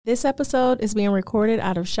This episode is being recorded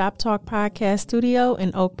out of Shop Talk Podcast Studio in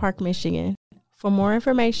Oak Park, Michigan. For more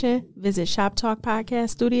information, visit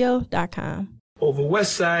shoptalkpodcaststudio.com. Over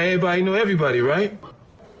West Side, everybody know everybody, right?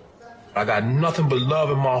 I got nothing but love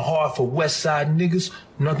in my heart for West Side niggas,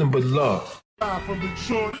 nothing but love. Live from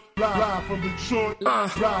Detroit, live from Detroit,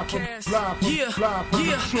 live from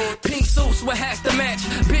Pink suits with hats to match.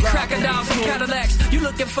 Big crocodiles and Cadillacs. You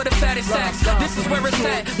looking for the fattest sacks. This is where it's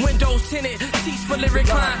at. Windows tinted, seats fully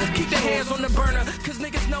reclined. Keep the hands on the burner, cause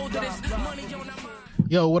niggas know that it's money on the mind.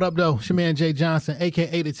 Yo, what up, though? It's your man, Jay Johnson,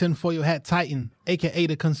 a.k.a. the tinfoil hat titan, a.k.a.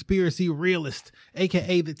 the conspiracy realist,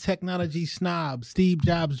 a.k.a. the technology snob, Steve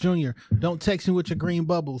Jobs Jr. Don't text me with your green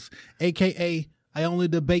bubbles, a.k.a. I only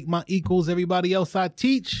debate my equals, everybody else I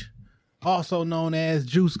teach. Also known as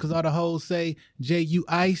Juice, because all the hoes say J.U.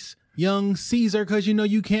 Ice. Young Caesar, because you know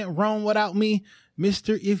you can't roam without me.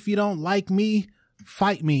 Mr. If you don't like me,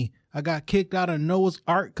 fight me. I got kicked out of Noah's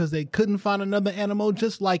Ark because they couldn't find another animal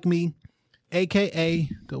just like me. A.K.A.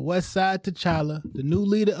 the West Side T'Challa, the new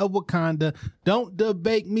leader of Wakanda. Don't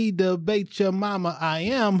debate me, debate your mama. I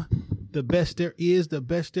am the best there is, the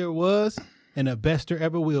best there was, and the best there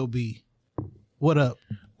ever will be. What up?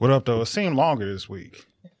 What up, though? It seemed longer this week.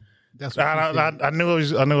 That's what I knew I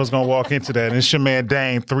was going to walk into that. And it's your man,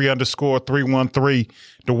 Dame, 3_313,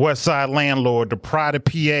 the West Side landlord, the pride of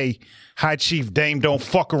PA, High Chief Dame Don't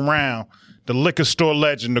Fuck Around, the liquor store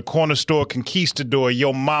legend, the corner store conquistador,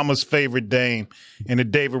 your mama's favorite Dame, and the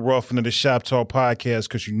David Ruffin of the Shop Talk Podcast,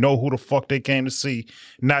 because you know who the fuck they came to see.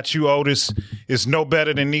 Not you, Otis. It's no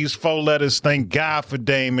better than these 4 letters. Thank God for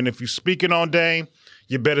Dame. And if you're speaking on Dame,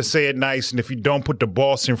 you better say it nice. And if you don't put the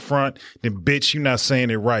boss in front, then bitch, you're not saying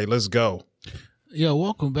it right. Let's go. Yo,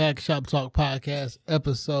 welcome back, Shop Talk Podcast,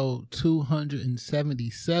 episode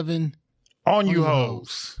 277. On you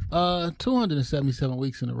hoes. 277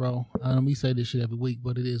 weeks in a row. We say this shit every week,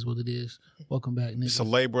 but it is what it is. Welcome back, nigga. It's a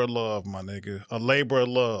labor of love, my nigga. A labor of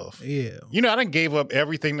love. Yeah. You know, I done gave up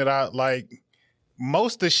everything that I like.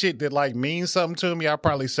 Most of the shit that like means something to me, I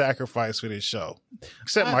probably sacrificed for this show,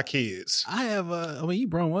 except my kids. I have. You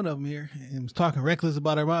brought one of them here and was talking reckless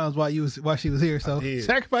about her moms while she was here. So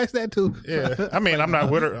sacrifice that too. Yeah, I mean, I'm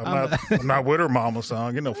not with her. I'm not with her mama,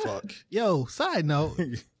 son. Get no fuck. Yo, side note.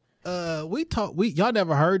 Y'all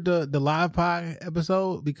never heard the live pod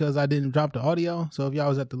episode because I didn't drop the audio. So if y'all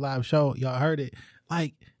was at the live show, y'all heard it.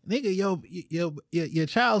 Like, nigga, your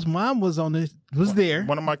child's mom was there.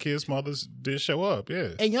 One of my kids' mothers did show up,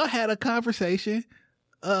 yeah. And y'all had a conversation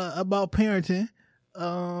about parenting.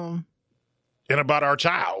 And about our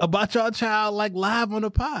child. About your child, like, live on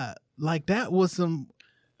the pod. Like, that was some...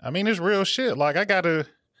 I mean, it's real shit. Like, I gotta...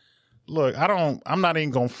 Look, I'm not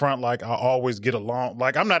even gonna front like I always get along.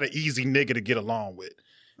 Like, I'm not an easy nigga to get along with.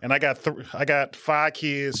 And I got 5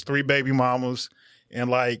 kids, 3 baby mamas. And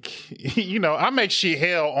like, you know, I make shit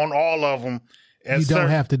hell on all of them. You don't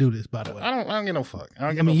have to do this, by the way. I don't get no fuck.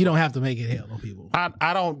 You don't have to make it hell on people.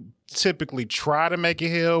 I don't typically try to make it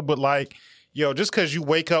hell, but like, yo, just because you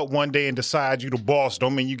wake up one day and decide you the boss,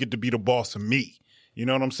 don't mean you get to be the boss of me. You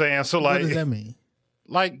know what I'm saying? So like, what does that mean?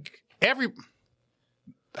 Like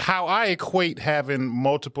how I equate having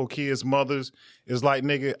multiple kids' mothers is like,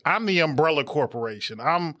 nigga, I'm the umbrella corporation.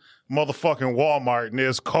 I'm motherfucking Walmart, and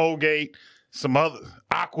there's Colgate, some other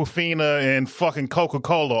Aquafina, and fucking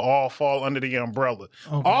Coca-Cola all fall under the umbrella.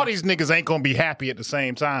 Okay. All these niggas ain't gonna be happy at the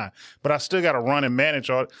same time, but I still gotta run and manage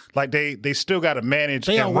all. Like they still gotta manage.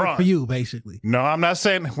 They all and work run for you, basically. No, I'm not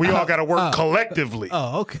saying we all gotta work collectively.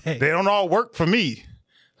 Oh, okay. They don't all work for me.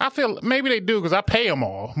 I feel maybe they do because I pay them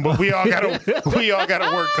all, but we all gotta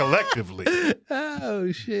work collectively.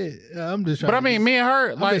 Oh shit! I'm just. Trying me and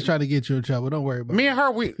her, I'm just trying to get you in trouble. Don't worry about me and her.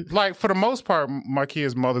 We like for the most part, my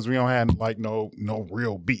kids' mothers, we don't have like no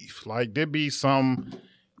real beef. Like there'd be some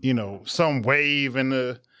wave in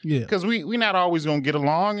the because we not always gonna get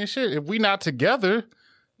along and shit. If we not together.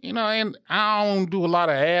 You know, and I don't do a lot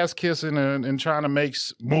of ass kissing and trying to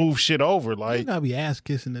move shit over. Like, you gotta be ass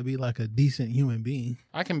kissing to be like a decent human being.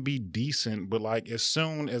 I can be decent, but like as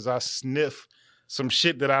soon as I sniff some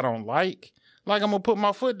shit that I don't like I'm gonna put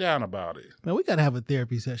my foot down about it. Man, we gotta have a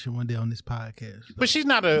therapy session one day on this podcast. But she's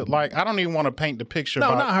not I don't even want to paint the picture.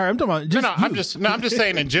 No, not her. I'm talking about I'm just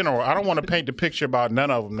saying in general. I don't want to paint the picture about none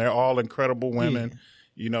of them. They're all incredible women. Yeah.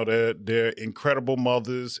 You know, they're incredible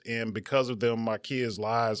mothers, and because of them, my kids'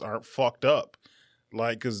 lives aren't fucked up.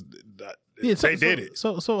 Like, because they did it.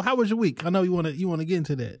 So how was your week? I know you want to get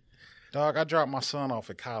into that. Dog, I dropped my son off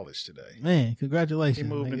at college today. Man, congratulations. He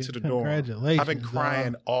moved nigga. into the dorm. Congratulations. I've been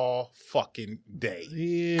crying dog. all fucking day.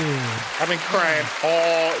 Yeah. I've been crying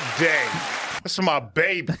all day. This is my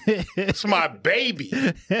baby. This is my baby.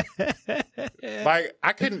 Like,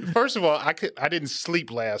 I couldn't, first of all, I didn't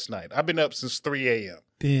sleep last night. I've been up since 3 a.m.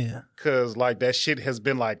 Damn. Cause like that shit has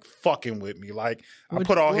been like fucking with me. Like I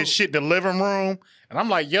put all his shit in the living room and I'm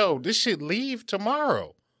like, yo, this shit leave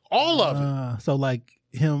tomorrow. All of it. So like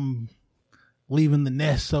him leaving the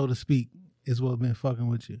nest, so to speak, is what been fucking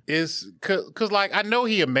with you. Is cause like I know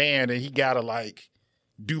he a man and he gotta like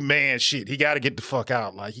do man shit. He gotta get the fuck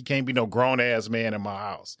out. Like he can't be no grown ass man in my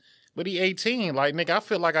house. But he 18. Like nigga, I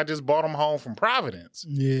feel like I just brought him home from Providence.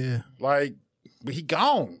 Yeah. Like, but he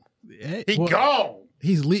gone. He Well, gone.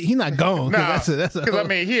 He's not gone. Nah, That's because I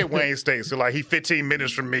mean, he at Wayne State, so like he 15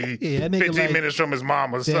 minutes from me, Yeah, that nigga 15 like, minutes from his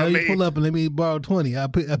mama. So yeah, I you mean, pull up and let me borrow 20. I'll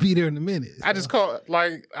be there in a minute. I just called,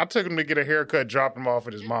 like, I took him to get a haircut, dropped him off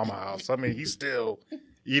at his mama house. I mean, he's still,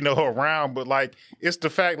 around, but like, it's the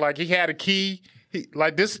fact, like, he had a key. He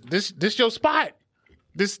like this your spot.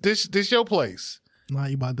 This your place. Now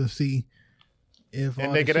you about to see if And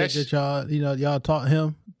all the nigga, shit that y'all taught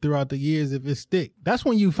him throughout the years, if it stick. That's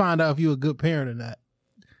when you find out if you a good parent or not.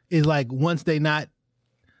 Is like once they not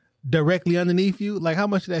directly underneath you, like how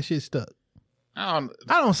much of that shit stuck? I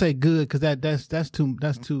don't say good because that's too.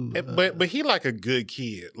 But he like a good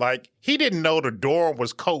kid. Like he didn't know the dorm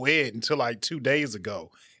was co-ed until like 2 days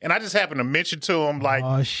ago, and I just happened to mention to him like,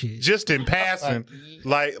 oh shit, just in passing,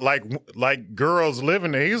 like girls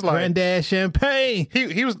living there. He's like Granddad Champagne.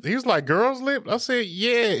 He was like, girls live. I said,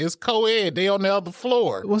 yeah, it's co-ed. They on the other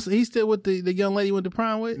floor. What's he still with the young lady went to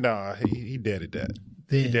prom with? Nah, he dead at that.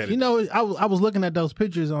 Then, you know, I was looking at those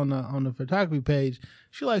pictures on the photography page.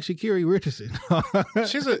 She like Sha'Carri Richardson.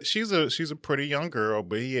 she's a pretty young girl,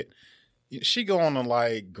 but she going to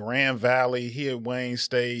like Grand Valley. He at Wayne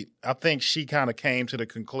State. I think she kind of came to the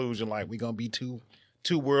conclusion like we gonna be two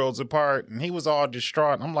worlds apart, and he was all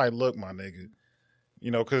distraught. And I'm like, look, my nigga,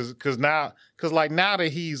 because now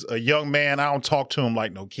that he's a young man, I don't talk to him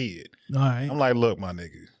like no kid. All right, I'm like, look, my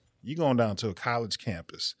nigga, you going down to a college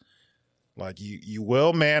campus. Like you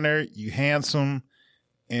well mannered, you handsome,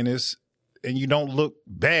 and you don't look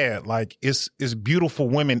bad. Like it's beautiful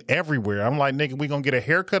women everywhere. I'm like, nigga, we gonna get a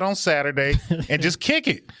haircut on Saturday and just kick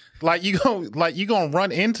it. Like you gonna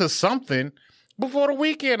run into something before the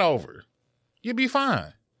weekend over. You'll be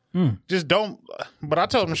fine. Just don't. But I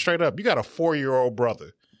told him straight up, you got a 4-year-old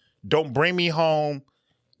brother. Don't bring me home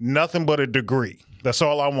nothing but a degree. That's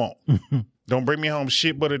all I want. Don't bring me home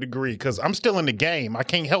shit but a degree because I'm still in the game. I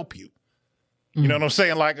can't help you. You know what I'm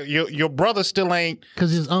saying? Like your brother still ain't, because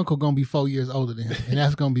his uncle gonna be 4 years older than him, and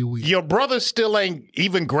that's gonna be weird. Your brother still ain't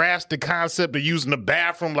even grasped the concept of using the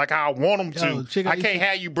bathroom like how I want him to. I can't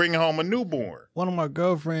have you bring home a newborn. One of my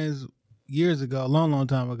girlfriends years ago, a long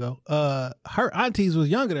time ago, her aunties was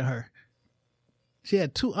younger than her. She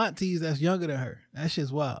had 2 aunties that's younger than her. That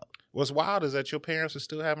shit's wild. What's wild is that your parents are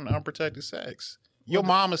still having unprotected sex. Your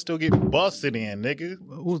mom is still getting busted in, nigga.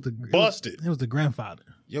 Who was the busted? It was the grandfather.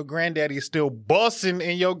 Your granddaddy is still busting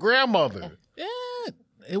in your grandmother. Yeah,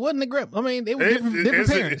 it wasn't the grand. I mean, they were different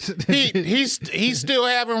parents. He's still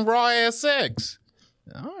having raw ass sex.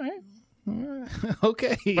 All right.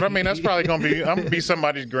 Okay. But I mean, that's probably gonna be. I'm gonna be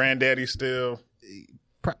somebody's granddaddy still.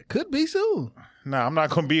 Could be soon. Nah, I'm not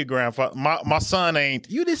gonna be a grandfather. My son ain't.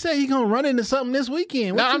 You just said he gonna run into something this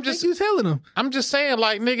weekend. What you think you telling him? I'm just saying,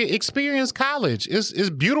 like, nigga, experience college. It's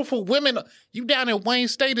beautiful women. You down in Wayne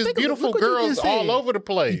State, there's beautiful girls all over the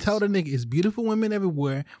place. You told a nigga it's beautiful women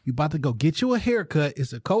everywhere. We about to go get you a haircut.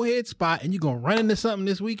 It's a co-ed spot, and you gonna run into something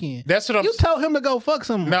this weekend. That's what you told him to go fuck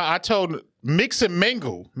someone. No, I told him mix and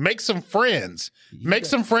mingle, make some friends,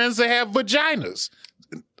 some friends that have vaginas.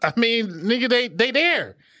 I mean, nigga, they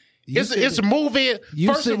there. It's move-in.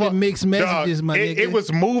 First of all, mixed messages, dog, my nigga. It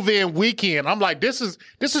was move-in weekend. I'm like, this is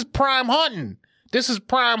prime hunting. This is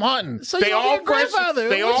prime hunting. So they all grandfather.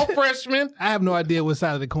 They all freshmen. I have no idea what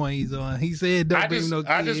side of the coin he's on. He said, "Don't bring no kids."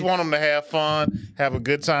 I just want them to have fun, have a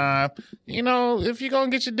good time. You know, if you're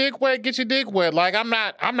gonna get your dick wet, get your dick wet. Like I'm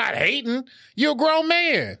not hating. You're a grown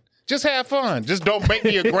man. Just have fun. Just don't make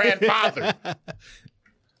me a grandfather.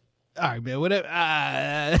 All right, man. Whatever.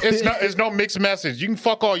 It's no mixed message. You can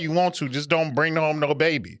fuck all you want to. Just don't bring home no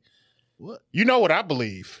baby. What? You know what I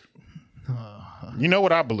believe. You know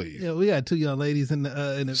what I believe. Yeah, we got 2 young ladies in the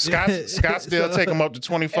Scottsdale take them up to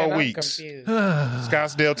 24 weeks.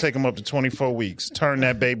 Scottsdale take them up to 24 weeks. Turn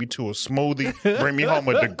that baby to a smoothie. Bring me home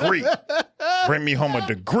a degree. Bring me home a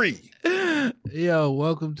degree. Yo,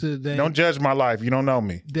 welcome to the day. Don't judge my life. You don't know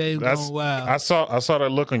me. Dave going wild. I saw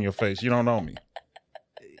that look on your face. You don't know me.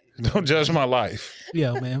 Don't judge my life.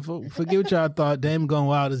 Yo, man, forget what y'all thought. Dame Gone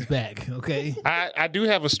Wild is back, okay? I do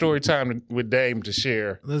have a story time with Dame to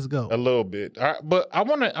share. Let's go. A little bit. But I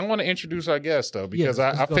want to introduce our guest, though, because Yes,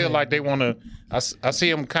 I go feel ahead. like they want to, I see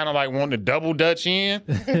them kind of like wanting to double dutch in,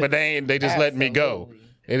 but they just let me go.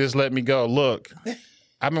 They just let me go. Look,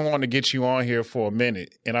 I've been wanting to get you on here for a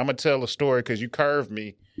minute, and I'm going to tell a story because you curved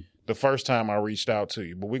me the first time I reached out to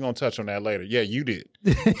you, but we're going to touch on that later. Yeah, you did.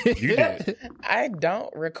 You did. I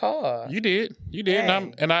don't recall. You did.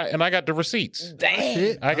 And I got the receipts. Damn.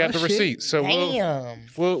 Shit. I got the shit. receipts. So Damn.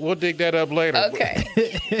 we'll dig that up later. Okay.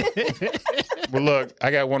 But look,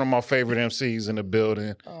 I got one of my favorite MCs in the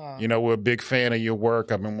building. You know, we're a big fan of your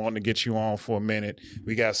work. I've been wanting to get you on for a minute.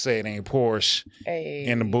 We got Say It Ain't Porsche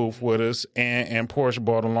in the booth with us. And Porsche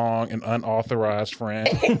brought along an unauthorized friend.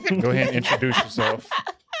 Go ahead and introduce yourself.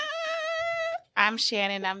 I'm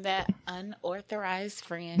Shannon. I'm that unauthorized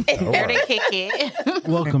friend. There to kick it.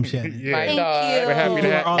 Welcome, Shannon. Yeah. My Thank dog. you. We're happy to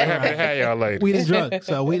We're have y'all ladies. We didn't drunk,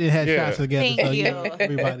 so we didn't have Yeah. shots together. Thank so you.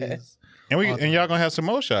 Everybody's. And y'all gonna have some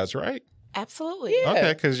more shots, right? Absolutely.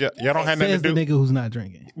 Okay, because y'all don't have nothing Says to the do. nigga who's not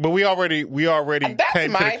drinking. But we already That's came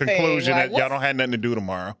to my the thing. conclusion Like, that y'all don't have nothing to do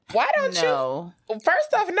tomorrow. Why don't No. you?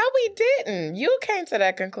 First off, no, we didn't. You came to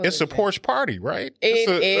that conclusion. It's a Porsche party, right?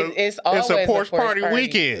 It's always a Porsche party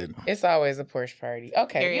weekend. It's always a Porsche party.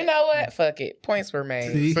 Okay, Period. you know what? Fuck it. Points were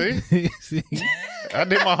made. See? See? I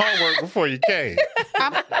did my homework before you came.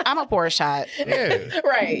 I'm a Porsche shot. Yeah.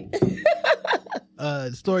 Right.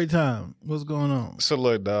 Story time. What's going on? So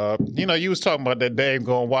look, dog. You know, you was talking about that Dame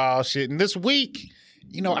Going Wild shit, and this week,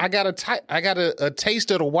 you know, I got a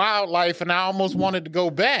taste of the wildlife, and I almost wanted to go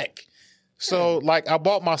back. So, like, I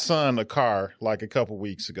bought my son a car like a couple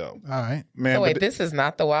weeks ago. All right. Man, So but wait, this is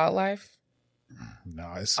not the wildlife?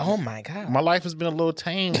 no, it's Oh my God. my life has been a little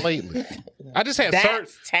tame lately. I just had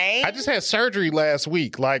That's tame? I just had surgery last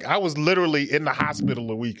week. Like, I was literally in the hospital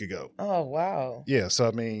a week ago. Oh, wow. Yeah, so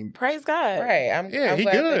I mean, Praise God. Right. I'm he glad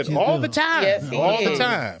good that you- all the time. Yes, he all is. the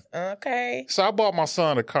time. Okay. So I bought my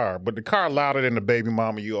son a car, but the car louder than the baby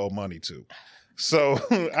mama you owe money to. So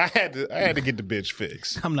I had to get the bitch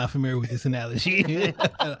fixed. I'm not familiar with this analogy.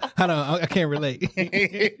 I can't relate.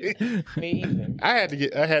 Me either. I had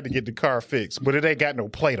to get the car fixed, but it ain't got no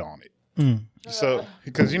plate on it. So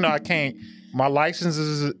because I can't. My license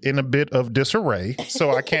is in a bit of disarray,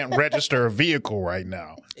 so I can't register a vehicle right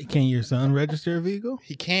now. Can your son register a vehicle?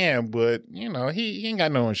 He can, but he ain't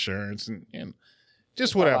got no insurance and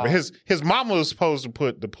just whatever. His mama was supposed to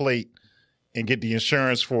put the plate and get the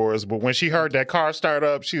insurance for us, but when she heard that car start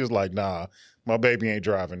up, she was like, "Nah, my baby ain't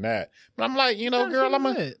driving that." But I'm like, girl, I'm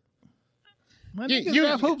a My You- niggas you-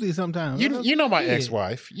 drive hoopty sometimes. you know my Yeah.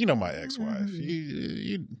 ex-wife. You know my ex-wife.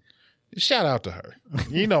 You shout out to her.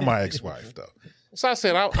 You know my ex-wife though. So I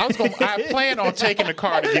said I planned on taking the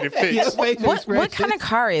car to get it Your fixed. facial What expression. kind of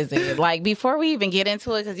car is it? Like, before we even get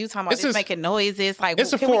into it, because you talking about It's this just- making noises. Like,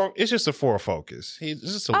 It's can we- just a Ford Focus. It's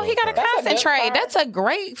just a Oh, he little got to car. concentrate. car. That's a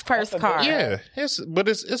great first car. Yeah, it's What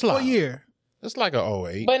loud. year? It's like a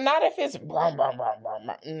 08. But not if it's brum, brum, brum, brum,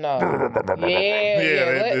 brum. No.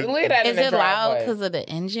 Yeah. Leave that in Is the it loud driveway. because of the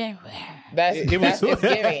engine? That's It was- it's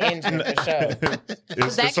giving engine for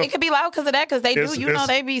sure. It could be loud because of that, because they do,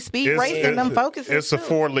 they be speed racing them focuses. It's a too.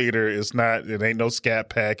 4-liter. It's not. It ain't no Scat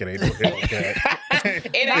Pack. It ain't no Hellcat.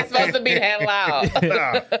 It ain't supposed to be that loud.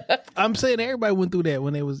 Nah. I'm saying everybody went through that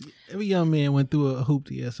when every young man went through a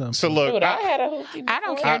hoopty or something. So look, Dude, I had a hoopty I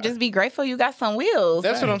don't before. care. Just be grateful you got some wheels.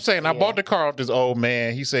 that's what I'm saying. I bought the car off this old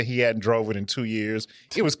man. He said he hadn't drove it in 2 years.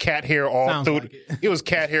 It was cat hair all Sounds through. like it. It was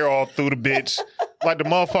cat hair all through the bitch. Like the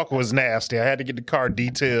motherfucker was nasty. I had to get the car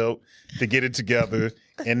detailed to get it together.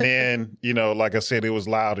 And then, like I said, it was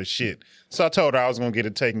loud as shit. So I told her I was gonna get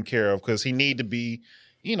it taken care of because he need to be.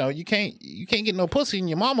 You can't get no pussy in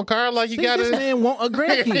your mama car. Like you See, gotta. this man want a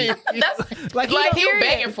grandkid. like he Like don't- you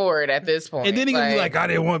begging for it at this point. and then he gonna be like, I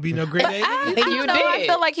didn't want to be no granddaddy. I You don't know. I did.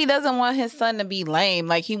 feel like he doesn't want his son to be lame.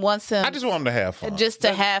 Like, he wants him I just want him to have fun. just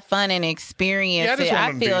to have fun and experience Yeah, I just it. want I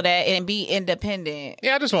him to feel be- that, and be independent.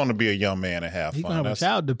 Yeah, I just want him to be a young man and have He fun. gonna have a That's-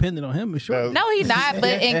 child dependent on him, sure. That's- No, he's not.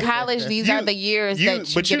 But in college, these are the years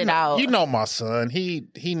that you get it out. You know my son. He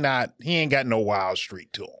ain't got no wild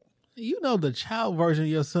streak to him. You know the child version of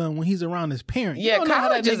your son when he's around his parents. You yeah, don't know how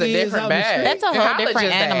college that is a nigga different out in the bag. street. That's a whole College different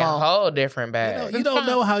is animal. A whole different bag. You don't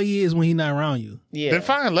know how he is when he's not around you. Yeah. Then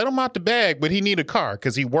fine, let him out the bag, but he need a car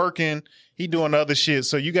because he working, he doing other shit.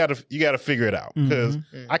 So you gotta figure it out because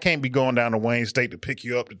I can't be going down to Wayne State to pick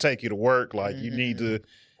you up to take you to work. Like you need to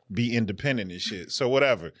be independent and shit. So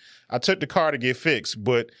whatever. I took the car to get fixed,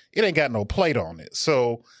 but it ain't got no plate on it.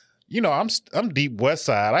 So I'm deep west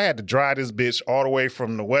side. I had to drive this bitch all the way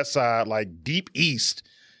from the west side, like deep east,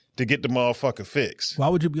 to get the motherfucker fixed. Why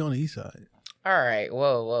would you be on the east side? All right.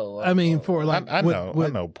 Whoa. I mean, for like, I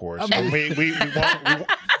know, Porsche. I mean,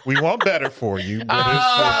 we want better for you. But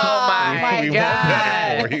my we God. want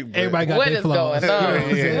better for you. But Everybody got What their is flaws. going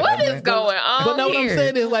on? Yeah. What is going on But no, what I'm here?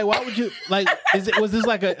 saying is, like, why would you, like, was this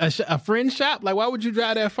like a friend shop? Like, why would you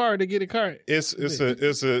drive that far to get a car? It's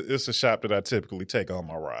a shop that I typically take on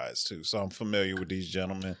my rides to, so I'm familiar with these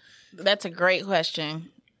gentlemen. That's a great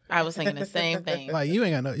question. I was thinking the same thing. Like, you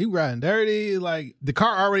ain't got you riding dirty. Like, the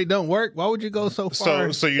car already don't work. Why would you go so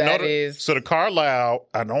far? So you That know, is- so the car loud.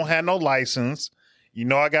 I don't have no license. You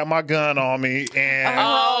know, I got my gun on me, and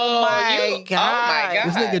Oh my God. Oh my God.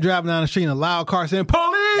 This nigga driving down the street in a loud car saying,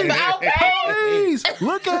 "Police! Police!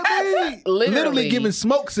 Look at me!" Literally giving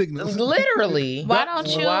smoke signals. Literally. Why don't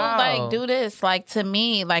you Wow. like do this? Like, to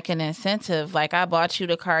me, like an incentive. Like, I bought you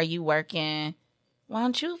the car you work in. Why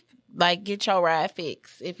don't you like get your ride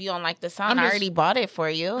fixed? If you don't like the sound, I already bought it for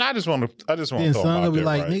you. I just want to Then throw them son out gonna be there,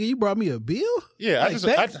 like, right? "Nigga, you brought me a bill?" Yeah, Like,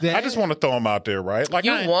 thanks, I Dad. just want to throw them out there, right? Like,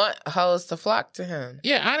 You I, want hoes to flock to him.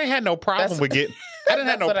 yeah, I didn't have no problem with getting. I didn't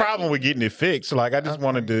have no That's what I problem with getting it fixed. Like, I just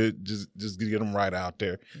wanted to just get them right out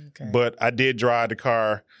there. Okay. But I did drive the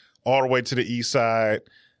car all the way to the east side.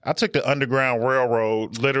 I took the Underground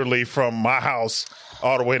Railroad literally from my house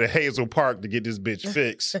all the way to Hazel Park to get this bitch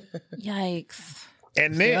fixed. Yikes.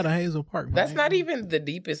 And Stay out then, of Hazel Park. Man. That's not even the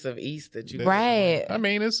deepest of east that you Right. I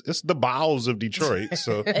mean, it's the bowels of Detroit.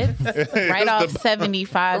 So It's right off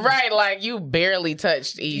 75. Right, like you barely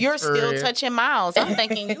touched east. You're for still real. touching miles. I'm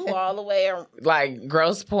thinking you all the way around. like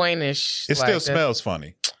Grosse Pointe-ish. it still smells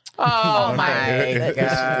funny. Oh my It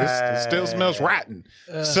God. still smells rotten.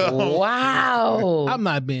 So Wow. I'm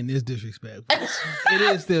not being this disrespectful. It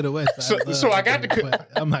is still the west side. So I got the but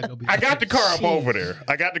I'm not gonna be. I got the car up over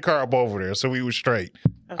there. So we were straight.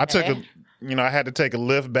 I took I had to take a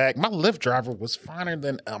lift back. My Lyft driver was finer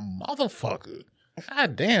than a motherfucker.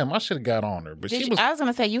 God damn, I should have got on her. But she was I was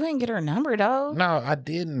gonna say you didn't get her number though. No, I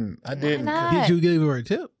didn't. I didn't. not? Did you give her a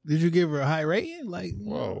tip? Did you give her a high rating? Like,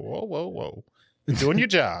 Whoa. You're doing your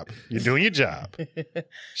job.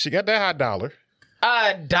 She got that high dollar.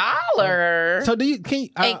 $1? so do you? Can you,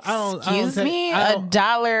 I don't Excuse take- me, I a don't-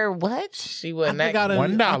 dollar? What? She I wasn't think, that I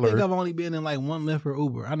think $1. I've only been in like one Lyft or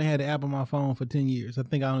Uber. I done had the app on my phone for 10 years. I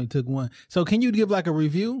think I only took one. So can you give like a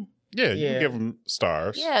review? Yeah, you Yeah. can give them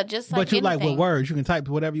stars. Yeah, just like But you like anything. with words. You can type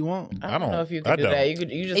whatever you want. I don't know if you I could do don't. that. You just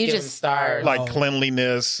You give just them stars. Like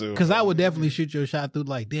cleanliness. Because I would definitely shoot your shot through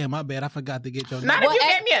like, damn, my bad. I forgot to get your Not number. if you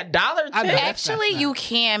gave me $1 I know. tip. Actually, you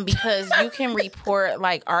can because you can report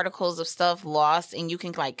like articles of stuff lost, and you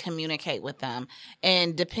can like communicate with them.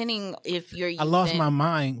 And depending if you're, I lost using- my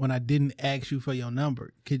mind when I didn't ask you for your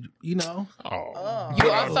number. Could you know?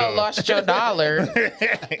 You also lost your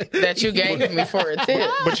 $1 that you gave me for a tip.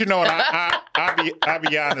 But you know what? I'll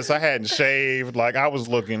be honest. I hadn't shaved. Like I was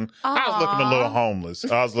looking a little homeless.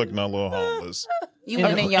 You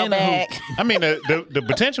put it in your bag. I mean, the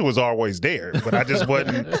potential was always there, but I just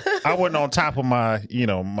wasn't. I wasn't on top of my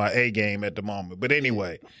my A game at the moment. But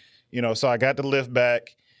anyway, so I got the lift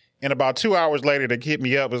back, and about 2 hours later, they hit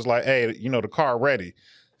me up. It was like, hey, the car ready.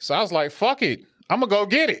 So I was like, fuck it, I'm gonna go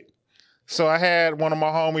get it. So I had one of my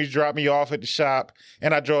homies drop me off at the shop,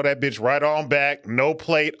 and I drove that bitch right on back, no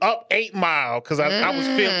plate, up 8 Mile, because I was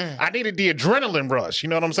feeling, I needed the adrenaline rush. You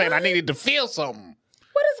know what I'm saying? I needed to feel something.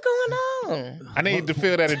 What is going on? I needed to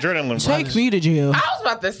feel that adrenaline rush. me to jail. I was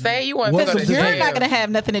about to say you want to Welcome go to to jail. You're not gonna have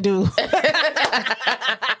nothing to do.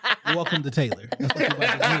 Welcome to Taylor. That's what you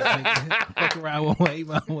about to do, nigga. Fuck around one way.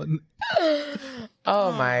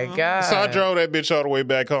 Oh my God. So I drove that bitch all the way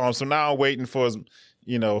back home. So now I'm waiting for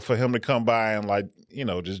for him to come by and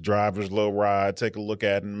just drive his little ride, take a look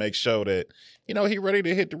at it and make sure that, he ready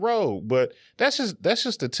to hit the road. But that's just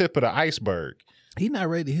the tip of the iceberg. He not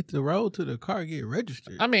ready to hit the road till the car get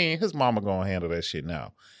registered. I mean, his mama gonna handle that shit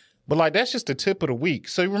now. But that's just the tip of the week.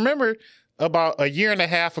 So you remember about a year and a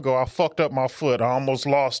half ago, I fucked up my foot. I almost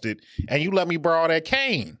lost it. And you let me borrow that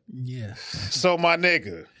cane. Yes. So my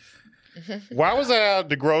nigga, why was I out at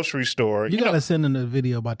the grocery store? You gotta send in a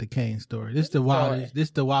video about the cane story. This the wildest. This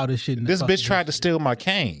the wildest shit. In the This fucking bitch tried to steal my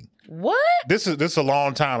cane. What? This is a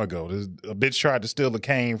long time ago. A bitch tried to steal a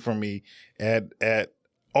cane from me at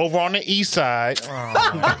over on the east side.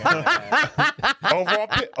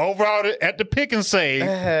 over at the Pick and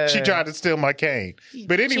Save. She tried to steal my cane.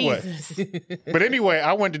 But anyway,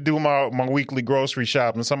 I went to do my weekly grocery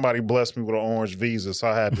shop and somebody blessed me with an orange Visa, so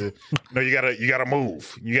I had to. No, you gotta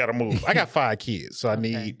move. You gotta move. I got 5 kids, so I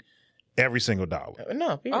need every single dollar.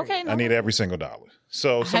 No. Period. Okay, no. I need every single dollar.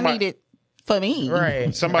 So somebody, I need it for me.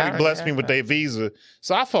 Right. Somebody blessed me with their Visa.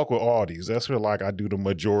 So I fuck with Aldi's. That's where like I do the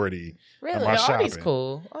majority Really? of my shopping. Aldi's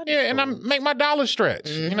cool. Aldi's Yeah, and I cool. make my dollar stretch.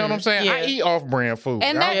 You know what I'm saying? Yeah. I eat off-brand food.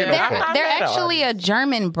 And I don't they're, give a fuck. they're I'm not actually a Aldi's.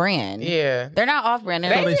 German brand. Yeah. They're not off-brand. They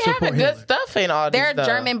They're, be support having good Hitler. stuff in Aldi's, they're though.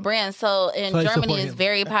 German brand. So in So they Germany, support it's him.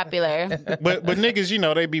 very popular But niggas, you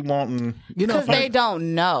know, they be wanting. You know, because they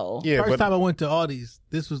don't know. Yeah, first but time I went to Aldi's,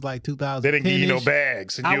 this was like 2000. they didn't give you no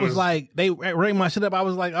bags. And I you was like, they rang my shit up. I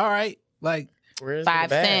was like, all right, like Where's 5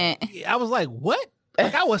 the bag? cent. I was like, what?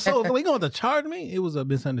 Like I was so you going to charge me? It was a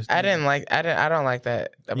misunderstanding. I don't like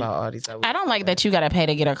that about Aldi's. I don't like that you got to pay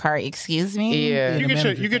to get a card. Excuse me. Yeah. you get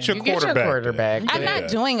your You get your quarterback. quarterback. I'm Yeah. not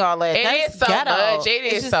doing all that. It That's is so ghetto. much. It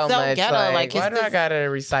It's is just so much. ghetto. Like, why it's do I this- gotta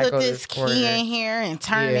recycle put this quarter? key in here and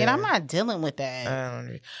turn it. Yeah. I'm not dealing with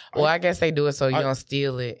that. Well, I guess they do it so you don't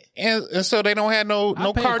steal it. And so they don't have no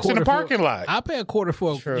I pay a carts in the quarter parking lot. I pay a quarter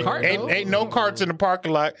for a True. cart. though. Ain't no carts in the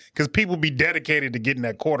parking lot because people be dedicated to getting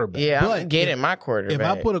that quarterback. Yeah, But I'm getting my quarterback. If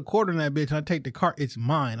I put a quarter in that bitch and I take the cart, it's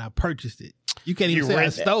mine. I purchased it. You can't even You say I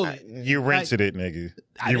rent- stole it. You rented it, nigga.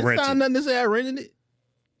 I You didn't sign rented. nothing to say I rented it.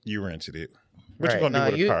 You rented it. What Right. you gonna No,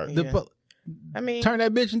 do with you- a cart? The Yeah. pu- I mean, Turn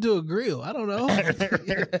that bitch into a grill. I don't know.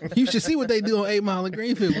 You should see what they do on 8 Mile and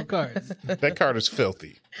Greenfield with carts. That cart is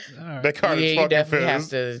filthy. All right. That cart Yeah, is you fucking definitely filthy. have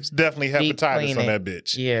to It's definitely deep hepatitis clean on it. that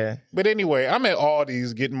bitch. yeah. But anyway, I'm at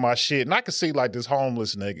Aldi's getting my shit, and I can see like this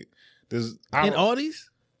homeless nigga. In Aldi's?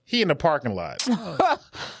 He in the parking lot.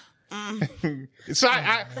 So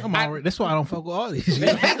I'm already, that's why I don't fuck with Aldi's.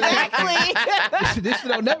 Exactly. This shit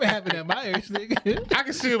don't never happen at Myers, nigga. I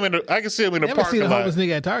can see him in the Never seen parking a lot. homeless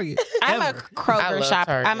nigga at Target. I'm a Ever. I Kroger love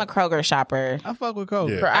shopper. Target. I'm a Kroger shopper. I fuck with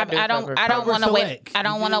Kroger. Yeah. I don't want to wait. Select. I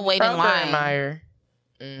don't want to wait in Kroger and line. Meyer.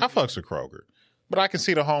 I fucks with Kroger, but I can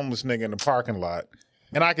see the homeless nigga in the parking lot,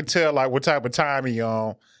 and I can tell like what type of time he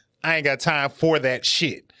on. I ain't got time for that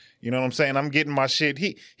shit. You know what I'm saying? I'm getting my shit.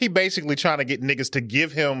 He basically trying to get niggas to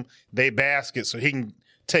give him their basket so he can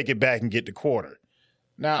take it back and get the quarter.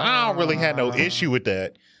 Now I don't really have no issue with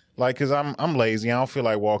that, like, cause I'm lazy. I don't feel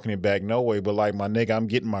like walking it back no way. But like my nigga, I'm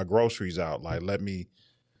getting my groceries out. Like let me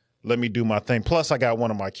do my thing. Plus I got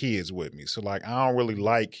one of my kids with me, so like I don't really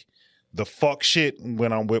like the fuck shit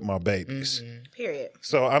when I'm with my babies. Period.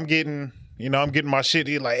 So I'm getting my shit.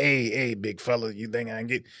 He's like, hey, big fella, you think I can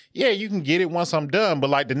get? Yeah, you can get it once I'm done. But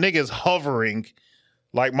like the nigga's hovering.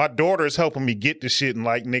 Like my daughter is helping me get the shit, and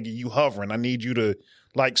like nigga, you hovering. I need you to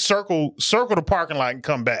like circle the parking lot and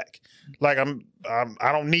come back. Like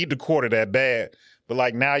I don't need the quarter that bad. But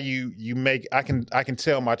like now you make I can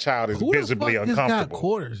tell my child is Who the visibly fuck just got uncomfortable.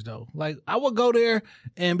 quarters though? Like I would go there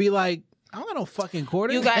and be like, I don't got no fucking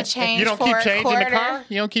quarters. You got change. You don't for keep a changing quarter? the car?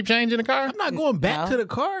 You don't keep changing the car? I'm not going back No. to the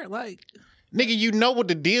car. Like Nigga, you know what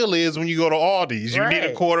the deal is when you go to Aldi's. You need a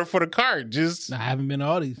Right. quarter for the cart. Just I haven't been to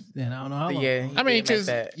Aldi's, and I don't know how long. Yeah. I mean, did make because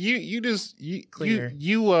that you clear.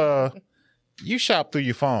 you shop through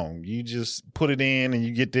your phone. You just put it in, and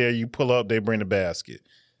you get there. You pull up. They bring the basket.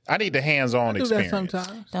 I need the hands-on I do that experience.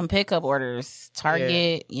 sometimes. Them pickup orders.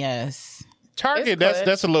 Target. Yes. Target, It's good.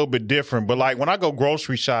 that's a little bit different. But like when I go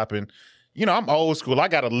grocery shopping, you know, I'm old school. I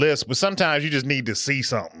got a list, but sometimes you just need to see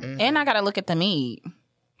something. And I gotta look at the meat.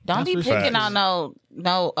 Don't That's be what's picking facts. out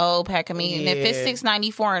no old pack of meat. And if it's Yeah.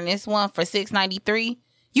 $6.94 and this one for $6.93,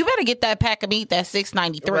 you better get that pack of meat that's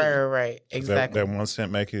 $6.93. Right. Exactly. That 1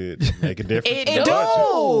 cent make a difference. It in the do.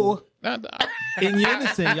 budget. Nah, In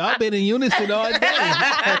unison, y'all been in unison all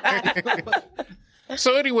day.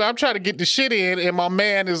 So anyway, I'm trying to get the shit in, and my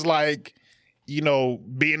man is like, you know,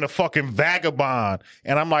 being a fucking vagabond,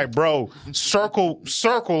 and I'm like, bro,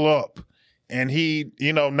 circle up, and he,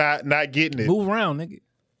 you know, not getting it. Move around, nigga.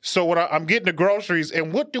 So I'm getting the groceries,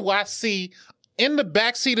 and what do I see in the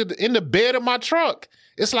backseat in the bed of my truck?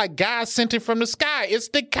 It's like God sent it from the sky. It's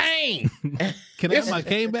the cane. Can I have my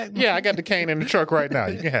cane back? Yeah, I got the cane in the truck right now.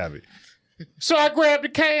 You can have it. So I grab the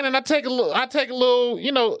cane and I take a little,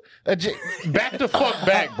 you know, back the fuck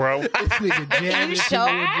back, bro. This nigga jamming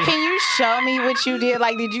Can you show me what you did?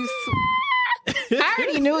 Like, did you? I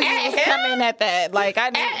already knew you was coming at that. Like, I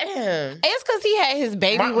knew. It's because he had his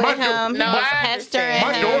baby My- with my him. do- He my- was pestering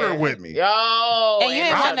My him. daughter with me. Yo. And you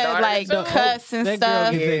didn't want to like cuss and That girl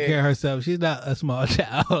stuff. can take care of herself. She's not a small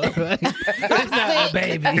child. It's not a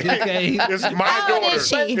baby. Okay. It's my How old daughter. is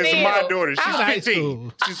she? It's my daughter. High She's 15.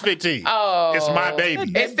 school. She's 15. Oh. It's my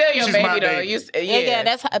baby. It's still your She's baby my though. baby. Yeah,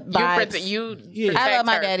 that's vibes. You Yeah. I love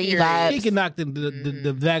my protect her, daddy period. vibes. He can knock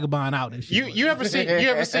the vagabond out. If she You ever seen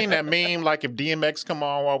that meme like if DMX come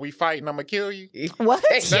on while we fighting, I'm gonna kill you? What?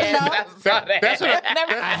 Yeah, You know? That's what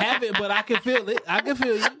I haven't, but I can feel it. I can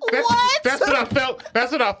feel you. That's what I felt.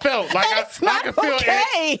 That's what I felt. Like I can feel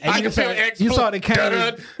okay. I can feel X. You saw the cane.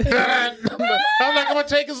 I'm like, I'm gonna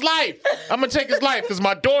take his life. I'm gonna take his life because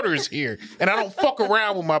my daughter is here, and I don't fuck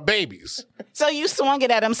around with my babies. So you swung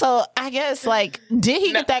it at him. So I guess, like, did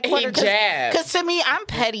he get that quarter? He jabbed. Because to me, I'm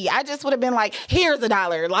petty. I just would have been like, here's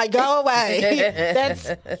 $1. Like, go away. That's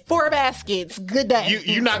 4 baskets. Good day.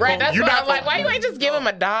 You're not Right, gonna, that's you're why not I'm like, gonna, why you ain't just give him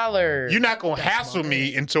 $1? you're not gonna hassle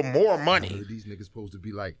me into more money. These niggas supposed to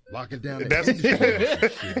be like locking down. That's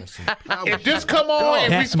if this come on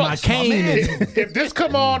and That's we my cane. if this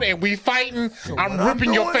come on and we fighting, I'm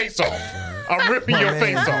ripping your face off. I'm ripping your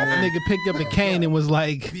face off. Nigga picked up the cane and was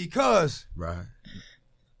like, Because right.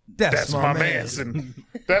 That's my man's. And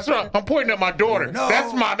that's right. I'm pointing at my daughter. No.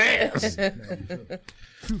 That's my man's.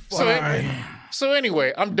 So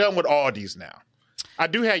anyway, I'm done with Aldi's now. I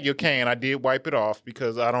do have your cane. I did wipe it off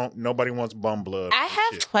because nobody wants bum blood. I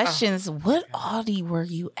have questions. What Aldi were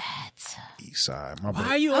you at? East side. My why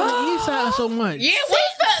bad. are you on the east side so much? Yeah,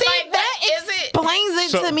 what's that? See, Like, that is it? explains it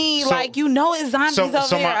So- to me. so- Like, you know it's zombies over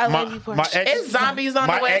there. I love you for it. It's zombies on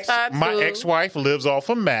the west side, too. My ex-wife lives off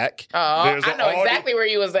of Mac. Oh, There's I a know exactly where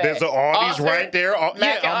you was at. There's an Aldi's Alter? right there. Mac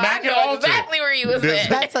Mac I and know Alter. exactly where you was There's- at.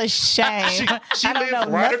 That's a shame. She I don't lives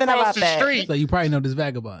know right nothing across about the that. street. So you probably know this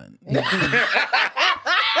vagabond.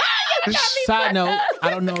 Side note, I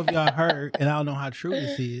don't know if y'all heard, and I don't know how true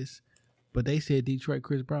this is, but they said Detroit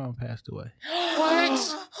Chris Brown passed away. What?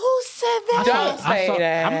 Who said that? Don't say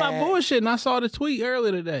that. I'm not bullshitting. I saw the tweet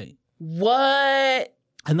earlier today. What?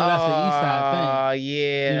 I know that's the east side Oh,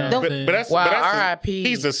 yeah. You know what I'm saying? But that's, Wow, but that's R.I.P.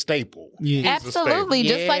 He's a staple. Yeah. He's a Absolutely.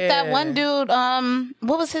 staple. Just like that Yeah. one dude,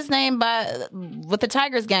 what was his name with the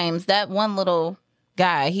Tigers games? That one little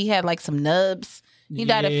guy. He had like some nubs. He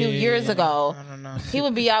died a few years ago. I don't know. He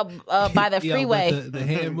would be out by the Yo, freeway. but the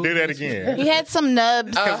hand Do that movements- again. He had some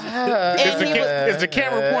nubs. Is and he was- the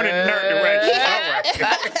camera pointed in her direction? All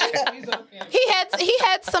right. he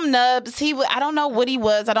had some nubs. I don't know what he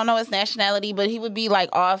was. I don't know his nationality, but he would be like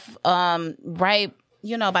off right,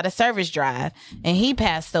 by the service drive, and he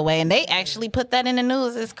passed away. And they actually put that in the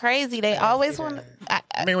news. It's crazy. They always want to.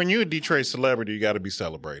 I mean, when you're a Detroit celebrity, you got to be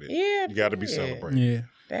celebrated. Yeah, You got to be yeah. celebrated.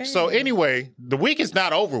 Yeah. So anyway, the week is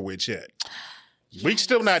not over with yet. Week's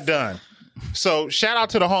still not done. So shout out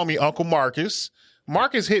to the homie Uncle Marcus.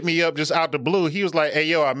 Marcus hit me up just out the blue. He was like, "Hey,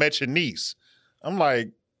 yo, I met your niece." I'm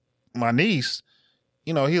like, "My niece?"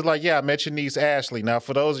 He's like, "Yeah, I met your niece Ashley." Now,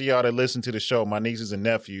 for those of y'all that listen to the show, my nieces and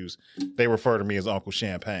nephews, they refer to me as Uncle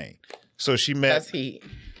Champagne. So she met. That's he.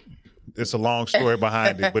 It's a long story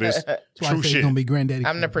behind it, but it's That's why I true say shit. It's gonna be granddaddy.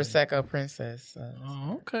 I'm the Prosecco princess. So.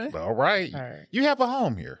 Oh, okay. All right. All right. You have a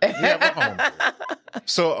home here. You have a home here.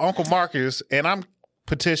 So Uncle Marcus, and I'm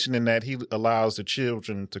petitioning that he allows the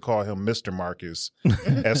children to call him Mr. Marcus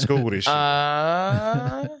at school this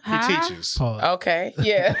year. He teaches. Pause. Okay.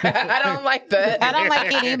 Yeah. I don't like that. I don't like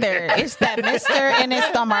it either. It's that Mr. and it's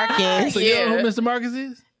the Marcus. So you know Yeah. who Mr. Marcus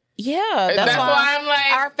is? Yeah, That's why I'm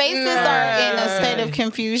like, our faces are in a state of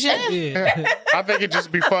confusion. Yeah. I think it'd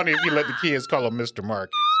just be funny if you let the kids call him Mr.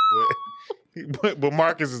 Marcus. But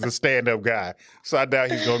Marcus is a stand-up guy, so I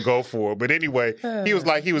doubt he's gonna go for it. But anyway, he was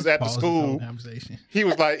at the Pause this school. whole conversation. He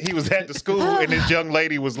was at the school, and this young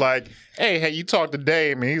lady was like, hey, you talked to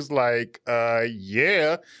Dame? And he's like,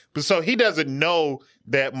 yeah. But so he doesn't know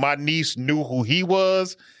that my niece knew who he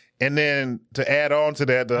was. And then to add on to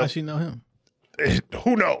that, How she know him?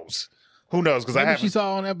 who knows? Who knows? Because I Maybe haven't. she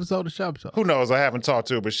saw on an episode of Shop Talk. Who knows? I haven't talked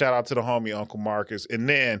to her, but shout out to the homie Uncle Marcus. And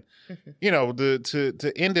then,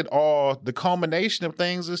 to end it all, the culmination of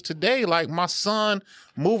things is today. Like my son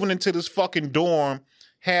moving into this fucking dorm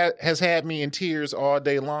has had me in tears all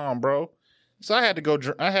day long, bro. So I had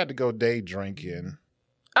to go day drinking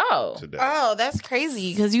Oh. today. Oh, that's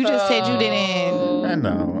crazy because you just said you didn't. I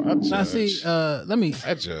know. I Now judge. see, let me.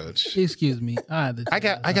 I judge. Excuse me. I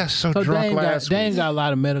got so drunk Dane last Dane week. got a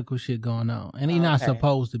lot of medical shit going on, and he's not Okay.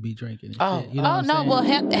 supposed to be drinking. And Oh. shit, you know what I'm No, saying?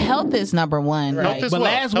 well, health is number one. Right. Like, Health is But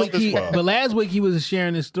well. last Health week is he, well. but last week he was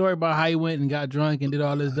sharing this story about how he went and got drunk and did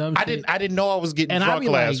all this dumb shit. I didn't know I was getting And I drunk be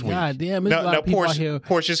like, last week. God damn, there's a lot no, of people out here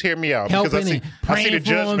Portia, just hear me out because helping and I see praying the for him,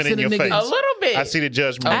 judgment in your sending face. niggas- A little bit. I see the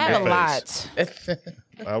judgment I in have your a face. lot.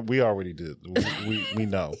 We already did. We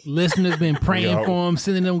know. Listeners been praying Yeah. for him,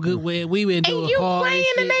 sending them good way. We been doing you hard playing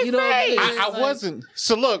in shit. their You know what I'm face. saying? I wasn't.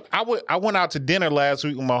 So look, I went out to dinner last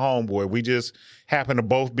week with my homeboy. We just happened to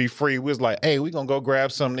both be free. We was like, hey, we gonna go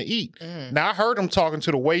grab something to eat. Now I heard him talking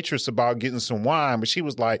to the waitress about getting some wine, but she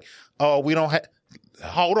was like, oh, we don't have.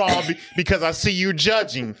 hold on, because I see you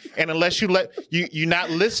judging, and unless you're not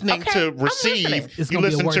listening to receive, It's you gonna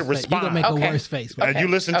be a listen worse to face. respond. You're gonna make Okay. a worse face. And you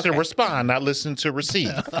listen to respond, not listen to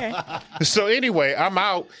receive. Okay. So anyway, I'm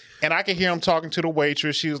out, and I can hear him talking to the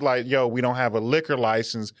waitress. She was like, "Yo, we don't have a liquor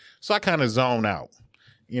license," so I kind of zone out.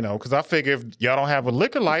 Because I figure if y'all don't have a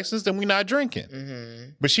liquor license, then we're not drinking. Mm-hmm.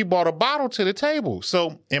 But she brought a bottle to the table.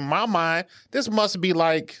 So in my mind, this must be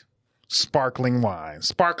like sparkling wine,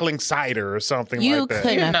 sparkling cider or something You like that.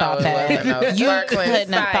 couldn't have thought that. You Sparkling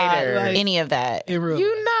couldn't have thought cider. any of that. In real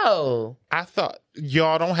You know. I thought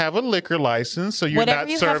y'all don't have a liquor license, so you're Whatever not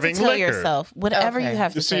you have to serving tell liquor. yourself. Whatever Okay. you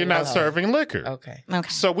have to So tell you're not yourself. serving liquor. Okay. Okay.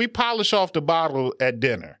 So we polish off the bottle at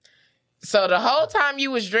dinner. So the whole time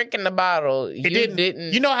you was drinking the bottle, you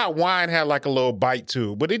didn't. You know how wine had like a little bite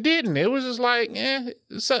to it, but it didn't. It was just like, it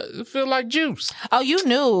feel like juice. Oh, you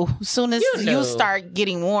knew as soon as You you, knew. start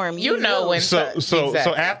getting warm. You know knew. when. So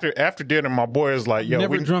Exactly. after dinner, my boy is like, "Yo,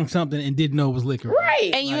 never we drunk something and didn't know it was liquor.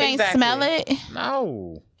 Right. And you Like, ain't exactly. smell it.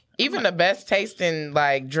 no." Even the best tasting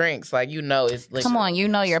like drinks, like it's liquor. Come on, you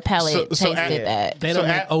know your palate So tasted that. They So don't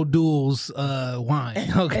make at- O'Doul's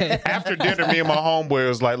wine. Okay. After dinner, me and my homeboy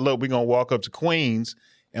was like, "Look, we're gonna walk up to Queens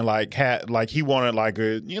and he wanted like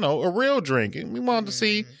a real drink, and we wanted to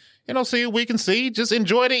see see what we can see, just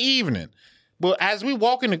enjoy the evening." But as we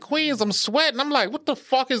walk into Queens, I'm sweating. I'm like, what the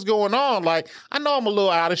fuck is going on? Like, I know I'm a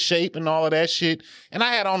little out of shape and all of that shit, and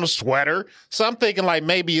I had on a sweater, so I'm thinking like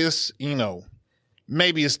maybe it's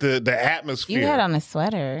maybe it's the atmosphere. You had on a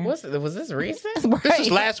sweater. Was this recent? This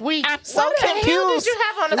is last week. I'm so What the hell confused. did you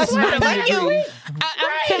have on a sweater? Like you?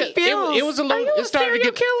 I'm confused. It was a little. you a It started to serial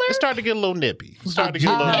get. killer? It started to get a little nippy. It started to get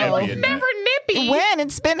a little Oh. nippy. at night. Never nippy. When?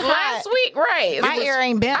 It's been hot. Last week, right? My ear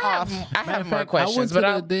ain't been off. I have more I went questions, to but the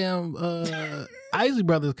I'll damn Isley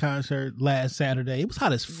Brothers concert last Saturday. It was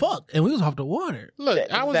hot as fuck, and we was off the water. Look,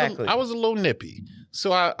 Exactly. I was a little nippy,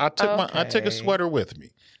 so I took I took a Okay. sweater with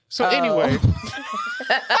me. So anyway,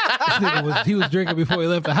 This nigga he was drinking before he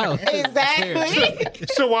left the house. Exactly.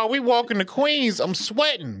 so while we walking to Queens, I'm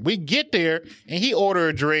sweating. We get there, and he ordered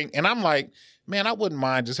a drink, and I'm like, man, I wouldn't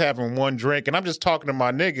mind just having one drink. And I'm just talking to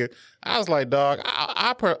my nigga. I was like, dog,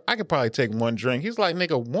 I could probably take one drink. He's like,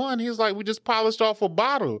 nigga, one? He's like, we just polished off a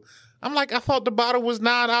bottle. I'm like, I thought the bottle was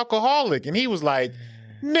non-alcoholic. And he was like,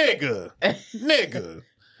 nigga.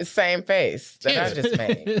 same face that I just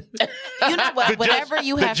made. You know what? Whatever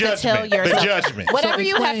you have to tell yourself. The judgment. Whatever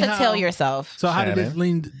you have explain to how- tell yourself. So how did this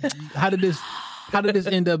Shannon. how did this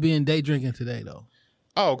end up being day drinking today though?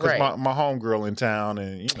 Oh, because Right. my homegirl in town,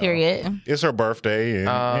 and Period. it's her birthday,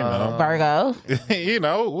 and Virgo.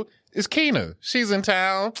 it's Keena. She's in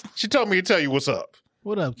town. She told me to tell you what's up.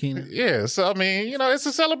 What up, Keena? Yeah, so I mean, it's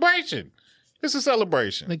a celebration. It's a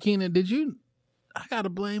celebration. Now, Keena, I gotta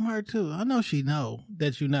blame her too. I know she know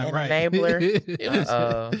that you're not An right. enabler.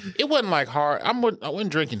 It wasn't like hard. I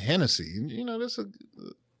wasn't drinking Hennessy. This is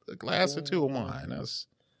a glass or two of wine. That's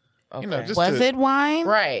Okay. just Was to- it wine?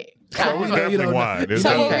 Right. It was You definitely don't know. wine. It was So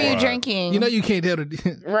what definitely were you wine. drinking? You know you can't tell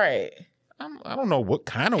the Right. I don't know what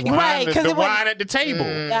kind of wine. Right, 'cause the it was- wine at the table.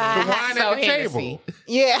 The wine So at the Hennessy. table.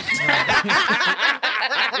 Yeah.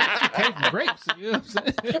 came from grapes. You know what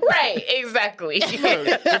I'm saying? Right. Exactly. Look,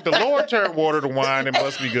 if the Lord turned water to wine, it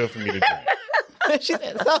must be good for me to drink. She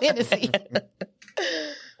said, so Hennessy.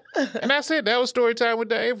 And that's it. That was story time with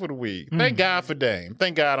Dave for the week. Thank God for Dame.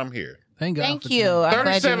 Thank God I'm here. Thank God. Thank for you. that. I'm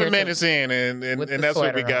glad you're 37 here minutes in, and With the that's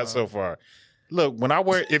what we sweater got on. so far. Look, when I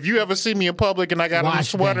wear, if you ever see me in public and I got on a Wash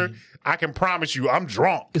sweater, day. I can promise you I'm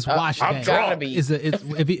drunk. It's wash I'm day. drunk. Gotta be. It's if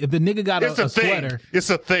the nigga got It's a a thing. sweater, It's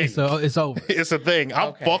a thing. so it's over. It's a thing. I'm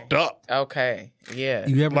Okay. fucked up. Okay. Yeah.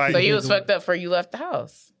 You ever Like- So see you a was nigga- fucked up for you left the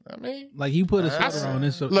house. I mean, Like you put a sweater on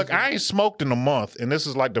this. look, I ain't smoked in a month, and this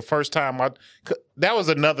is like the first time that was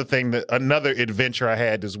another thing, another adventure I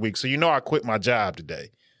had this week. So I quit my job today,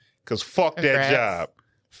 because fuck Congrats. that job.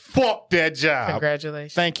 Fuck that job.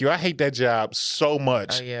 Congratulations. Thank you. I hate that job so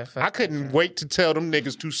much. Oh, yeah, fuck I couldn't wait to tell them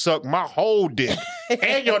niggas to suck my whole dick.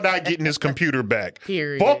 And y'all not getting this computer back.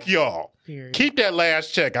 Period. Fuck y'all. Period. Keep that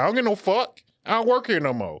last check. I don't get no fuck. I don't work here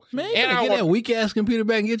no more. Man, you and gotta I get work- that weak ass computer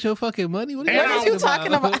back and get your fucking money. What And are I- you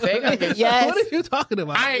talking about? They gonna get Yes. What are you talking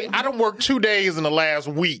about? I don't work 2 days in the last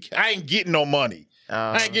week. I ain't getting no money.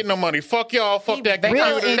 I ain't getting no money. Fuck y'all. Fuck that They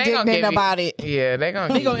computer. gonna- they gonna indignant give you- about it. Yeah, they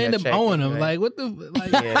gonna. He give gonna you end a up check owing him. anyway. Like what the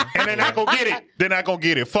like? Yeah. And they're not gonna get it. They're not gonna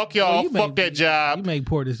get it. Fuck y'all. you Fuck that job. You make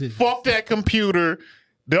poor decisions. Fuck that computer.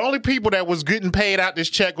 The only people that was getting paid out this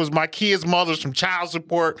check was my kids' mothers from child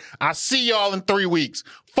support. I see y'all in 3 weeks.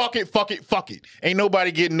 Fuck it, fuck it, fuck it. Ain't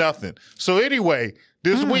nobody getting nothing. So anyway,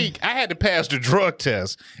 this week I had to pass the drug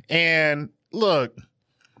test. And look,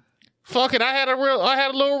 Fuck it, I had a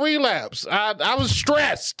little relapse. I was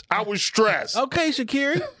stressed. Okay,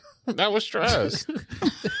 Shakira. I was stressed.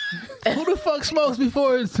 Who the fuck smokes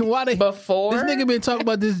before? Why they? Before? This nigga been talking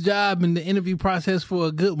about this job and the interview process for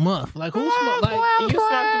a good month. Like who smoked? Like You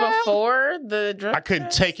smoked before the drug I couldn't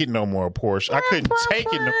test? take it no more, Porsche. I couldn't take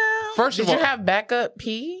it. First Did of all, you have backup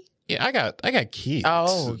pee? yeah, I got kids.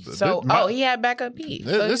 Oh, so he had backup pee.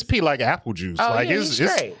 So This pee like apple juice. Oh, like yeah, it's he's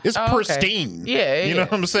straight. it's Oh, okay. pristine. Yeah, you know yeah,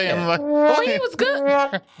 what I'm saying? yeah. Like, Oh, he was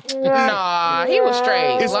good. Nah, he was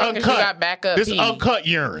straight. it's As long as uncut. you got backup This pee. uncut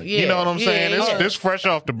urine. You Yeah, know what I'm saying? yeah. It's fresh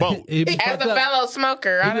off the boat. it be As fucked a up. fellow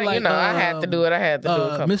smoker, It be like, I had to do it. I had to do a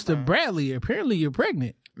couple Mr. times. Bradley, apparently you're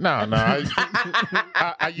pregnant. No. I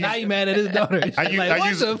Now you use, mad at his daughter. She's like,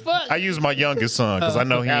 what the fuck? I use my youngest son because I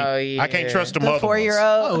know he. Oh, yeah. I can't trust the The mother.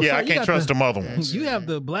 4-year-old. Oh, Yeah, so I you can't got trust the other ones. You have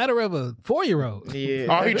the bladder of a 4-year-old. Yeah.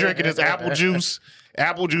 All he drinking is apple juice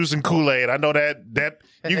and Kool-Aid. I know that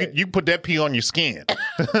you put that pee on your skin.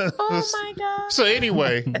 Oh my God. So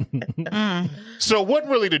anyway, so it wasn't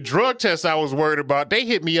really the drug test I was worried about. They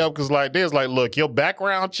hit me up because they was like, look, your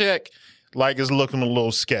background check is looking a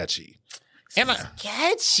little sketchy. And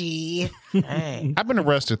Sketchy. I've been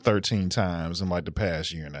arrested 13 times in the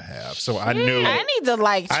past year and a half. So I knew I need to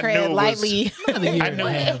I knew tread it was- lightly. Not a year and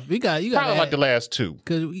a half. You got probably the last two.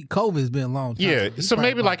 because COVID's been a long time. Yeah, so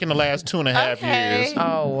maybe in the last 2.5 Okay. years,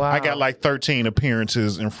 Oh, wow. I got 13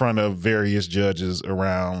 appearances in front of various judges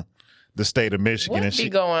around the state of Michigan. What be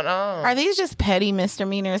going on? Are these just petty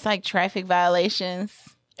misdemeanors like traffic violations?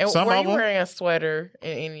 And some were of you them? wearing a sweater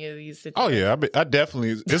in any of these Oh situations? yeah, I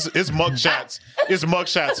definitely. It's mug shots. It's mug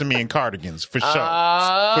shots of me in cardigans for sure.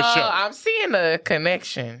 Oh, For sure. I'm seeing a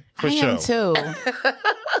connection. For I sure. am too.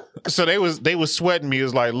 So they was sweating me. It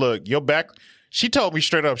was like, look, your back. She told me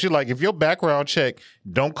straight up. She's like, if your background check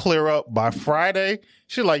don't clear up by Friday,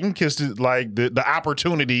 she's like, you can kiss it. Like the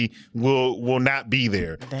opportunity will not be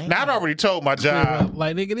there. Now I'd already told my job.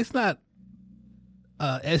 Like nigga, it's not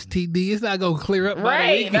STD. It's not gonna clear up. by the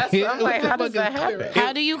Right. weekend. That's, I'm like, What how the does fuck that is clear happen? up?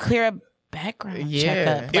 How do you clear a background Yeah.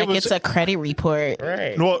 checkup? It Like was- it's a credit report.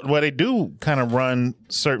 Right. Well, they do kind of run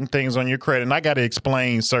certain things on your credit, and I got to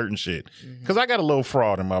explain certain shit because I got a little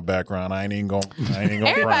fraud in my background. I ain't even gonna.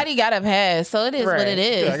 Everybody got a pass, so it is what Right. it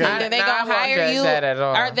is. Yeah, I got- Either they Nah, I gonna won't hire judge you, that at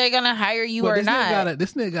all. are they gonna hire you But or this nigga not?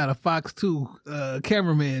 this nigga got a Fox 2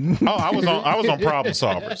 cameraman. Oh, I was on Problem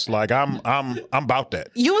Solvers. Like I'm about that.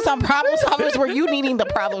 You was on problem solvers. Were you needing the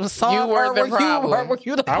problem solved? You were or the problem. Were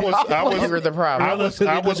you the I was You were the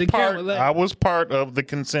problem. I was part of the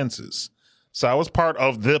consensus. So I was part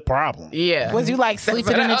of the problem. Yeah. Was you like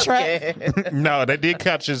sleeping in the truck? Okay. No, they did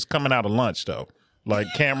catch us coming out of lunch though. Like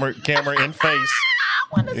camera in face.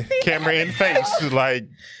 Camera in face. Like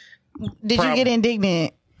Did you get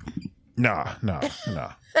indignant? nah.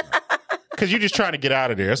 Cause you're just trying to get out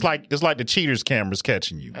of there. It's like the cheaters cameras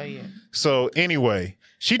catching you. Oh, yeah. So anyway,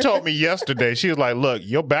 she told me yesterday, she was like, look,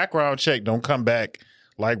 your background check don't come back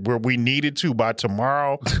like where we needed to by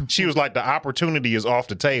tomorrow. She was like, the opportunity is off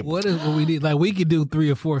the table. What is what we need? Like we could do 3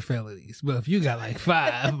 or 4 felonies, but if you got like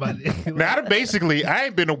 5, Now, I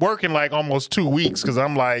ain't been to work in like almost 2 weeks because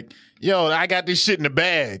I'm like, yo, I got this shit in the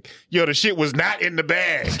bag. Yo, the shit was not in the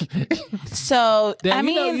bag. So Damn, I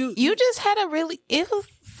you know, mean, you just had it was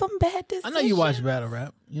some bad decisions. I know you watch battle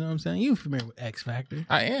rap. You know what I'm saying? You familiar with X Factor?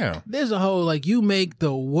 I am. There's a whole you make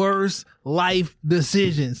the worst life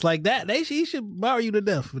decisions like that. He should borrow you to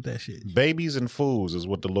death with that shit. Babies and fools is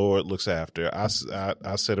what the Lord looks after. I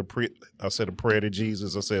said a prayer to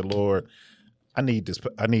Jesus. I said, Lord, I need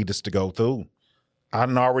this to go through. I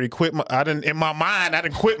didn't already quit in my mind, I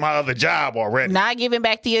didn't quit my other job already. Not giving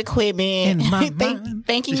back the equipment, In my mind.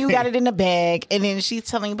 thinking you got it in the bag, and then she's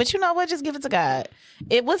telling you, but you know what? Just give it to God.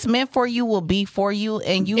 It what's meant for you will be for you,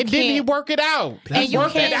 and you It didn't can't even work it out. and you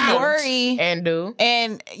Work it can't out. worry, And do.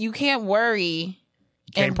 and you can't worry.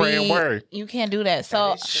 Can't pray and worry. You can't do that.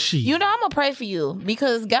 So Shit. you know I'm gonna pray for you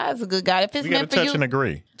because God's a good God. If it's We got to meant for touch you, and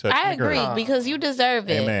agree. I agree because you deserve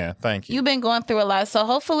it. Amen. Thank you. You've been going through a lot, so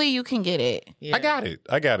hopefully you can get it. Yeah. I got it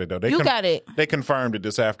though. You got it. They confirmed it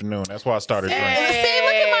this afternoon. That's why I started drinking. See,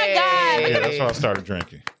 look at my God. Yeah, that's why I started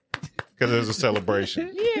drinking. Because it was a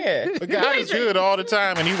celebration. Yeah. But God is good all the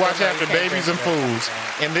time, and He watch after babies and fools.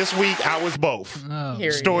 And this week, I was both.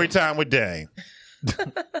 Here Story time with Dane.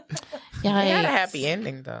 Yeah, It had a happy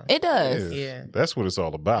ending, though. It does. Yeah. That's what it's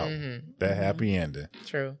all about. That happy ending.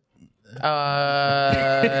 True.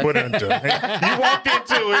 Put into it.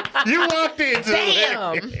 You walked into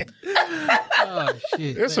it. Oh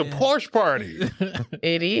shit! It's a Porsche party.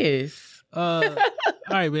 It is. All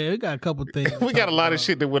right, man. We got a couple things. We got a lot of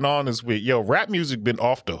shit that went on this week. Yo, rap music been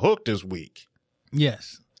off the hook this week.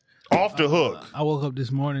 Yes. Off the hook. I woke up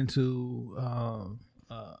this morning to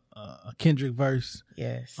a Kendrick verse.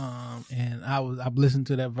 Yes. And I've listened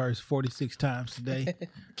to that verse 46 times today.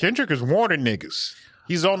 Kendrick is warning niggas.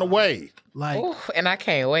 He's on the way. Like, Ooh, and I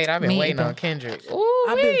can't wait. I've been Me waiting either. on Kendrick. Ooh,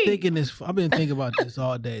 I've been thinking about this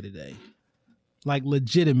all day today. Like,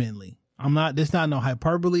 legitimately. This not no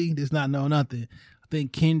hyperbole. This not no nothing. I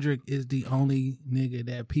think Kendrick is the only nigga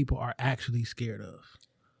that people are actually scared of.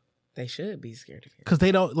 They should be scared of him. Because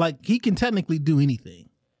they don't, like, he can technically do anything.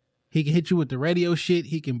 He can hit you with the radio shit.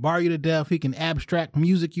 He can bar you to death. He can abstract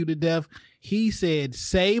music you to death. He said,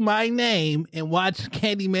 say my name and watch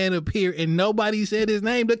Candyman appear, and nobody said his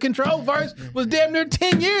name. The Control verse was damn near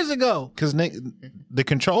 10 years ago. Because the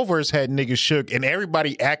Control verse had niggas shook, and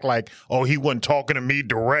everybody act like, oh, he wasn't talking to me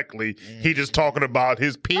directly. He just talking about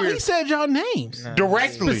his No, he peers said y'all names.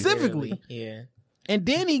 directly. Specifically. Yeah. And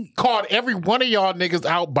then he Called every one of y'all niggas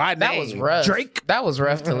out by That name. was rough. Drake. That was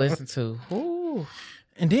rough to listen to. Ooh.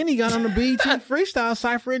 And then he got on the BET freestyle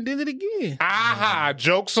cipher and did it again. Aha,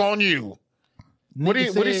 joke's on you. What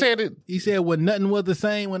he said? He said when nothing was the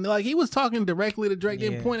same. When like he was talking directly to Drake,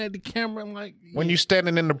 then point at the camera and like When you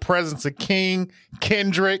standing in the presence of King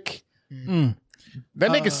Kendrick,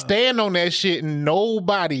 that nigga stand on that shit and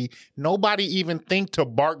nobody even think to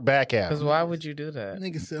bark back at Because him. why would you do that?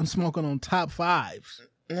 nigga said I'm smoking on top fives.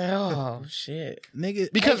 Oh, shit.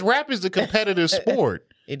 Nigga, Because rap is a competitive sport.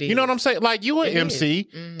 It You know what I'm saying? Like you an It MC,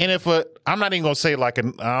 and if I'm not even gonna say like I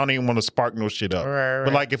don't even want to spark no shit up, Right.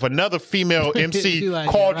 but like if another female MC She like,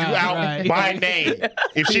 called you right, out right. by name,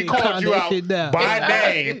 if she Calm called you that out shit down. by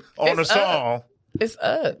name on a song, It's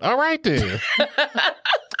up. all right then.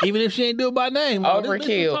 even if she ain't do it by name, oh, this bitch was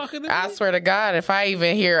Overkill. talking to I me. swear to God, if I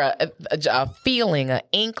even hear a feeling, an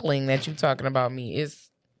inkling that you talking about me, it's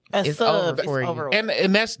over for you.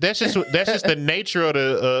 And that's just the nature of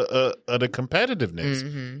the competitiveness.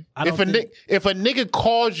 Mm-hmm. I don't If a nigga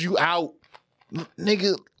calls you out,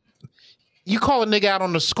 nigga, you call a nigga out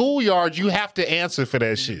on the schoolyard, you have to answer for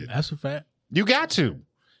that shit. That's a fact. You got to,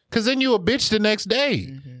 cause then you a bitch the next day.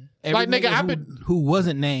 Every Like nigga, nigga who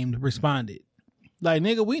wasn't named responded. Like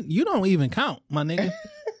nigga, you don't even count, my nigga.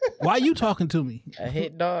 Why you talking to me? A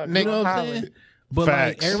hit dog. You know what I'm hollering. saying? But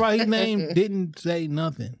Facts. like everybody's name didn't say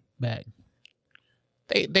nothing back.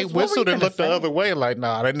 They What were you whistled and gonna looked the say? other way, like,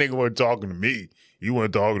 nah, that nigga wasn't talking to me. You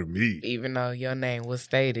weren't talking to me. Even though your name was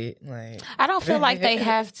stated, like I don't feel like they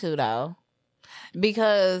have to though,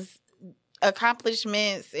 because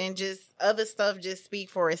accomplishments and just other stuff just speak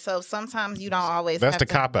for itself. Sometimes you don't always. That's have the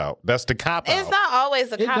to, cop out. That's the cop out. It's not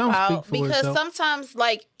always a It cop don't out speak for because itself. sometimes,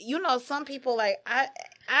 like some people like I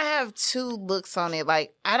have two looks on it.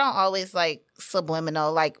 Like I don't always like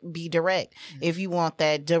subliminal. Like be direct if you want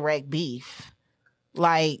that direct beef.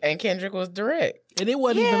 Like and Kendrick was direct. And it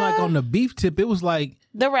wasn't even like on the beef tip. It was like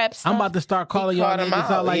the rap stuff. I'm about to start calling y'all called him niggas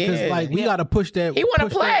out, out, like, cause yeah. like we gotta push that. He wanna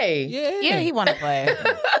push that- play. Yeah, he want to play.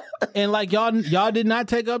 And like y'all did not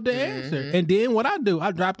take up the answer. And then what I do,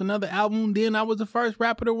 I dropped another album. Then I was the first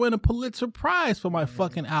rapper to win a Pulitzer Prize for my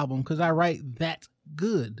fucking album because I write that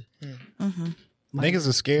good. Niggas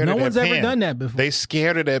are scared No of that one's ever pen. done that before. They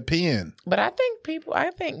scared of that pen. But I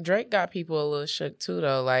think Drake got people a little shook too,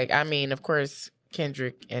 though. Like, I mean, of course,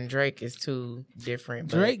 Kendrick and Drake is two different.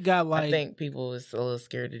 But Drake got I like think people is a little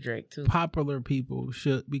scared of Drake too. popular people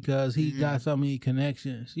shook because he got so many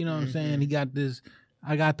connections. You know what I'm saying? He got this.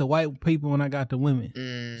 I got the white people and I got the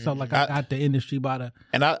women. So like I got the industry by the.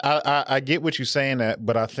 And I get what you're saying that,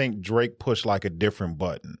 but I think Drake pushed like a different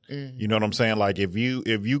button. You know what I'm saying? Like if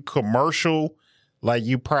you commercial, like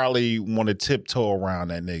you probably want to tiptoe around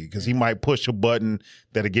that nigga because he might push a button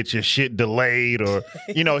that'll get your shit delayed, or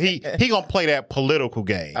he gonna play that political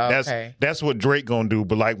game. Okay. That's what Drake gonna do.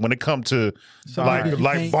 But like when it come to Some niggas you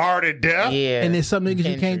like can't- bar to death, Yeah. And there's some niggas you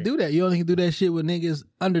Kendrick. can't do that. You only can do that shit with niggas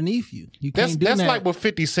underneath you. You can't do that's that. like what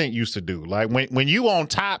 50 Cent used to do. Like when you on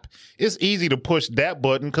top, it's easy to push that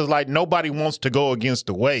button because like nobody wants to go against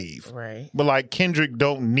the wave. Right. But like Kendrick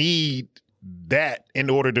don't need that in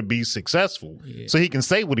order to be successful. So he can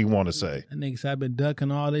say what he want to say. That nigga said, I've been ducking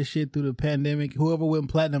all this shit through the pandemic. Whoever went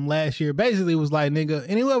platinum last year basically was like, nigga,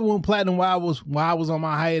 and whoever went platinum while I was on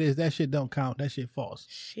my hiatus, that shit don't count. That shit false.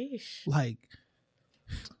 Sheesh. Like,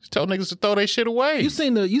 Tell niggas to throw their shit away. y'all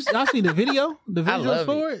seen the video? The I visuals love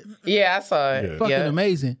for it? Yeah, I saw it. Fucking Yeah.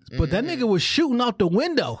 amazing. But that nigga was shooting out the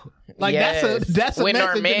window. Like Yes. that's a with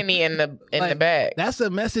message. Normani in the like, back. That's a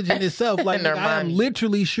message in itself. Like nigga, I am Normani.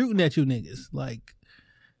 literally shooting at you niggas. Like,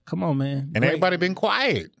 come on, man. And everybody been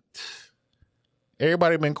quiet.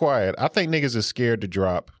 Everybody been quiet. I think niggas is scared to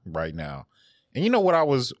drop right now. And you know what I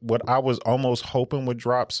was almost hoping would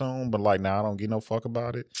drop soon, but like now I don't give no fuck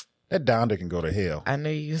about it. That Donda can go to hell. I knew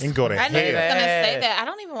you And go to I knew you was hell. gonna say that. I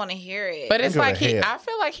don't even want to hear it. But it's Go to like hell. I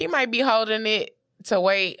feel like he might be holding it to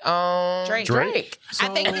wait on Drake. I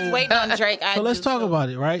think he's waiting on Drake. So let's talk about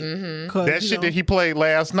it, right? Mm-hmm. 'Cause, That you shit know, that he played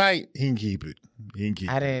last night, he can keep it. He can keep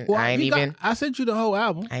I it. didn't. well, I ain't you got- even. I sent you the whole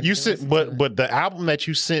album. I You didn't sent, listen to it. but the album that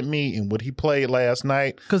you sent me and what he played last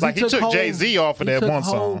night, like he took whole- Jay-Z off of he that took one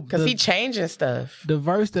whole- song. Because the- he changing stuff. the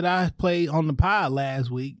verse that I played on the pod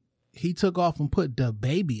last week, he took off and put the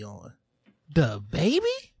baby on. The baby?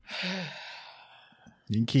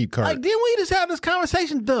 You can keep Kurt. Like, didn't we just have this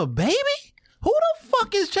conversation? The baby? Who the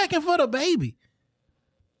fuck is checking for the baby?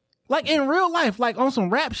 Like in real life, like on some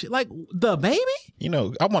rap shit, like the baby? You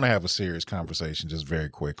know, I want to have a serious conversation just very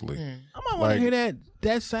quickly. I might want to Like- hear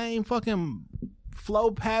that same fucking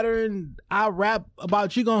flow pattern. I rap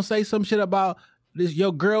about you gonna say some shit about this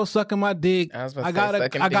your girl sucking my dick. I was about to I say got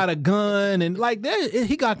sucking I got dick. a gun and like that.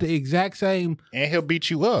 He got the exact same. And he'll beat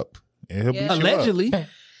you up. And he'll beat you up. Allegedly.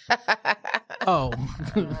 Oh,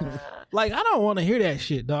 like I don't want to hear that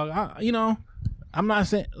shit, dog. I'm not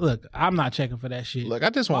saying. Look, I'm not checking for that shit. Look, I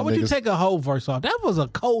just Why want would you niggas. take a whole verse off? That was a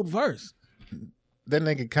cold verse. That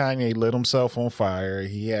nigga Kanye lit himself on fire.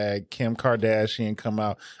 He had Kim Kardashian come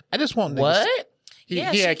out. I just want niggas. What? He,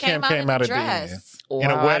 Yeah, he she had Kim came out in at a the end. dress.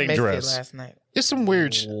 In a Wow, wedding I missed dress. it last night. It's some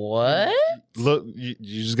weird shit. What? Look, you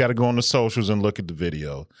just got to go on the socials and look at the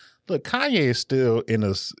video. Look, Kanye is still in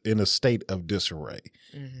a state of disarray,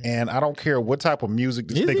 and I don't care what type of music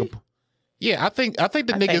this Is nigga. he? Yeah, I think the I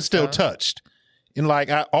nigga think is still so. touched. And like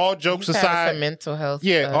all jokes He's had aside, some mental health.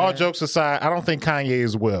 yeah, all jokes aside, I don't think Kanye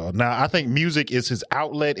is well. Now, I think music is his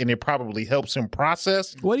outlet, and it probably helps him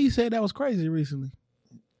process. What do you say that was crazy recently?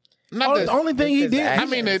 Not The that- only thing he his did. I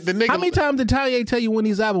mean, the nigga. How many times did Kanye tell you when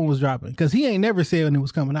his album was dropping? Because he ain't never said when it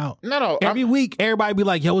was coming out. No, Every week, everybody be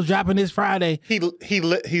like, "Yo, it's dropping this Friday."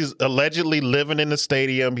 He's allegedly living in the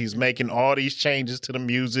stadium. He's making all these changes to the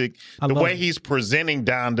music. I The love way it. he's presenting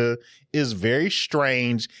Donda is very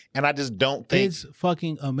strange, and I just don't think. It's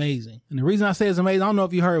fucking amazing. And the reason I say it's amazing, I don't know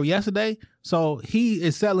if you heard yesterday. So he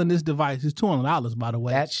is selling this device. It's $200, by the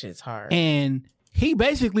way. That shit's hard. And he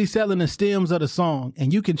basically selling the stems of the song,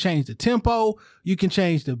 and you can change the tempo, you can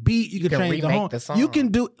change the beat, you can can change the remake horn. the song. You can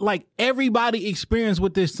do like everybody experience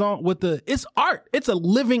with this song. It's art. It's a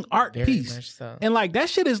living art Very piece, much so. and like that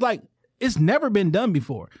shit is like it's never been done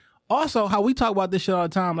before. Also, how we talk about this shit all the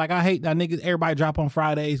time. Like I hate that niggas everybody drop on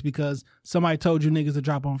Fridays because somebody told you niggas to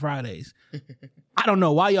drop on Fridays. I don't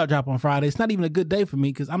know why y'all drop on Fridays. It's not even a good day for me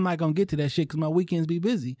because I'm not gonna get to that shit because my weekends be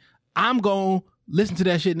busy. I'm gonna listen to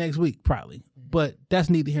that shit next week probably, but that's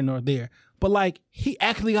neither here nor there. But like he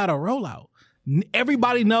actually got a rollout.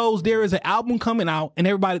 Everybody knows there is an album coming out, and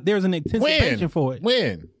there's an anticipation for it.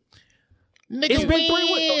 When? Nigga, It's been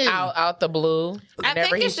 3 weeks. out the blue. I Whenever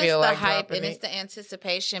think he it's just feel the like hype dropping and it's it. the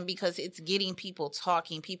anticipation because it's getting people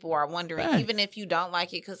talking. People are wondering, Right. even if you don't like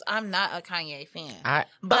it, because I'm not a Kanye fan.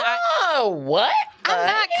 What? I'm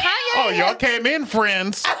not Kanye. Oh, y'all came in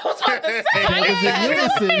friends.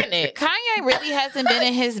 Kanye really hasn't been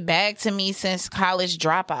in his bag to me since College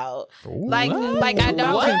Dropout. Like I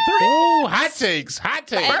don't. Ooh, hot takes. And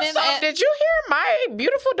First off, did you hear My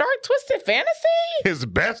Beautiful Dark Twisted Fantasy? His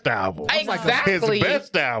best album. Exactly. His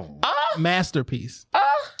best album. Masterpiece.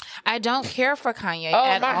 I don't care for Kanye Oh,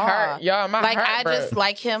 at my all. heart. Y'all, my like heart I broke. just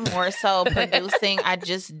like him more so producing. I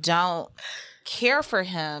just don't care for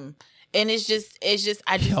him. And it's just I just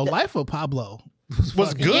Yo, Life of Pablo Was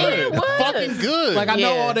fucking good. Yeah, it was. Fucking good. Like I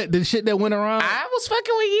know Yeah. all the shit that went around. I was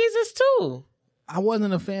fucking with Yeezus too. I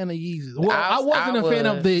wasn't a fan of Yeezus. Well, I I wasn't a fan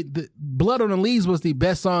was. of the Blood on the Leaves was the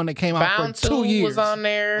best song that came out Bound for 2 2 years. was on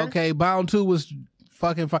there. Okay, Bound 2 was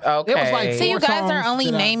fucking fine. Okay. It was like See, you 4 guys are songs only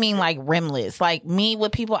that I- naming like rimlets. Like me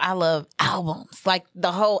with people, I love albums. Like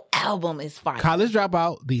the whole album is fire. College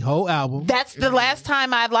Dropout, the whole album. That's the last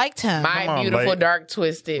time I liked him. My Come on, Beautiful Late- Dark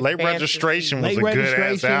Twisted Late Fantasy. Registration was Late a good ass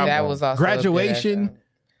Registration. album. That was also Graduation.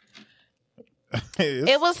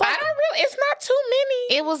 It was I like don't really. It's not too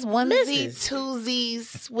many. it was onesie, Misses.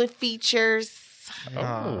 twosies with features. Oh,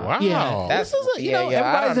 wow. Yeah, That's- this is a, you yeah, know, yeah,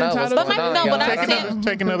 I everybody's don't know entitled. what's going on, No, but y'all. I'm Take saying- another,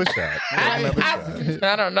 take another shot. Take another shot.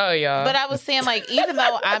 I don't know, y'all. But I was saying, like, even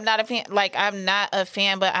though I'm not a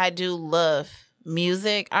fan, but I do love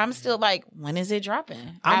music. I'm still like, when is it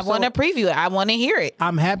dropping? I want to preview it. I want to hear it.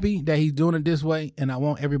 I'm happy that he's doing it this way, and I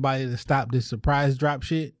want everybody to stop this surprise drop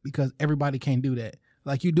shit because everybody can't do that.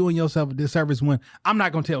 Like you doing yourself a disservice when I'm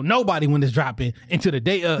not gonna tell nobody when it's dropping until the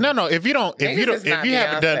day of. No, if you don't, if you Niggas don't, is if not you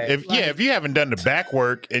haven't done, Beyonce. if you haven't done the back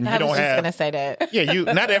work and I you don't was just have, gonna say that. yeah,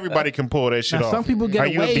 not everybody can pull that shit Now, off. some people get Are a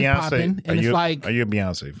you wave Beyonce? popping, and it's like- are you a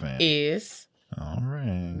Beyonce fan? is All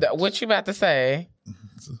right. what you about to say?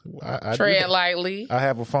 I do Tread that. lightly. I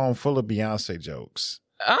have a phone full of Beyonce jokes.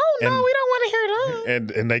 Oh no, And- we don't want to hear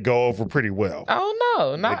them. And they go over pretty well. Oh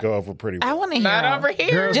no, They not go over pretty well. I want to hear not them. over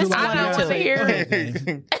here. Girls Just who one like or I two. don't want to hear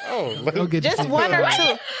it. Oh, Go get Just this one or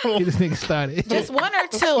nigga- two. Get this nigga started. Just one or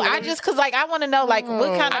two. I just cause like I want to know like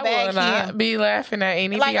what kind I of will bag not he be laughing at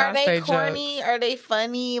any like. Are Beyonce they jokes. corny? Are they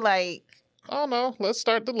funny? Like oh no, let's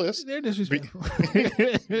start the list. They're disrespectful.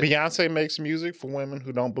 Beyonce makes music for women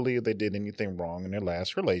who don't believe they did anything wrong in their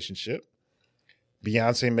last relationship.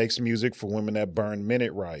 Beyonce makes music for women that burn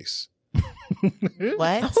minute rice.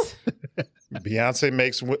 what? Beyonce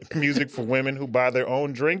makes music for women who buy their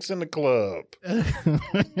own drinks in the club.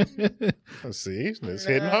 See, it's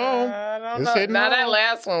hitting home. I don't It's know. hitting Now home. that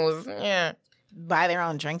last one was yeah. Buy their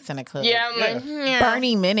own drinks in a club. Yeah, I'm like, yeah.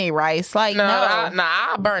 Bernie mini rice. Like No, no,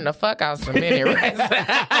 I'll burn the fuck out some mini rice.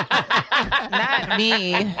 not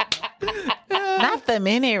me. Not the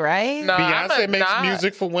mini rice. No, Beyonce makes not.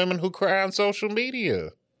 music for women who cry on social media.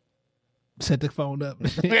 Set the phone up. Oh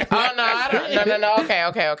no, I don't. No.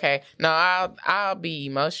 Okay. No, I'll be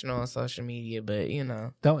emotional on social media, but you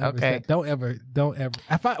know, Don't ever. okay. Don't ever.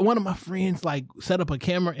 If one of my friends like set up a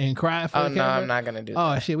camera and cry for Oh the no, camera, I'm not gonna do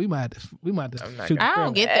oh that. shit, we might have I'm not to shoot. gonna- the I don't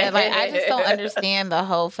camera. get that. Like, I just don't understand the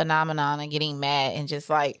whole phenomenon of getting mad and just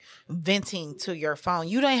like venting to your phone.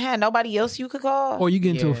 You didn't have nobody else you could call. Or you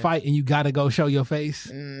get into a Yeah. fight and you gotta go show your face.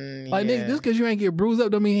 Like yeah. nigga, just because you ain't get bruised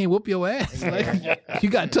up don't mean he ain't whoop your ass. Like you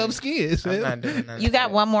got tough skin. I'm not doing that. You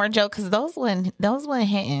got one more joke because those went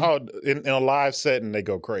hitting. Oh, in a live setting, they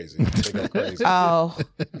go crazy. They go crazy. Oh,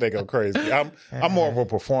 They go crazy. I'm more of a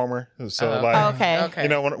performer, so like okay. you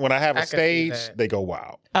know when I have I a can see stage, that. they go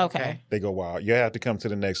wild. Okay. They go wild. You have to come to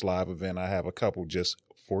the next live event. I have a couple just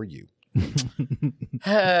for you.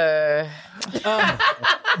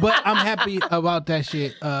 But I'm happy about that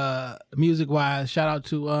shit. Music wise, shout out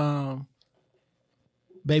to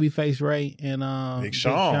Babyface Ray and Big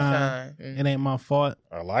Sean. It ain't my fault.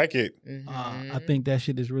 I like it. I think that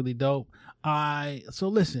shit is really dope. So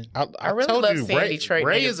listen, I really told love you, seeing Ray, Detroit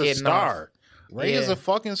Ray niggas is a getting star. Ray is Yeah. a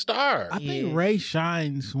fucking star. I think Yeah. Ray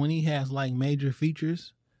shines when he has like major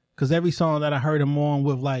features. Cause every song that I heard him on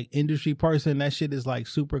with like industry person, that shit is like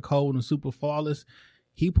super cold and super flawless.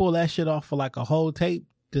 He pulled that shit off for like a whole tape.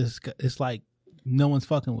 It's like no one's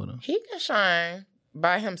fucking with him. He can shine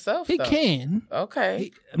by himself. He though. can.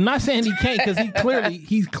 Okay. I'm not saying he can't because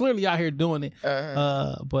he's clearly out here doing it.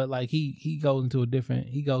 Uh-huh. But like he goes into a different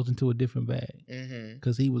bag Mm-hmm.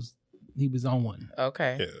 because he was on one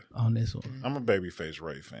Okay. Yeah, on this one. I'm a Babyface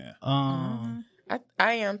Ray fan.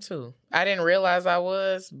 I am too. I didn't realize I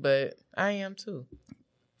was, but I am too.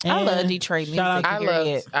 I love and Detroit music. shout out I to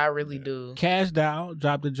love. I really do. Cash Dow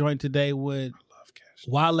dropped a joint today with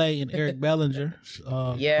Wale and Eric Bellinger.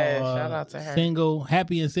 Yeah, called, shout out to her. Single,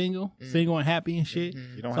 happy and single, single and happy and shit.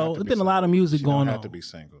 You don't So have to it's be been a lot of single. music She going don't have on. to be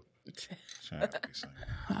single. She don't have to be single.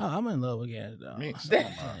 I'm in love with Cash Dow. Me.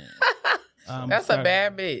 That's a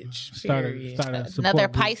bad bitch. Period. Started a support Another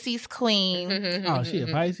group. Pisces queen. Oh, she a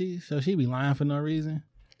Pisces, so she be lying for no reason.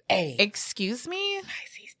 Hey, Excuse me?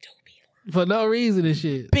 Pisces do be. For no reason and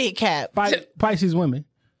shit. Big cap. Pisces women.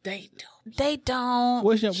 They do. They don't.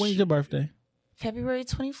 When's your birthday? February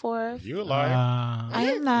 24th. You a liar. I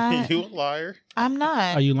am not. You a liar. I'm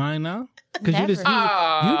not. Are you lying now? Because you just Never.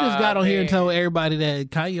 got on here and man. told everybody that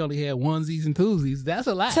Kanye only had onesies and twosies. That's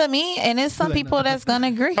a lie. To me, and it's some people that's gonna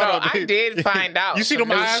agree. No, I did find out. You see some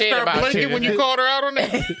them new eyes shit start about blinking you. when you called her out on that?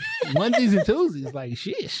 Onesies and twosies, like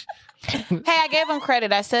shish. Hey, I gave him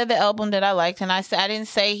credit. I said the album that I liked, and I said I didn't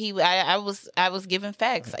say he. I was giving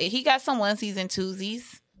facts. He got some onesies and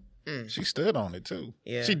twosies. She stood on it too.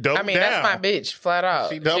 Yeah. She doubled I mean, down. that's my bitch, flat out.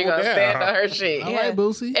 She She doubled gonna down. stand on her shit. All right,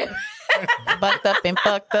 Boosie. Bucked up and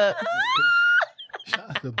fucked up. Shout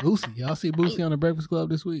out to Boosie. Y'all see Boosie on the Breakfast Club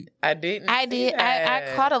this week? I didn't. I see did. I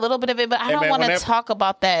that. caught a little bit of it, but I Hey, don't man, want to whenever- talk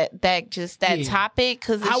about that Yeah. topic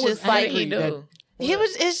because I it's was just like angry he do?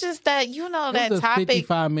 It's just that you know It that was a topic.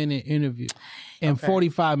 55-minute interview. And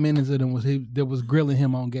 45 minutes of them was grilling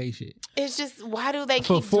him on gay shit. It's just why do they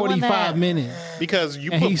For keep doing 45 that? minutes. Because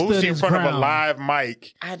you And put he stood Boosie in his front of a ground. live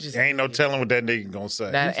mic. I just Ain't no telling what that nigga gonna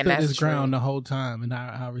say. That- He and stood that's his true. ground the whole time, and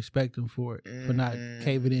I respect him for it, for not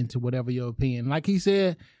caving into whatever your opinion. Like he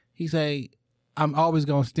said, I'm always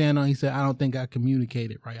going to stand on, he said, I don't think I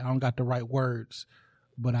communicated right. I don't got the right words,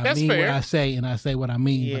 but I That's mean fair. what I say, and I say what I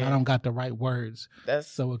mean, but Yeah. I don't got the right words. That's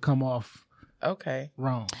So it come off okay.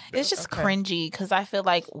 wrong. It's just Okay. cringy because I feel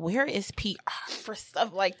like where is PR for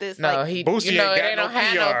stuff like this? No, like, he. Boosie you know, ain't got they no don't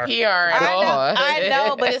have no PR. PR at all. I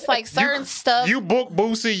know, but it's like certain stuff. You book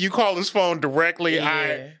Boosie, you call his phone directly.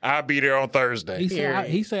 Yeah. I'll be there on Thursday. He said, Period.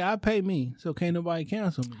 he said, I pay me, so can't nobody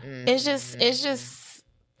cancel me. It's just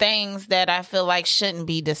things that I feel like shouldn't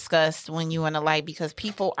be discussed when you in a light because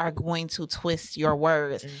people are going to twist your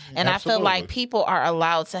words. And I feel like people are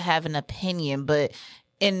allowed to have an opinion, but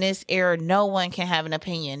in this era, no one can have an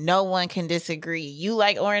opinion. No one can disagree. You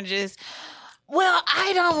like oranges? Well,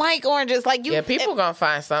 I don't like oranges. Like you, people gonna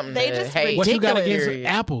find something. They to just hate. What you got against Period.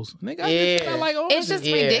 apples? Nigga, I like oranges. It's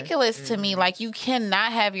just ridiculous to me. Like you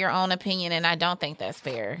cannot have your own opinion, and I don't think that's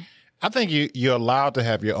fair. I think you're allowed to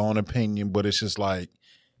have your own opinion, but it's just like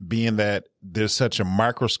being that there's such a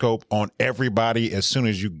microscope on everybody as soon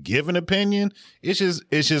as you give an opinion, it's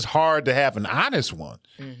just hard to have an honest one.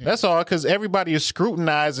 Mm-hmm. That's all, because everybody is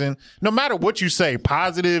scrutinizing. No matter what you say,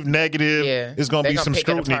 positive, negative, it's going to be some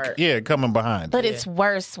scrutiny coming behind. But it's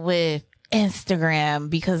worse with Instagram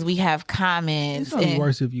because we have comments. It's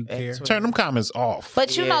worse if you care. Turn them comments off.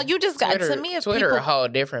 But you know, you just got to me. If Twitter people, a whole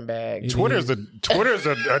different bag. Twitter's a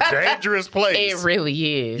dangerous place. It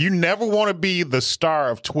really is. You never want to be the star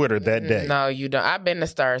of Twitter that day. No, you don't. I've been the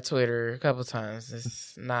star of Twitter a couple times.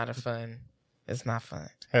 It's not fun. It's not fun.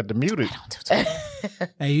 Had to mute it.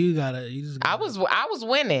 Hey, you just gotta. I was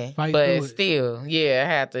winning, Fight but through it. still, I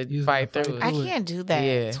had to fight through it. I can't do that.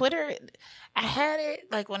 Yeah. Twitter. I had it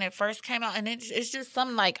like when it first came out, and it's just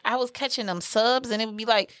something like I was catching them subs, and it would be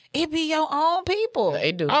like it be your own people.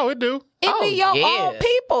 It do. Oh, it do. It be your own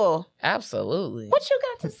people. Absolutely. What you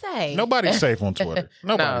got to say? Nobody's safe on Twitter.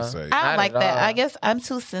 Nobody's safe. I don't Not like at that. all. I guess I'm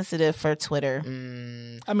too sensitive for Twitter.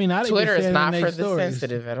 I mean, now they Twitter just is stand not in for their the stories.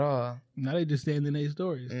 sensitive at all. Now they just stand in their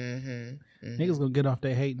stories. Niggas gonna get off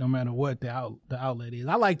their hate no matter what the outlet is.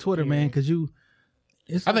 I like Twitter, man, because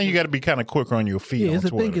I think you got to be kind of quicker on your feet. Yeah, it's on a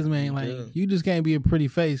Twitter. thinkers, man. Like you just can't be a pretty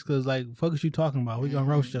face because, like, fuck is you talking about? We gonna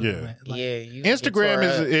roast you, man. Like, you Instagram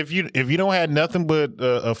is if you don't have nothing but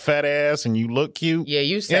a fat ass and you look cute. Yeah,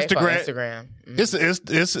 you say Instagram.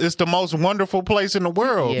 It's the most wonderful place in the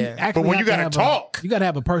world. Yeah. But when you gotta talk, you gotta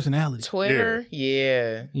have a personality. Twitter,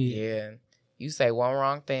 yeah. You say one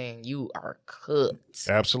wrong thing, you are cooked.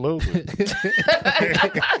 Absolutely.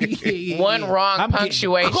 One wrong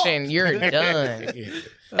punctuation, you're done.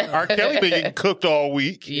 R. Kelly been getting cooked all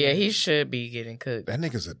week. Yeah, he should be getting cooked. That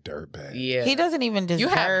nigga's a dirtbag. Yeah, He doesn't even deserve You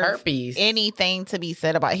have herpes. anything to be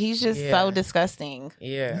said about. He's just so disgusting.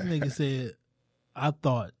 Yeah. This nigga said, I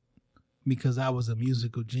thought because I was a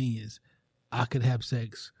musical genius, I could have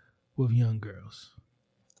sex with young girls.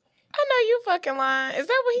 I know you fucking lying. Is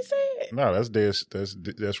that what he said? No,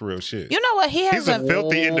 that's real shit. You know what? He has He's a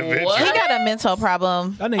filthy individual. He got a mental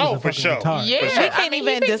problem. That nigga's Oh, a for fucking sure. retard. Yeah. We can't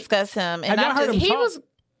even discuss him. Have And y'all heard him he talk? was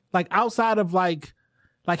Like outside of like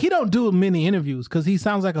he don't do many interviews because he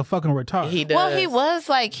sounds like a fucking retard. He does. well, he was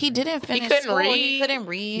like he didn't finish couldn't school. read. He couldn't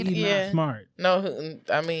read. He's not smart. No,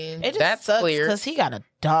 I mean, It just that's sucks clear. because he got a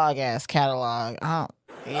dog ass catalog.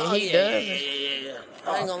 Yeah, he does.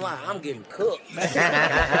 I ain't gonna lie, I'm getting cooked.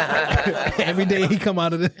 Every day he come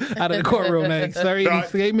out of the courtroom, like, sorry, Dog,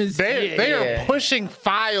 statements. They are pushing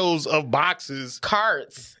files of boxes.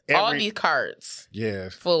 Carts. All these carts Yeah.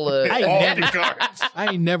 full of. I All ain't these never, cards. I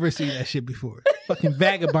ain't never seen that shit before. Fucking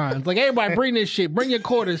vagabonds. Like, everybody bring this shit. Bring your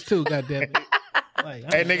quarters too, goddamn it.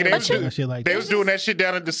 Like, Hey, nigga, they was doing that shit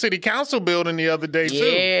down at the city council building the other day, too.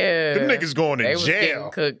 Yeah. Them niggas going to They was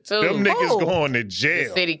jail. getting cooked, too. Them niggas Oh. going to The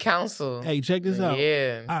jail. city council. Hey, check this out.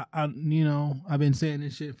 Yeah. I've been saying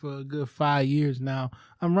this shit for a good 5 years now.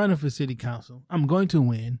 I'm running for city council. I'm going to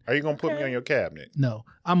win. Are you going to put me on your cabinet? No,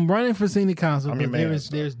 I'm running for city council. I'm your But man,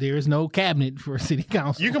 there is no cabinet for city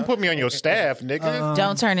council. You can put me on your staff, nigga.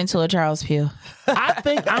 Don't turn into a Charles Pugh. I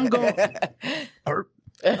think I'm going.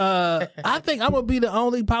 I think I'm gonna be the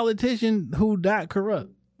only politician who not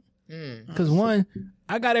corrupt. Because one,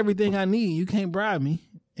 I got everything I need. You can't bribe me,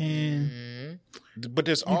 and But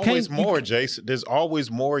there's can't- always you more, Jason. There's always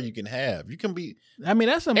more you can have. You can be. I mean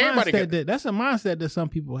that's a Everybody mindset that some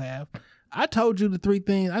people have. I told you the three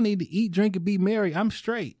things I need to eat, drink, and be merry. I'm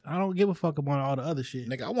straight. I don't give a fuck about all the other shit.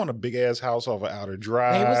 Nigga, I want a big ass house off of Outer They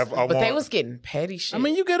Drive. was, but they was getting petty shit. I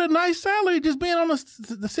mean, you get a nice salary just being on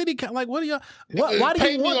the city. Like, what do y'all? Why do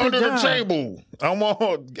pay you me want under the the job? table. I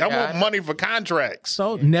want money for contracts.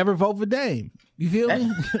 So never vote for Dame. You feel me?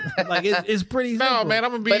 Like it's pretty. No, simple. man, I'm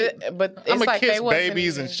gonna be. but it's I'm gonna like kiss they wasn't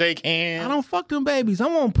babies even- and shake hands. I don't fuck them babies. I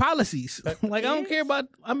want policies. Like I don't care about.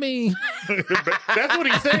 I mean, That's what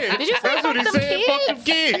he said. Did you say That's what he fuck them said. Fuck them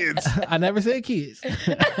kids. I never said kids.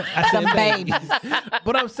 I said babies.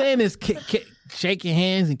 What I'm saying is shaking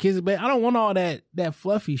hands and kissing baby. I don't want all that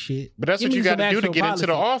fluffy shit. But that's Give what me you got to some do to actual get into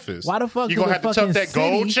the policy. office. Why the fuck you do gonna the have to tuck fucking that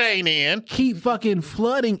gold city chain in? keep fucking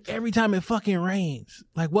flooding every time it fucking rains?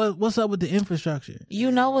 Like what's up with the infrastructure?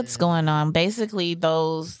 You know what's going on. Basically,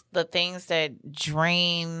 the things that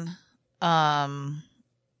drain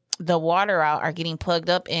the water out are getting plugged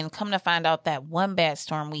up. And come to find out that one bad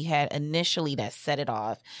storm we had initially that set it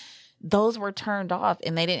off, those were turned off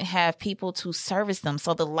and they didn't have people to service them.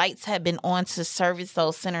 So the lights had been on to service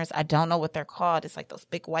those centers. I don't know what they're called. It's like those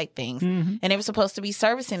big white things. And they were supposed to be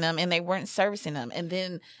servicing them and they weren't servicing them. And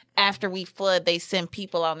then after we flood, they send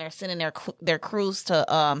people out and they're sending their crews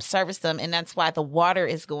to service them. And that's why the water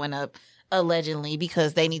is going up, allegedly,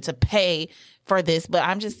 because they need to pay for this. But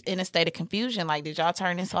I'm just in a state of confusion. Like, did y'all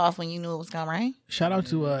turn this off when you knew it was going to rain? Shout out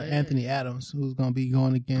to Anthony Adams, who's going to be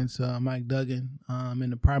going against Mike Duggan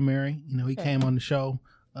in the primary. You know, he came on the show.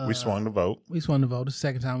 We swung the vote. We swung the vote. The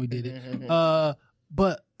second time we did it.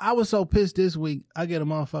 But I was so pissed this week. I get a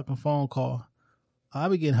motherfucking phone call. I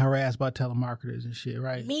be getting harassed by telemarketers and shit,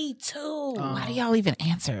 right? Me too. Why do y'all even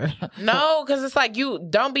answer? No, because it's like you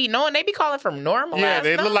don't be knowing. They be calling from normal. Yeah,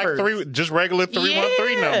 they look like just regular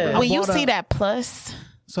 313 numbers. When you see that plus.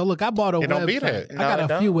 So look, I bought a website. Don't be that. I got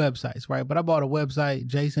a few websites, right? But I bought a website,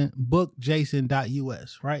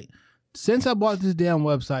 bookjason.us, right? Since I bought this damn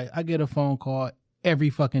website, I get a phone call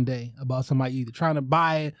every fucking day about somebody either trying to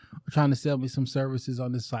buy it or trying to sell me some services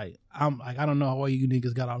on this site. I'm like, I don't know where you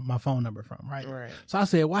niggas got my phone number from, right? So I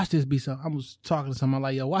said, watch this be some. I was talking to somebody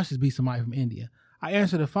like, yo, watch this be somebody from India. I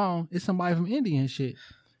answer the phone. It's somebody from India and shit.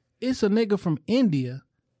 It's a nigga from India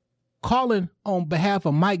calling on behalf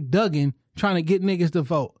of Mike Duggan trying to get niggas to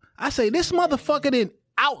vote. I say, this motherfucker didn't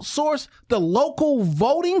outsource the local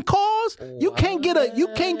voting cause. You can't get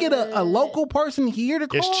a local person here to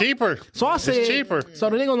call. It's cheaper. So I said, it's cheaper. So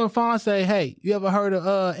the nigga on the phone say, hey, you ever heard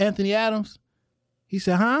of Anthony Adams? He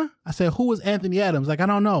said, huh? I said, who is Anthony Adams? Like, I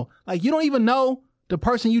don't know. Like, you don't even know the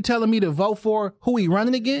person you telling me to vote for, who he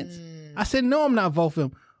running against? I said, no, I'm not voting for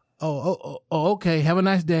him. Oh, okay. Have a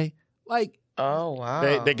nice day. Like, oh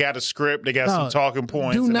wow. They got a script. They got some talking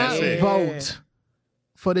points. Do and not that's it. vote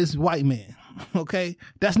for this white man. Okay,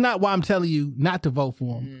 that's not why I'm telling you not to vote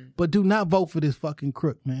for him. But do not vote for this fucking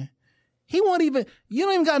crook, man. He won't even. You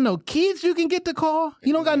don't even got no kids you can get to call.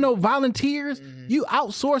 You don't got no volunteers. You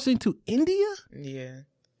outsourcing to India? Yeah.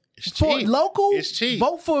 It's For cheap. local? It's cheap.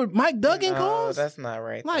 Vote for Mike Duggan No, cause? that's not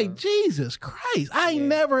right. Like, though. Jesus Christ. I ain't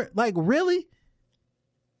never, like, really?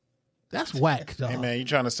 That's whack, dog. Hey man, you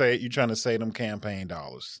trying to say them campaign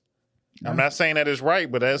dollars. I'm not saying that is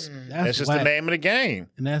right, but that's just whack. the name of the game.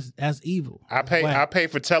 And that's evil. I pay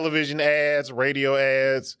for television ads, radio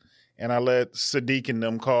ads, and I let Sadiq and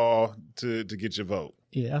them call to get your vote.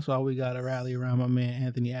 Yeah, that's why we got to rally around my man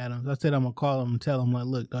Anthony Adams. I said I'm gonna call him and tell him, like,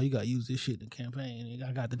 look, dog, you got to use this shit in the campaign.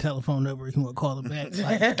 I got the telephone number. You want to call him back?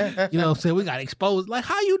 Like, you know what I'm saying? We got exposed. Like,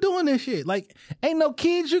 how you doing this shit? Like, ain't no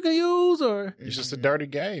kids you can use or? It's just a dirty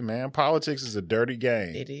game, man. Politics is a dirty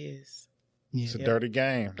game. It is. Yeah. It's a dirty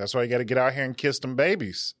game. That's why you got to get out here and kiss them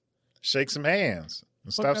babies, shake some hands,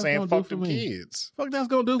 and stop that's saying gonna fuck do them for me? kids. Fuck that's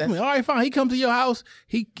gonna do for me. All right, fine. He come to your house.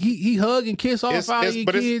 He hug and kiss all five of your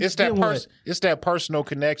kids. It's that then what? it's that personal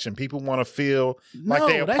connection. People want to feel No,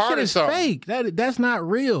 like they're a that part shit of is something. fake. That's not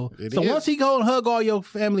real. It So is. once he go and hug all your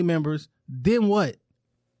family members, then what?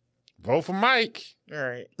 Vote for Mike. All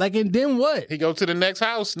right. Like, and then what? He go to the next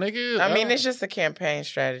house, nigga. I mean, it's just a campaign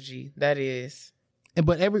strategy. That is.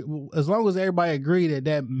 But as long as everybody agree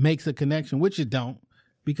that makes a connection, which it don't,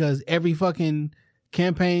 because every fucking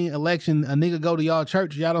campaign election, a nigga go to y'all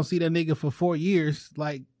church, y'all don't see that nigga for 4 years.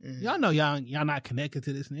 Like, y'all know y'all not connected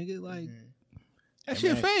to this nigga. Like, that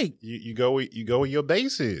shit fake. You go where your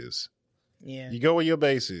base is. Yeah. You go where your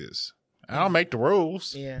base is. I don't make the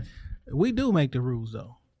rules. Yeah. We do make the rules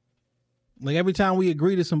though. Like, every time we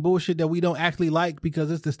agree to some bullshit that we don't actually like because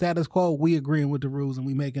it's the status quo, we agreeing with the rules and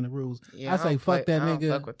we making the rules. Yeah, I say, fuck that I don't nigga.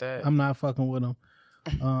 fuck with that. I'm not fucking with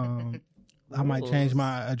him. I might change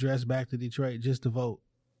my address back to Detroit just to vote.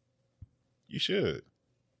 You should.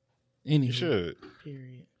 Anywho. You should.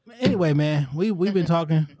 Period. Anyway, man, we've been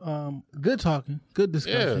talking, good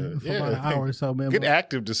discussion for Yeah, about an hour or so, man. Good But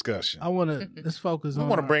active discussion. let's focus We on.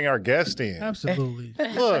 want to bring our guest in. Absolutely.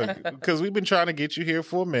 Look, because we've been trying to get you here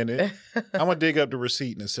for a minute. I'm gonna dig up the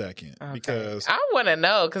receipt in a second because I want to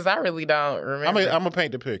know because I really don't remember. I'm gonna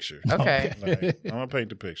paint the picture. Okay. Like, I'm gonna paint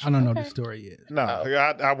the picture. I don't know the story yet. No,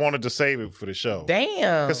 I wanted to save it for the show.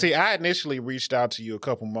 Damn. Because see, I initially reached out to you a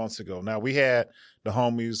couple months ago. Now we had the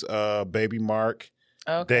homies, Baby Mark,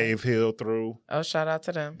 Okay. Dave Hill through. Oh, shout out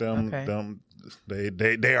to them.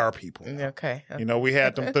 They are people. Okay. You know, we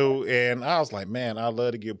had them through, and I was like, man, I'd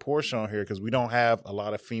love to get Portia on here because we don't have a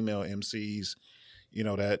lot of female MCs, you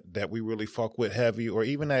know, that we really fuck with heavy, or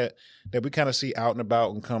even that we kind of see out and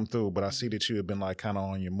about and come through. But I see that you have been like kind of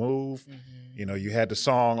on your move. You know, you had the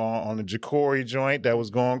song on the Ja'Cory joint that was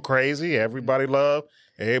going crazy. Everybody loved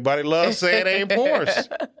Say It Ain't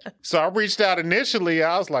Porsche. So I reached out initially.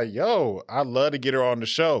 I was like, yo, I'd love to get her on the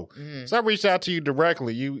show. So I reached out to you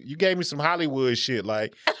directly. You gave me some Hollywood shit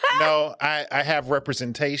like, no, I have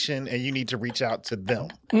representation and you need to reach out to them.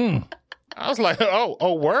 I was like,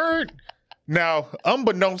 oh, word? Now,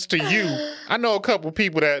 unbeknownst to you, I know a couple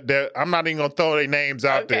people that I'm not even going to throw their names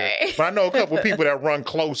out there, but I know a couple people that run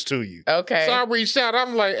close to you. Okay. So I reached out.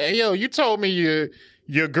 I'm like, hey, yo, you told me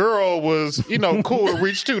your girl was, you know, cool to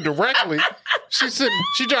reach to directly. She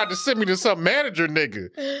tried to send me to some manager nigga.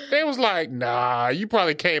 They was like, nah, you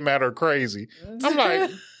probably came at her crazy. I'm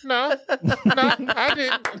like, no, I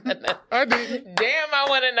didn't. Damn, I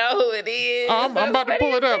want to know who it is. I'm about to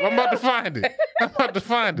pull it up. I'm about to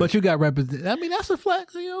find it. But you got represented. I mean, that's a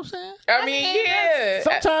flex. You know what I'm saying? I mean, yeah.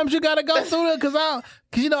 Sometimes you got to go through it because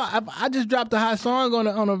you know, I just dropped a hot song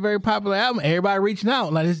on a very popular album. Everybody reaching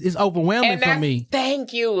out. Like, it's overwhelming for me.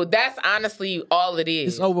 Thank you. That's honestly all it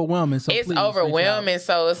is. It's overwhelming. So it's overwhelming.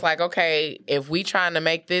 So it's like, okay, if we trying to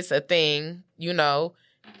make this a thing, you know,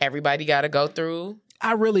 everybody got to go through.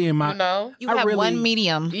 I really you have one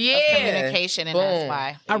medium of communication, and that's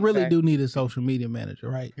why. I really do need a social media manager,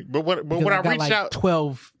 right? But when I reached out,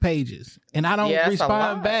 12 pages, and I don't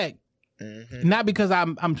respond back. Not because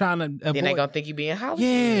I'm trying to avoid. Then they gonna think you being Hollywood.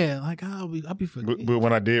 Yeah, like I'll be forgetting. But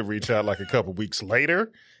when I did reach out like a couple weeks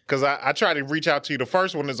later, because I tried to reach out to you. The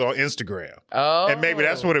first one is on Instagram. Oh. And maybe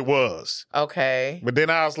that's what it was. Okay. But then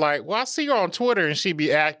I was like, well, I see her on Twitter and she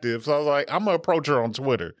be active. So I was like, I'm going to approach her on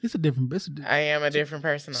Twitter. I am a different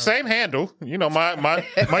person. Same handle. You know, my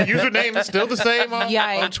username is still the same on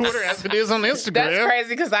Twitter as it is on Instagram. That's crazy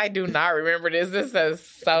because I do not remember this. This is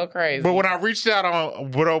so crazy. But when I reached out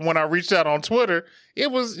on Twitter,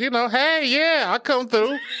 it was, you know, hey, yeah, I come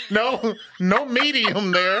through. No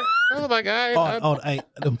medium there. I was like, hey,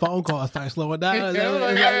 the phone calls start slowing down. I'll take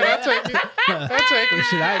it.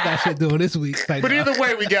 Shit, I ain't got shit doing this week. But either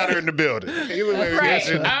way, we got her in the building.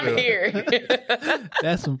 I'm here.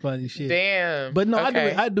 That's some funny shit. Damn. But no,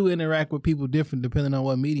 I do interact with people different depending on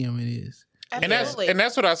what medium it is. Absolutely. And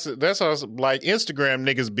that's what I said. That's what I was like. Instagram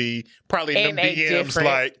niggas be probably in them DMs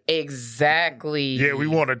like exactly. Yeah, we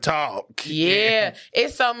want to talk. Yeah,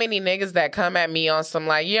 it's so many niggas that come at me on some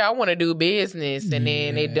like, yeah, I want to do business, and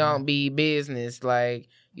then it don't be business. Like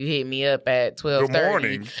you hit me up at 12:30. Good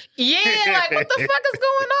morning. Yeah, like what the fuck is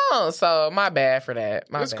going on? So my bad for that.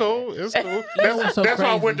 It's cool. It's cool. That's why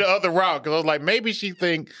I went the other route because I was like, maybe she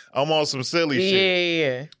think I'm on some silly shit.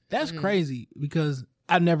 Yeah. That's crazy because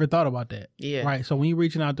I never thought about that. Yeah. Right. So when you're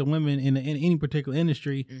reaching out to women in any particular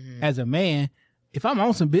industry, as a man, if I'm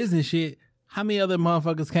on some business shit, how many other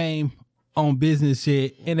motherfuckers came on business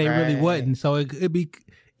shit and they really wasn't? So it could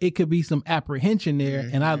be some apprehension there,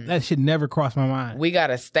 and that should never cross my mind. We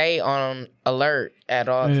gotta stay on alert at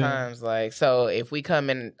all times. Like, so if we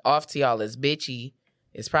coming off to y'all as bitchy,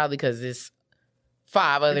 it's probably because it's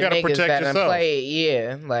 5 other niggas that done played.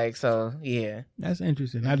 Yeah. Like, so, yeah. That's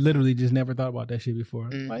interesting. I literally just never thought about that shit before.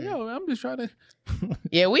 Like, yo, I'm just trying to.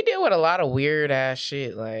 Yeah, we deal with a lot of weird ass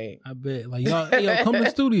shit. Like, I bet. Like, y'all, come to the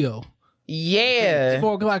studio. Yeah. It's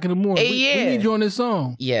 4:00 in the morning. We need you on this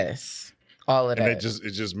song. Yes. All of that. And it's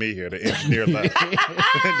just me here. The engineer left.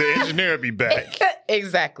 The engineer be back.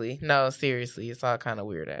 Exactly. No, seriously. It's all kind of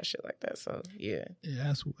weird ass shit like that. So, yeah.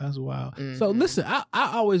 Yeah, that's wild. So, listen, I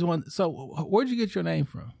always want. So, where'd you get your name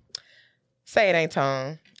from? Say It Ain't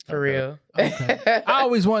Tone. For real. Okay. I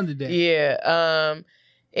always wondered that. Yeah.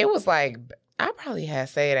 It was like, I probably had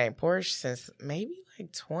Say It Ain't Porsche since maybe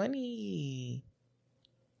like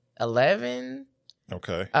 2011.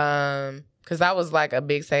 Okay. Because I was like a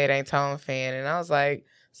big Say It Ain't Tone fan, and I was like,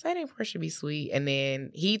 Say It Ain't Porsche should be sweet. And then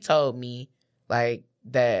he told me like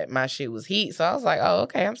that my shit was heat, so I was like, oh,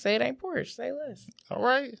 okay, I'm Say It Ain't Porsche. Say less. All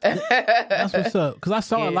right. That's what's up. Because I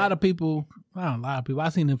saw a lot of people. Not a lot of people. I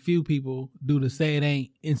seen a few people do the Say It Ain't,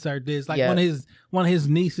 insert this. Like one of his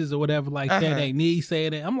nieces or whatever. Like Say It Ain't niece, Say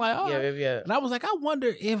It Ain't. I'm like, oh. Yeah. And I was like, I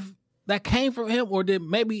wonder if that came from him or did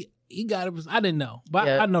maybe he got it. I didn't know, but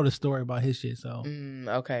I know the story about his shit. So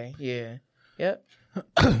okay, yeah. Yep.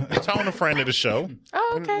 Tone, a friend of the show.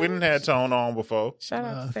 Oh, okay. We didn't have Tone on before. Shout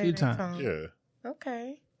out to a few times. Yeah.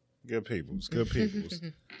 Okay. Good peoples.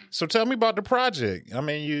 So tell me about the project. I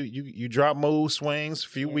mean, you dropped Mood Swings a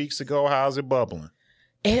few weeks ago. How's it bubbling?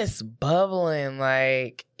 It's bubbling.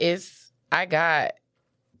 Like I got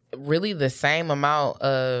really the same amount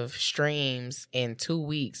of streams in 2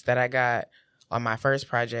 weeks that I got on my first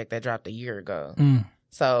project that dropped a year ago.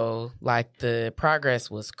 So like the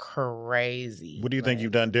progress was crazy. What do you think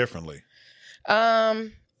you've done differently?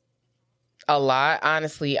 A lot,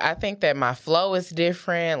 honestly. I think that my flow is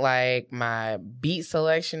different. Like my beat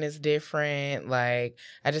selection is different. Like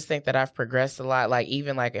I just think that I've progressed a lot. Like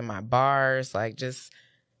even like in my bars, like just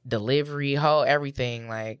delivery, everything.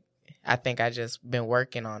 Like I think I just been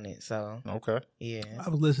working on it. So okay, yeah. I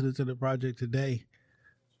was listening to the project today.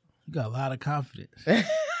 You got a lot of confidence,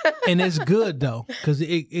 and it's good though, because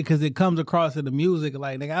it comes across in the music.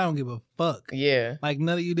 Like nigga, I don't give a fuck. Yeah, like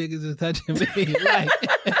none of you niggas is touching me. Like.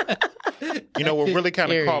 You know what really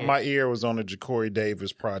kind of caught my ear was on the Ja'Cory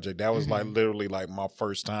Davis project. That was like literally like my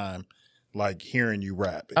first time like hearing you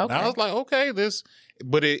rap. Okay. And I was like, okay,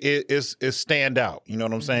 but it's stand out. You know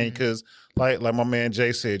what I'm saying? Because like my man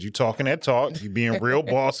Jay said, you talking that talk, you being real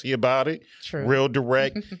bossy about it, real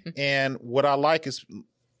direct. And what I like is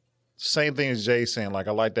same thing as Jay saying. Like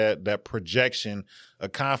I like that projection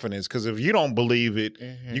of confidence. Because if you don't believe it,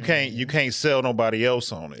 you can't sell nobody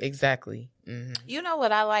else on it. Exactly. You know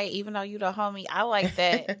what I like, even though you the homie, I like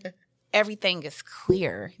that everything is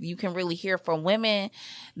clear. You can really hear from women.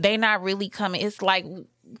 They not really coming. It's like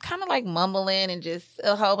kind of like mumbling and just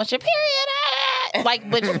a whole bunch of period.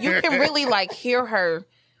 Like, but you can really like hear her,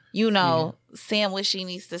 saying what she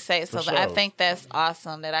needs to say. So I think that's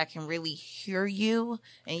awesome that I can really hear you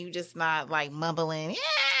and you just not like mumbling. Yeah.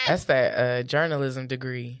 That's that journalism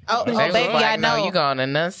degree. Oh baby, like, I know. No, you gonna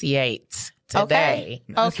enunciate today.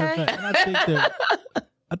 Okay. And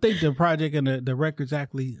I think the project and the records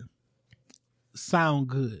actually sound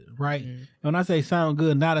good, right? And when I say sound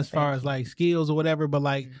good, not as far as like skills or whatever, but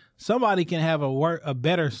like somebody can have a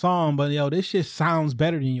better song, but this shit sounds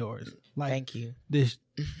better than yours. Like, thank you.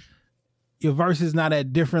 Your verse is not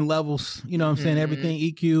at different levels. You know what I'm saying? Everything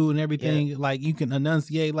EQ and everything, like you can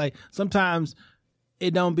enunciate. Like sometimes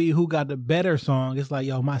it don't be who got the better song. It's like,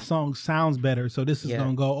 my song sounds better. So this is going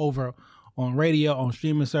to go over on radio, on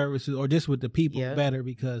streaming services, or just with the people better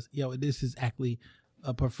because, this is actually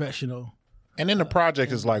a professional. And then the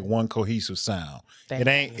project is like one cohesive sound. It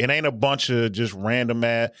ain't a bunch of just random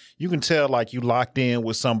ass. You can tell like you locked in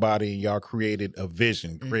with somebody and y'all created a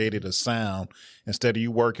vision, created a sound instead of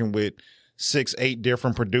you working with 6-8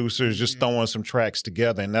 different producers just throwing some tracks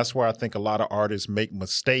together. And that's where I think a lot of artists make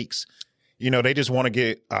mistakes. They just want to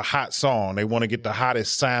get a hot song. They want to get the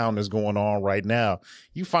hottest sound that's going on right now.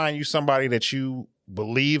 You find you somebody that you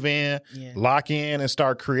believe in, lock in, and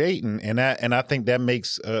start creating, and I think that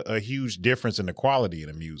makes a huge difference in the quality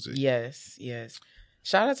of the music. Yes.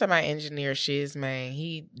 Shout out to my engineer Shiz Man.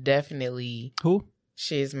 He definitely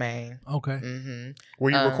Shiz Man. Okay.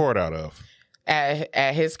 Where you record out of?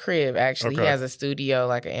 At his crib. Actually, he has a studio,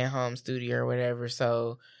 like an in-home studio or whatever.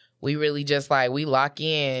 So we really just like we lock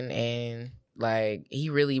in, and like he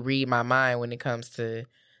really read my mind when it comes to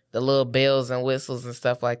the little bells and whistles and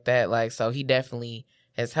stuff like that. Like, so he definitely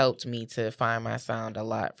has helped me to find my sound a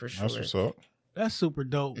lot for sure. That's what's up. That's super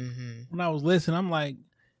dope. When I was listening, I'm like,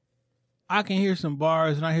 I can hear some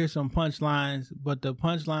bars and I hear some punchlines, but the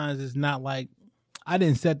punchlines is not like, I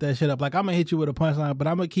didn't set that shit up. Like, I'm going to hit you with a punchline, but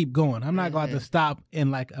I'm going to keep going. I'm not going to stop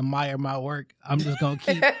and like admire my work. I'm just going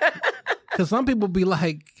to keep. Because some people be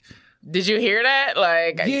like, did you hear that?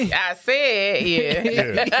 Like, I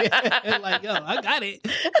said, like, I got it.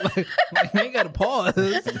 Like you ain't got to pause.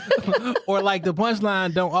 Or like the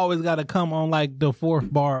punchline don't always got to come on like the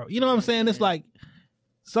fourth bar. You know what I'm saying? It's like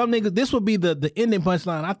some niggas, this would be the ending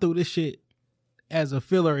punchline. I threw this shit as a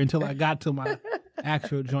filler until I got to my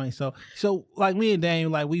actual joint. So like me and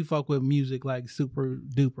Daniel, like we fuck with music like super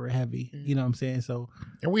duper heavy. You know what I'm saying? So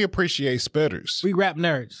and we appreciate spitters. We rap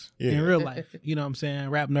nerds in real life. You know what I'm saying?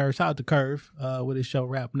 Rap nerds. Shout out to Curve with his show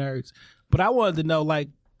Rap Nerds. But I wanted to know like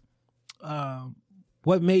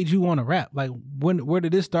what made you want to rap? Like where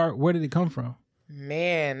did this start? Where did it come from?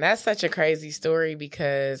 Man, that's such a crazy story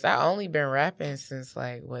because I only been rapping since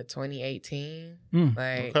like 2018.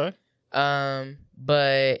 Like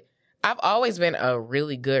but I've always been a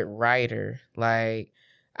really good writer. Like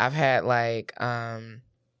I've had like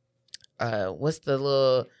what's the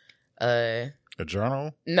little a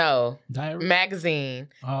journal? No. Diary? Magazine.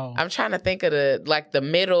 Oh. I'm trying to think of the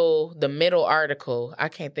middle article. I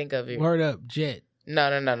can't think of it. Word Up Jet. No.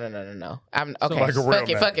 I'm okay. Like a real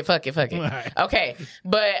fuck it. Right. Okay,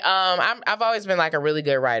 but I've always been like a really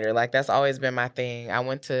good writer. Like that's always been my thing. I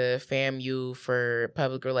went to FAMU for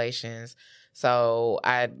public relations, so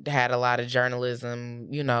I had a lot of journalism,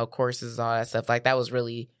 courses, all that stuff. Like that was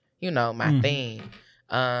really, my thing.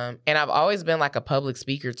 And I've always been like a public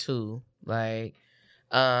speaker too. Like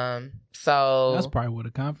So that's probably where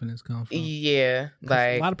the confidence comes from. Yeah,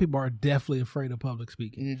 like a lot of people are definitely afraid of public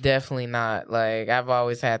speaking. Definitely not. Like I've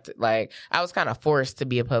always had to. Like I was kind of forced to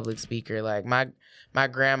be a public speaker. Like my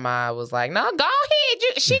grandma was like, "No, go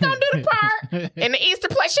ahead. She gonna do the part in the Easter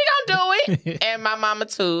play. She gonna do it." And my mama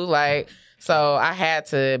too. Like so, I had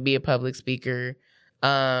to be a public speaker.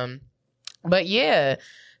 But yeah.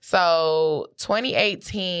 So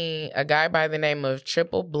 2018, a guy by the name of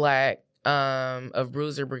Triple Black of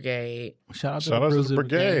Bruiser Brigade. Shout out to the Bruiser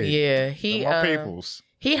Brigade. Yeah, he heard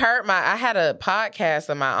I had a podcast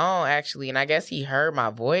of my own actually, and I guess he heard my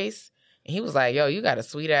voice, and he was like, "Yo, you got a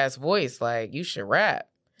sweet ass voice. Like you should rap."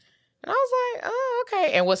 And I was like, "Oh,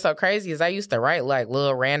 okay." And what's so crazy is I used to write like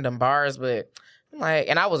little random bars, but I'm like,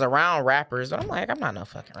 and I was around rappers, but I'm like, I'm not no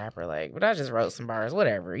fucking rapper, like, but I just wrote some bars,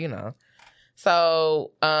 whatever, you know.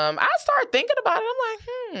 So I started thinking about it. I'm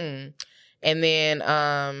like, And then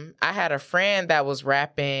I had a friend that was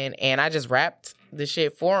rapping, and I just rapped the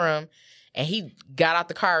shit for him. And he got out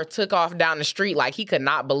the car, took off down the street like he could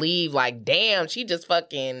not believe, like, damn, she just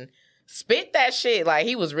fucking spit that shit. Like,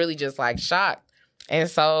 he was really just, like, shocked. And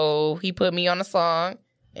so he put me on the song,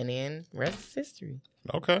 and then rest is history.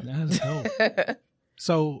 Okay. That's dope.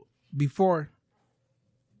 So before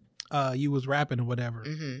you was rapping or whatever,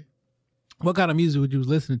 what kind of music would you was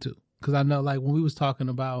listening to? Because I know, like, when we was talking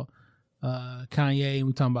about Kanye and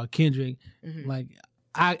we talking about Kendrick, like,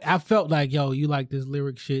 I felt like, yo, you like this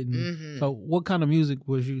lyric shit. And so what kind of music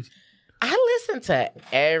was you? I listen to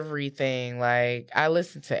everything. Like, I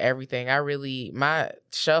listen to everything. My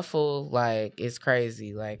shuffle, like, is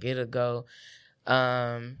crazy. Like, it'll go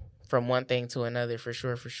from one thing to another for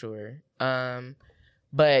sure.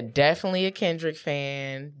 But definitely a Kendrick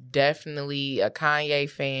fan. Definitely a Kanye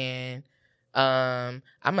fan. I'm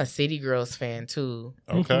a City Girls fan, too.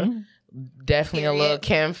 Okay. Definitely a Lil'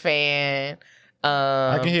 Kim fan.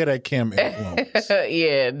 I can hear that Kim influence.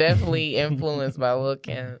 Yeah, definitely influenced by Lil'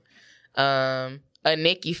 Kim. A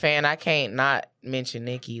Nicki fan. I can't not mention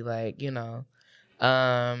Nicki. Like, you know.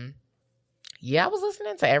 Yeah, I was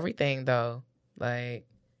listening to everything though. Like,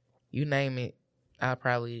 you name it, I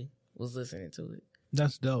probably was listening to it.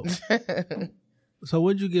 That's dope. So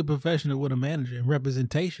what'd you get professional with a manager and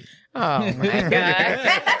representation? Oh my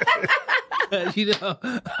God. You know,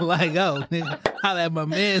 like, oh, nigga, holla at my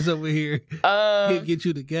mans over here. He'll get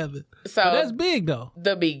you together. So but that's big though.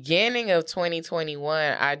 The beginning of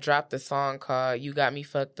 2021, I dropped a song called "You Got Me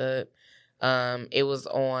Fucked Up." It was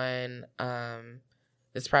on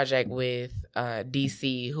this project with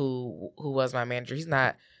DC, who was my manager. He's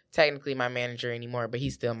not technically my manager anymore, but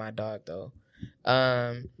he's still my dog though.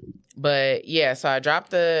 But yeah, so I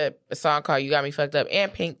dropped a song called "You Got Me Fucked Up"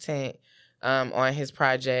 and Pink Tent on his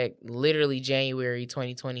project literally January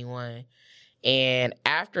 2021. And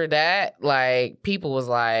after that, like, people was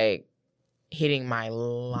like hitting my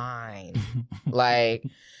line. Like,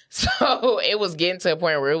 so it was getting to a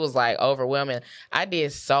point where it was like overwhelming. I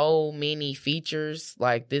did so many features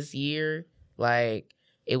like this year. Like,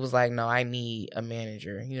 it was like, no, I need a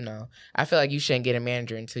manager, you know. I feel like you shouldn't get a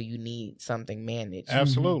manager until you need something managed.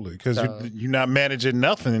 Absolutely, because you're not managing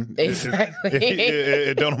nothing. Exactly.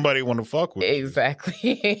 It don't nobody want to fuck with.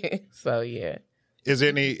 Exactly. So, yeah. Is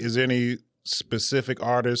there any specific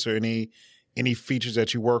artists or any features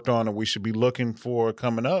that you worked on that we should be looking for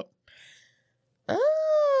coming up?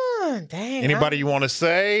 Dang. Anybody you want to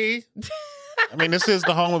say? I mean, this is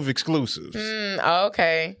the home of exclusives.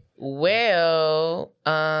 Okay. Well,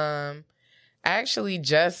 I actually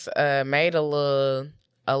just made a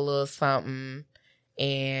little something,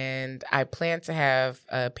 and I plan to have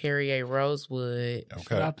Perrier Rosewood. Okay.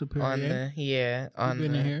 Shout out to Perrier. on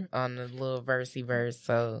the little versey verse.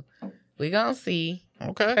 So we gonna see.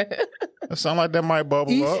 Okay. That sound like that might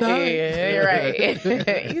bubble East up. Side. Yeah, you're right.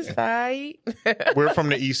 East Side. Where from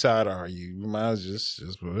the east side are you? You might as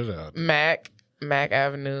just put it out. Mac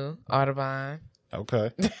Avenue, Audubon.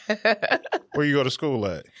 Okay. Where you go to school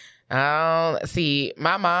at? See,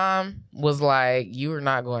 my mom was like, "You are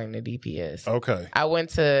not going to DPS." Okay. I went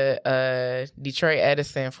to Detroit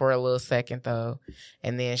Edison for a little second though,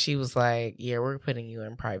 and then she was like, "Yeah, we're putting you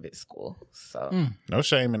in private school." So no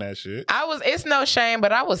shame in that shit. It's no shame,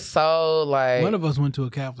 but I was so like, one of us went to a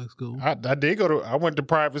Catholic school. I did I went to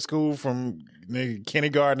private school from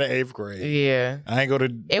kindergarten to 8th grade. Yeah, I ain't go to.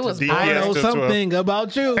 It was. DPS I know something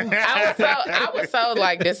about you. I was so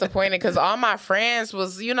like disappointed because all my friends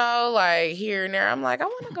was, you know, like here and there. I'm like, I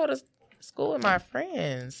want to go to school with my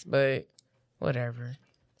friends, but whatever.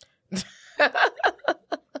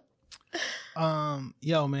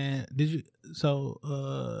 Yo, man, did you? So,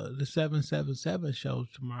 the 777 shows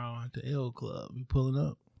tomorrow at the L Club. You pulling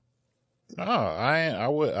up? No, I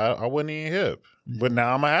wasn't even hip. But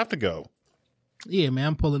now I'm gonna have to go. Yeah, man,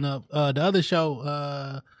 I'm pulling up. The other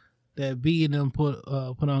show that B and them put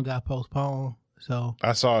on got postponed. So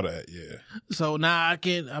I saw that. Yeah. So now I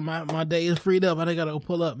can't. My day is freed up. I gotta go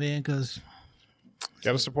pull up, man, because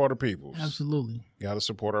gotta support our peoples. Absolutely. Gotta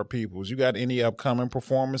support our peoples. You got any upcoming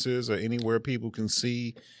performances or anywhere people can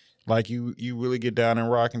see like you really get down and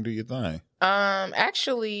rock and do your thing?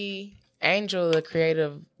 Actually, Angel, the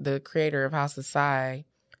creator of House of Psy,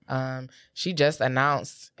 she just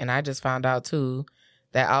announced, and I just found out too,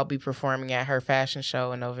 that I'll be performing at her fashion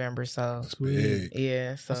show in November. So Sweet.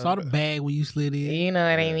 Yeah. So I saw the bag when you slid in. You know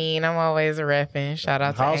what I mean? I'm always a repping. Shout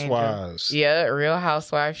out to Housewives. Angel. Yeah, real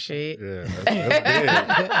housewife shit. Yeah,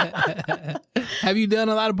 that's big. Have you done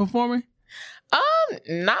a lot of performing?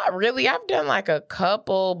 Not really. I've done like a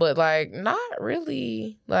couple, but like not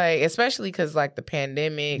really. Like especially because like the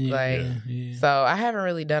pandemic, so I haven't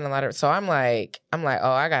really done a lot of. So I'm like, oh,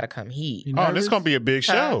 I gotta come heat. Oh, this is gonna be a big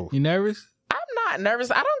show. You nervous? I'm not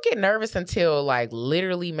nervous. I don't get nervous until like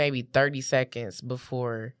literally maybe 30 seconds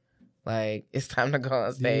before like it's time to go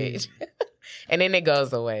on stage, and then it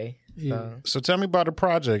goes away. Yeah. So tell me about the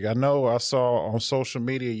project. I know I saw on social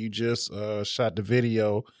media you just shot the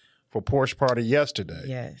video for Porch Party yesterday.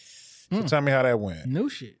 Yes. So tell me how that went. No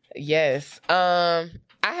shit. Yes. I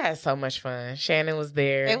had so much fun. Shannon was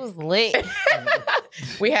there. It was lit.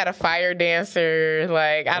 We had a fire dancer.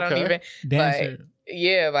 Like I don't even dancer.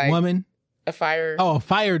 Like woman. A fire. Oh, a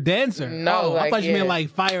fire dancer. No, I thought you meant like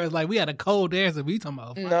fire. Like we had a cold dancer. We talking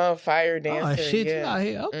about fire. No, fire dancer. Oh shit, yeah. you out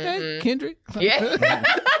here? Okay, Kendrick. Yeah.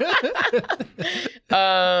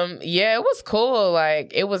 Yeah, it was cool.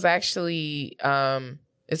 Like it was actually,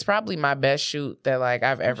 it's probably my best shoot that like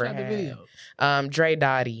I've ever had. The video? Dre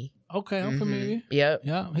Dottie. Okay, I'm familiar. Yep.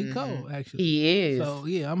 Yeah, he cold actually. He is. So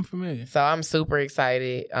yeah, I'm familiar. So I'm super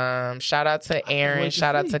excited. Shout out to Aaron.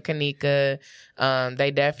 Shout out to Kanika.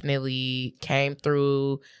 They definitely came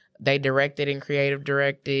through. They directed and creative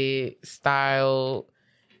directed, styled.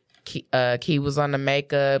 Key was on the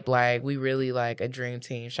makeup. Like we really like a dream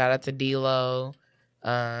team. Shout out to D-Lo.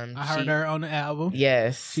 I heard her on the album.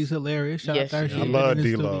 Yes, she's hilarious. Shout out to her. I love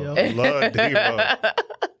D-Lo. Love D-Lo.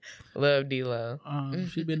 Love D-Lo.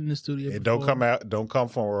 She been in the studio. Don't come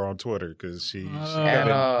for her on Twitter because she at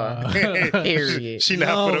all. Period. She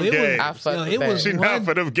not for them games. She not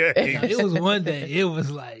for them games. It was one day. It was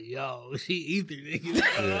like, yo, she ether niggas.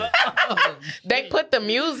 They put the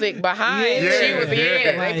music behind. Yeah, she was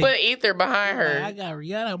in. Like, they put ether behind her. I got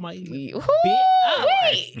Rihanna on my ether.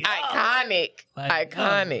 Iconic.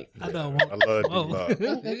 Iconic. I don't want. I love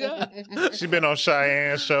D-Lo. She been on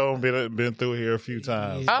Cheyenne's show. Been through here a few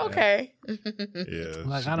times. Okay. Yeah.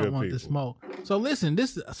 Like I don't want the smoke. So listen,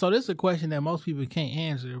 this is a question that most people can't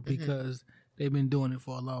answer because they've been doing it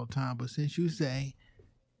for a long time. But since you say,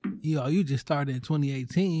 you just started in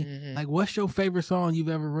 2018, like what's your favorite song you've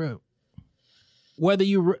ever wrote? Whether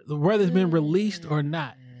it's been released or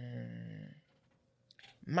not.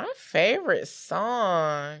 My favorite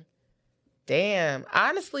song. Damn.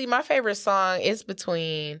 Honestly, my favorite song is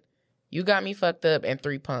between You Got Me Fucked Up and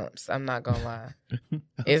 3 Pumps. I'm not gonna lie.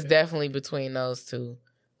 It's definitely between those two.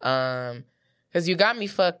 Cause You Got Me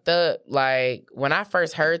Fucked Up, like when I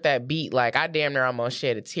first heard that beat, like I damn near almost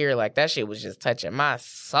shed a tear. Like that shit was just touching my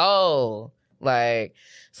soul. Like,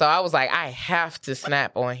 so I was like, I have to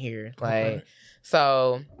snap on here. Like,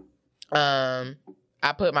 so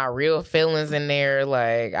I put my real feelings in there.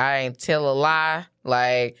 Like I ain't tell a lie.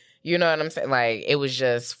 Like, you know what I'm saying? Like it was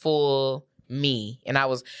just full me. And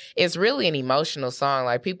it's really an emotional song.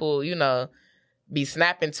 Like people, be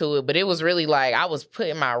snapping to it, but it was really like I was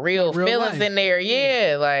putting my real feelings in there.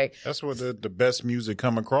 Yeah, like that's what the best music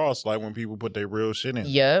come across, like when people put their real shit in.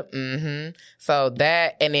 Yep. So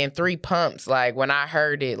that, and then 3 Pumps, like when I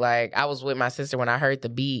heard it, like I was with my sister when I heard the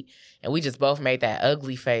beat, and we just both made that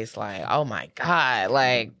ugly face, like, oh my God,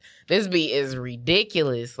 like this beat is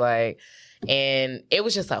ridiculous. Like, and it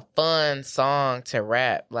was just a fun song to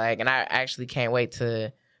rap. Like, and I actually can't wait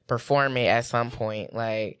to perform it at some point.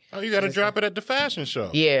 Like, you got to drop it at the fashion show.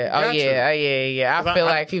 Yeah. Yeah. I feel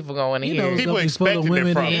like people gonna want to hear it. People expecting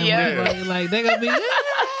it from you. Yeah. Like they gonna be.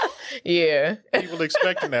 Yeah. People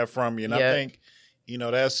expecting that from you, and I think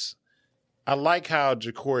I like how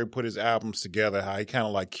Jacory put his albums together. How he kind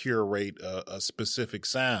of like curate a specific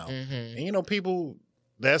sound, and people.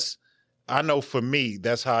 I know for me,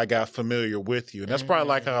 that's how I got familiar with you, and that's probably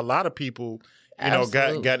like how a lot of people.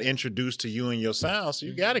 Got introduced to you and your sound, so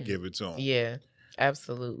you got to give it to them. Yeah,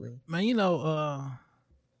 absolutely. Man,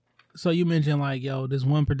 so you mentioned like, this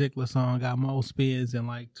one particular song got more spins in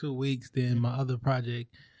like 2 weeks than my other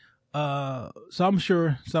project. So I'm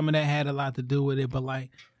sure some of that had a lot to do with it, but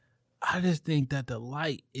like, I just think that the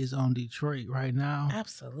light is on Detroit right now.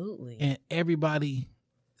 Absolutely. And everybody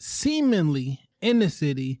seemingly in the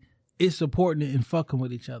city is supporting it and fucking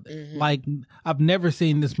with each other. Mm-hmm. Like, I've never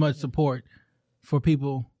seen this much support for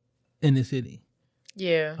people in the city.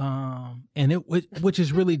 Yeah. And which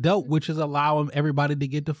is really dope, which is allowing everybody to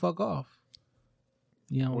get the fuck off.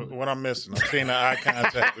 You know what I'm missing? I'm seeing the eye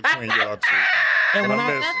contact between y'all two. And when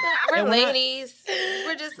we're ladies.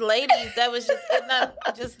 We're just ladies. That was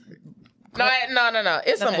just No.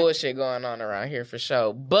 It's some bullshit going on around here for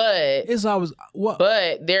sure. But it's always what.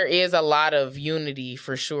 But there is a lot of unity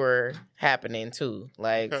for sure happening too.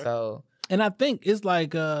 Like so. And I think it's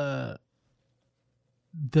like the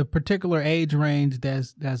particular age range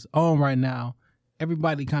that's on right now.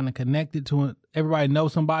 Everybody kind of connected to it. Everybody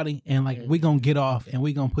knows somebody, and like we gonna get off and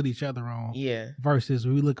we gonna put each other on. Yeah. Versus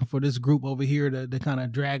we looking for this group over here to kind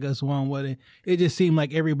of drag us one with it. It just seemed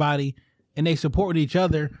like everybody and they support each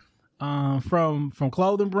other, from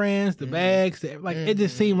clothing brands to bags to like it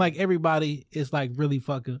just seemed like everybody is like really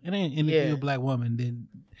fucking. And if you're a black woman, then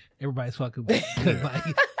everybody's fucking. Like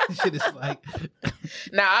shit is like.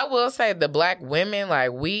 Now I will say the black women,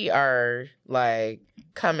 like we are like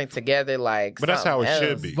coming together like. But that's how it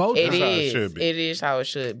should be. It is how it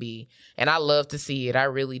should be, and I love to see it. I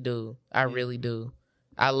really do. I really do.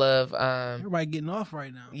 I love everybody getting off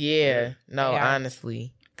right now. Yeah. No,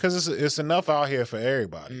 honestly. Because it's enough out here for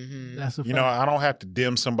everybody. Mm-hmm. That's a fact. You know, I don't have to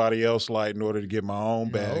dim somebody else's light in order to get my own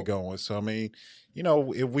bag going. So I mean, you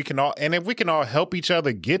know, if we can all help each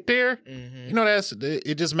other get there, you know,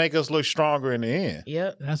 it just make us look stronger in the end.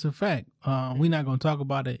 Yep, that's a fact. We're not gonna talk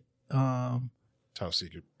about it. Top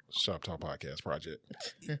secret Shop Talk Podcast project.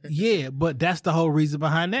 Yeah, but that's the whole reason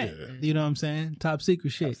behind that. Yeah. You know what I'm saying? Top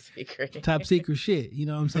secret shit. Top secret shit. You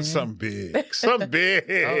know what I'm saying? Something big. Something big.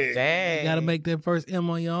 Oh, dang. You got to make that first M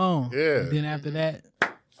on your own. Yeah. And then after that.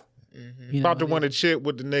 About to win a chip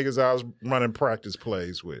with the niggas I was running practice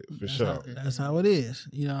plays with, for sure. That's how it is.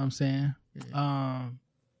 You know what I'm saying?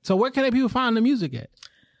 So where can people find the music at?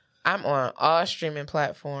 I'm on all streaming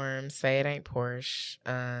platforms. Say It Ain't Porsche.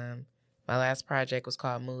 My last project was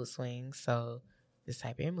called Mood Swings, so just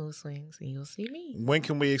type in Mood Swings and you'll see me. When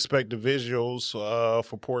can we expect the visuals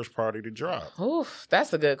for Porsche Party to drop? Oof,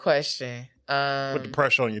 that's a good question. Put the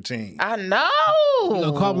pressure on your team. I know. You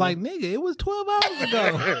gonna call like, nigga, it was 12 hours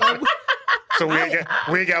ago. So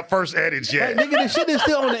we ain't got first edits yet. Like, nigga, the shit is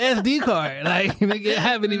still on the SD card. Like, nigga,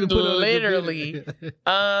 haven't even put it on the literally. Give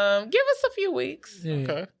us a few weeks. Yeah.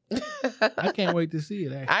 Okay. I can't wait to see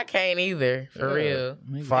it. Actually. I can't either, for real.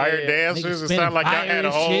 Fire dancers. It sounded like y'all had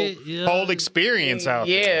a whole experience out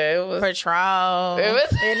there. Yeah, it was Patron. It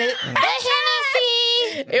was in it.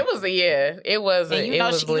 It was It was. And you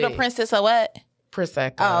know she the princess of what?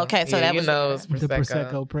 Prosecco. Oh, okay. So that was Prosecco. The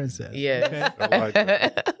Prosecco princess. Yeah. Okay. I like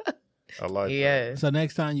that. I like that. So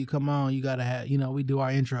next time you come on, you gotta have, we do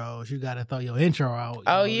our intros. You gotta throw your intro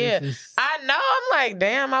out. Yeah. I know. I'm like,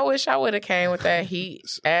 damn, I wish I would have came with that heat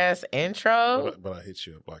ass intro. But I hit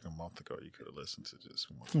you up like a month ago. You could have listened to just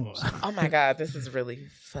one. Oh my God, this is really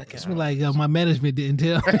fucking. It's like my management didn't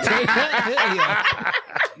tell. Yeah.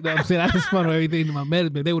 You know what I'm saying? I just spun on everything to my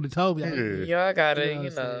management. They would have told me. Y'all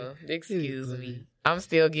gotta, excuse me. I'm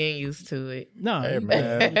still getting used to it. No, hey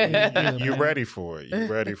man, you ready for it? You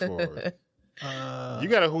ready for it? You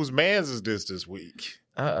got a whose man's is this week?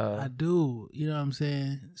 I do. You know what I'm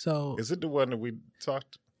saying? So is it the one that we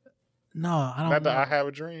talked? No, I don't. Not that I Have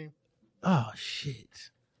a Dream. Oh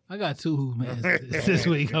shit! I got two whose man's this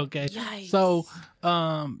week. Okay, Yikes. So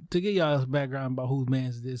to get y'all's background about whose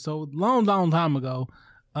man's is this. So long time ago,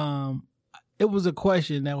 it was a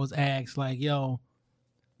question that was asked like, yo.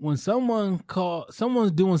 When someone's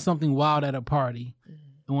doing something wild at a party,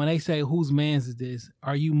 and when they say whose man's is this,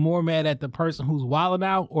 are you more mad at the person who's wilding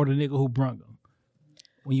out or the nigga who brung them?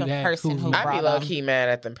 When you ask who I'd be low key mad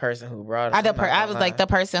at the person who brought them. I was like the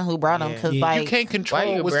person who brought them because like you can't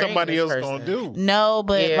control what somebody else gonna do. No,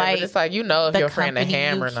 but but it's like if your friend a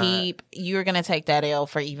ham or not, you're gonna take that L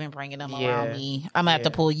for even bringing them around me. I'm gonna have to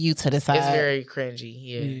pull you to the side. It's very cringy.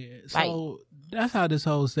 Yeah. So. That's how this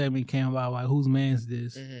whole segment came about. Like, whose man's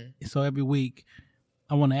this? Mm-hmm. So every week,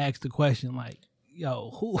 I want to ask the question, like, "Yo,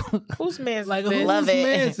 whose man's like this? Whose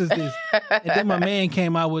man's is this?" And then my man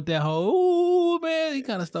came out with that whole, "Ooh, man," he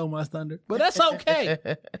kind of stole my thunder, but that's okay.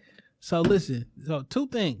 So listen, two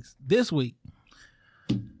things this week.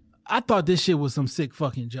 I thought this shit was some sick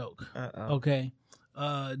fucking joke. Okay,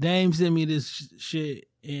 Dame sent me this shit,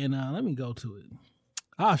 and let me go to it.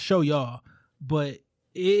 I'll show y'all, but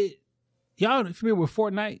Y'all familiar with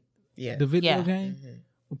Fortnite? Yeah. The video game?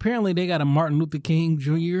 Mm-hmm. apparently they got a Martin Luther King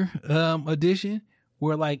Jr. Edition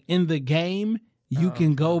where, like, in the game you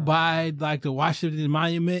can go by like the Washington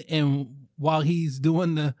Monument, and while he's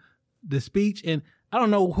doing the speech, and I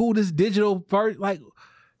don't know who this digital first, like,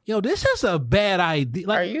 yo, this is a bad idea.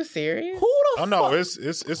 Like, are you serious? Who the fuck? Oh no, it's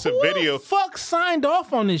a video. Who the fuck signed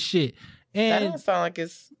off on this shit? And that don't sound like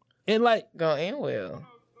it's like gonna end well.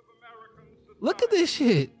 Look at this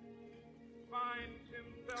shit.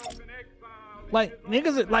 Like,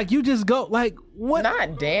 niggas, like, you just go, like, what?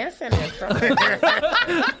 Not dancing in front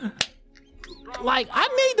of Like, I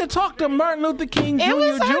need to talk to Martin Luther King Jr.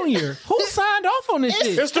 Who signed off on this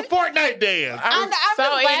shit? It's the Fortnite dance. So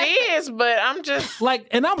it is, but I'm just like,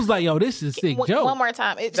 and I was like, yo, this is a sick joke. One more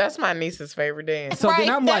time. That's my niece's favorite dance. So then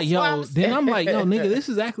I'm like, yo, nigga, this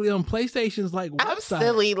is actually on PlayStation's like website. I'm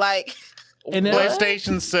silly, like. And then,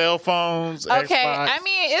 PlayStation, cell phones, okay, Xbox. I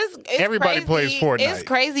mean, it's everybody crazy. plays Fortnite. It's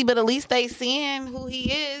crazy, but at least they seeing who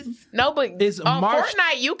he is. No, but it's on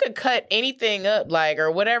Fortnite, you could cut anything up, like, or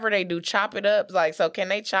whatever they do, chop it up. Like, so can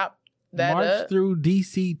they chop that March up? through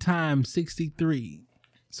DC time 63.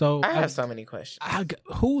 So I have so many questions.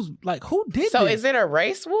 Who did so this? Is it a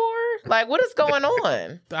race war? Like, what is going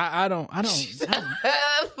on? I don't. Like,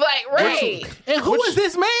 right. And who is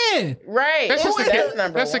this man? Right.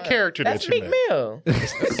 That's a character that's that you Meek Mill.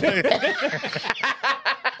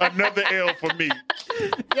 Another L for me.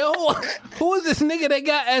 Yo, who is this nigga that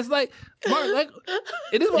got as like Martin? Like,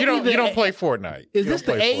 you don't play Fortnite. Is this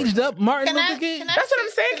the aged up Martin Luther King? That's what I'm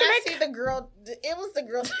saying. Can I see the girl? It was the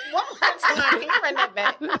girl. One more time. Can you run that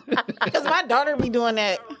back? Because my daughter be doing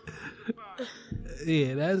that.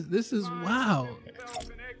 Yeah, this is wild.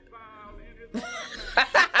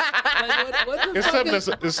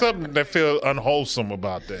 It's something that feels unwholesome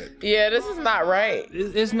about that. Yeah, this is not right.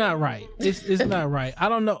 It's not right. It's not right. I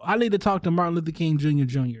don't know. I need to talk to Martin Luther King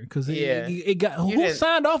Jr. because it got who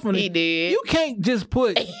signed off on it. He did. You can't just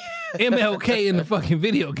put MLK in the fucking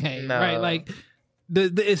video game, right? Like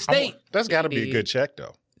the estate. That's got to be a good check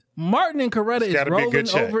though. Martin and Coretta is rolling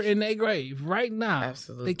over in their grave right now.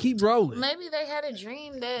 Absolutely, they keep rolling. Maybe they had a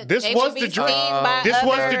dream that this was the dream. This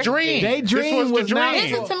was the dream. They dream was not.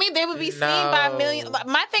 Listen to me. They would be seen by millions.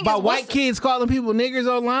 My thing by is white kids calling people niggers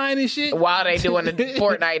online and shit while they doing the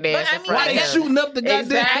Fortnite dance. Why they shooting up the goddamn?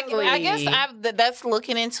 Exactly. I guess that's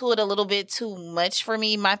looking into it a little bit too much for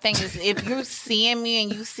me. My thing is, if you're seeing me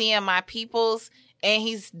and you seeing my peoples, and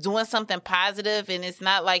he's doing something positive, and it's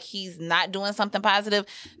not like he's not doing something positive,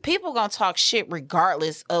 people gonna talk shit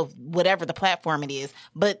regardless of whatever the platform it is.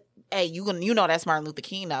 But hey, you know that's Martin Luther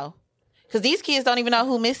King though, because these kids don't even know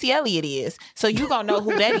who Missy Elliott is, so you gonna know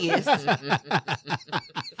who that is.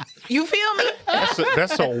 You feel me?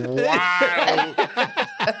 That's a wild.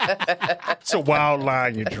 It's a wild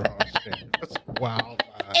line you draw. That's a wild line.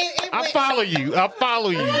 I follow you.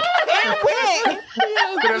 It went.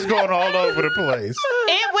 That's going all over the place.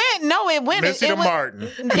 It went. Missy to Martin.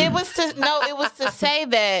 It was to say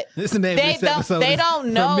that this is the name of this episode. They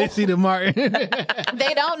don't know. From Missy to Martin.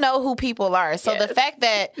 They don't know who people are. So the fact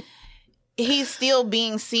that he's still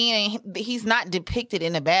being seen and he's not depicted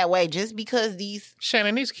in a bad way just because these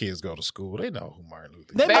kids go to school. They know who Martin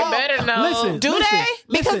Luther King is. They better know. Listen, Do they?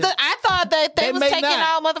 Because I thought that they was taking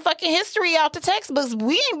our motherfucking history out the textbooks.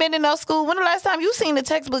 We ain't been in no school. When the last time you seen the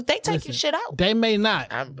textbook? They taking shit out. They may not,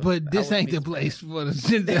 but this ain't the place for the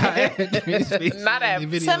not at to me, not at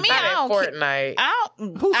Fortnite.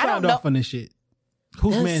 Who signed off on this shit?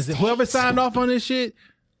 Whose man is it? Whoever signed off on this shit,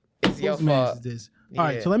 whose man is this? All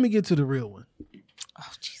right, so let me get to the real one.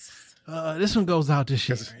 Oh, Jesus. This one goes out to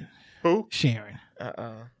Sharon. Who? Sharon.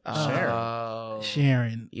 Sharon.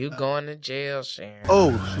 Sharon. You going to jail, Sharon.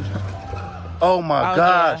 Oh my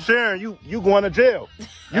God. Yeah. Sharon, you going to jail.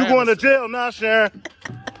 You going to jail now, Sharon.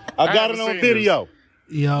 I got it on video.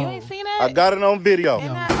 Yo. You ain't seen that? I got it on video.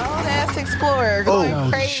 And that old-ass Explorer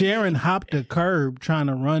going crazy. Sharon hopped the curb trying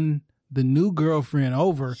to run the new girlfriend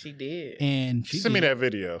over. She did. And she Send me that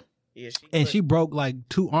video. Yeah, she broke like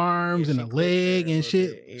 2 arms and a leg and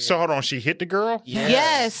shit. Yeah. So hold on, she hit the girl?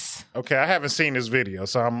 Yes. Okay, I haven't seen this video,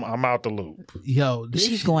 so I'm out the loop. Yo,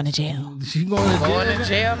 she's going to jail. She's going to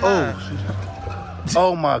jail.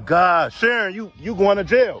 Oh my God, Sharon, you going to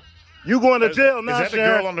jail. You going to jail now, Is that Sharon?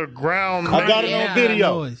 the girl on the ground? I got it on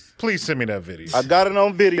video. Please send me that video. I got it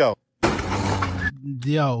on video.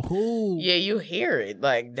 Yo, who? Yeah, you hear it.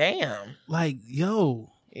 Like, damn. Like, yo.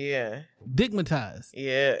 Yeah. Digmatized.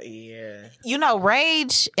 Yeah. You know,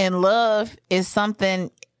 rage and love is something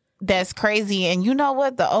that's crazy. And you know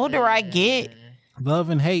what? The older I get, love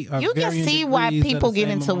and hate are you can see why people get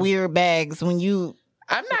into weird bags when you.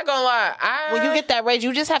 I'm not gonna lie. When you get that rage,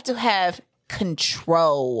 you just have to have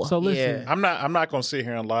control. So listen, I'm not gonna sit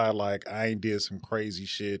here and lie like I ain't did some crazy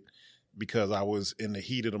shit because I was in the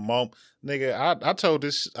heat of the moment. Nigga, I told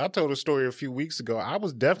a story a few weeks ago. I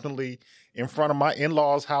was definitely in front of my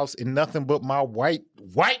in-laws' house in nothing but my white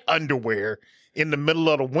underwear in the middle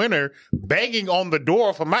of the winter, banging on the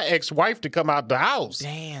door for my ex-wife to come out the house.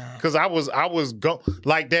 Damn. Because I was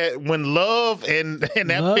like that when love and that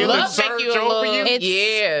Love. feeling Love surge make you a over little-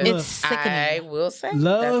 you. It's sickening. I will say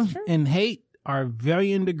love that's true. and hate are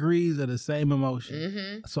varying degrees of the same emotion.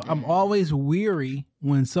 Mm-hmm. So I'm always weary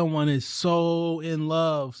when someone is so in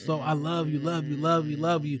love. So I love you, love you, love you,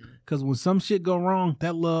 love you. Because when some shit go wrong,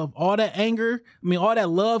 that love, all that anger, all that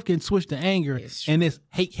love can switch to anger. And it's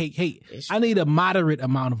hate, hate, hate. I need a moderate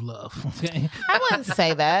amount of love. Okay? I wouldn't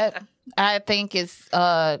say that. I think it's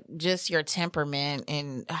just your temperament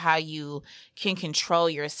and how you can control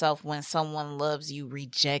yourself when someone loves you,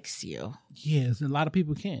 rejects you. Yes, a lot of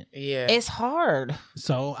people can't. Yeah. It's hard.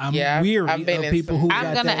 So I'm Yeah, weary I've been of in people some- who I'm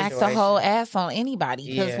got gonna that. act a whole ass on anybody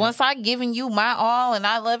because Yeah. once I given you my all and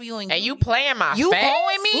I love you and you playing my you face?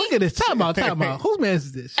 holding me. Look at this. Time out. Whose man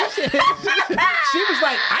is this? She was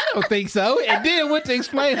like, I don't think so. And then went to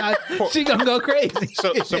explain how she gonna go crazy.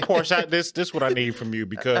 So Portia, this what I need from you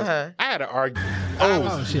because I had an argument.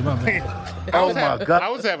 Oh, shit, my bad. Oh my God. I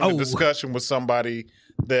was having a discussion with somebody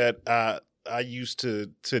that I used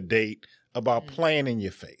to date about playing in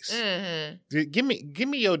your face. Give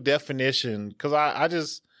me your definition because I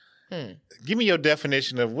just give me your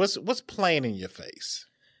definition of what's playing in your face.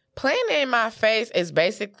 Playing in my face is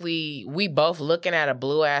basically we both looking at a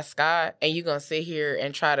blue ass sky and you gonna sit here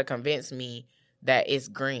and try to convince me that it's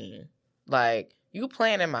green. Like, you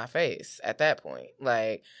playing in my face at that point.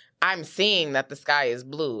 Like, I'm seeing that the sky is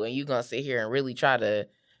blue and you gonna sit here and really try to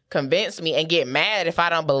convince me and get mad if I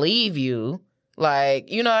don't believe you.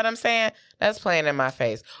 Like, you know what I'm saying? That's playing in my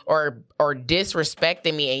face. Or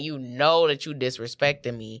disrespecting me and you know that you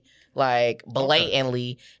disrespecting me. Like,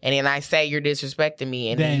 blatantly, and then I say you're disrespecting me,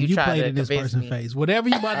 and Damn, then you try played to in this convince person's me. face. Whatever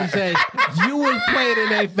you about to say, you was playing in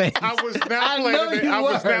their face. I was not I know playing. you I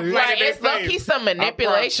was not were. playing Like, in it's their low key face. some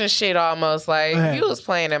manipulation shit almost. Like, What you was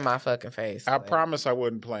playing in my fucking face. I Like, promise I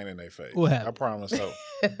wasn't playing in their face. What happened? I promise so.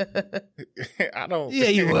 I don't. Yeah,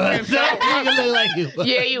 you was. You look like you was.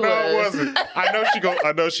 Yeah, you No, was. it wasn't.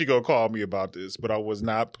 I know she gonna call me about this, but I was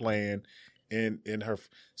not playing in her.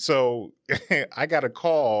 So I got a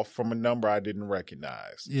call from a number I didn't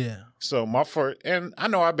recognize. Yeah. So my first, and I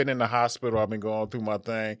know I've been in the hospital, I've been going through my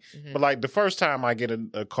thing, but like the first time I get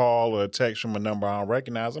a call or a text from a number I don't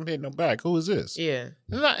recognize, I'm hitting them back. Who is this? Yeah.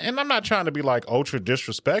 And I'm not trying to be like ultra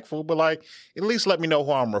disrespectful, but like at least let me know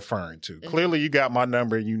who I'm referring to. Clearly you got my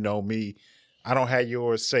number and you know me. I don't have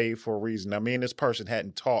yours saved for a reason. I mean, this person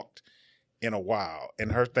hadn't talked in a while,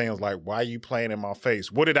 and her thing was like, why are you playing in my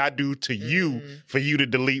face? What did I do to you for you to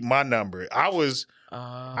delete my number? I was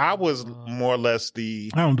more or less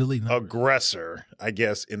the I don't delete numbers. aggressor, I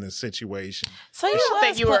guess, in the situation. So you I don't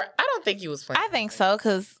think was you were. I don't think you was playing. I think so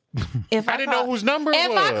because if I didn't know whose number it if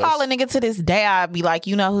was. I call a nigga to this day, I'd be like,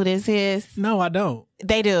 you know who this is? No, I don't.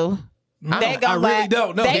 They do. No, They I gonna really laugh.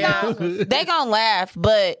 don't. No. They gonna laugh,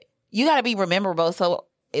 but you got to be memorable. So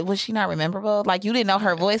was she not memorable? Like you didn't know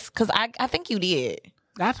her voice? Because I think you did.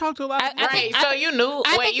 I talked to a lot of I Right. think- So you knew.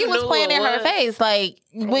 I wait, think you you was knew playing who in it her was? face, like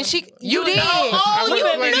when she. You did. know. Oh, I you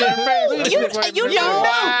was playing in her face. You I was playing you in her know.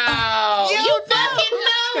 face. Wow. You fucking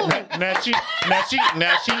know.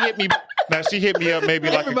 Now she hit me up maybe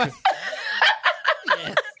like Everybody.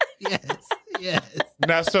 Yes.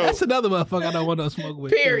 now so That's another motherfucker I don't want no smoke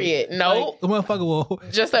with. Period. No. The motherfucker will.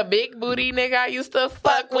 Just a big booty nigga I used to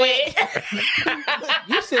fuck with.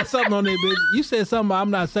 You said something on there, bitch. You said something about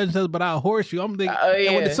I'm not such and such, but I'll horse you. I'm thinking. Oh,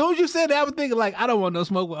 yeah. And as soon as you said that, I was thinking like I don't want no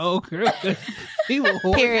smoke with old girl. He will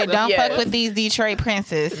horse. Period. the- Don't Yeah. fuck with these Detroit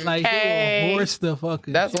princes. Like he Hey. will horse the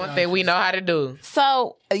fucking. That's one thing we know how to do.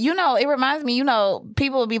 So, it reminds me,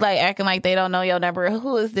 people will be like acting like they don't know your number.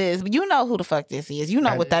 Who is this? You know who the fuck this is. You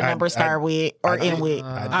know what that number start with or end with.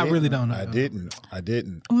 I really don't know. I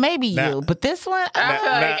didn't. Maybe Now- you, but this one, I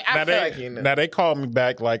feel like you know. Now they called me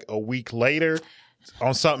back like a week later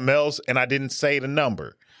on something else, and I didn't say the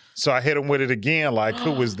number. So I hit him with it again, like,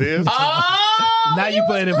 who is this? Oh, Now you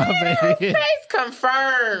playing in my face. face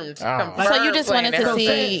confirmed. Oh. Confirmed So you just playing wanted in to her see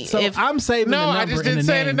face. So if I'm saving No, the I number just in didn't the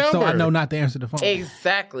say the name, so I number. know not to answer the phone.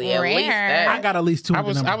 Exactly. At Rare. least that. I got at least two. I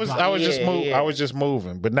was just Yeah, moving. yeah. I was just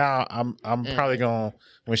moving. But now I'm probably gonna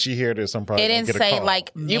when she hear this, I'm probably it gonna didn't get a say call.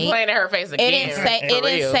 like You may- playing in her face again. it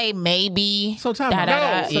didn't say maybe. So time Da, out.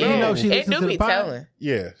 da, da. So you know she It listens do to be the pod. telling.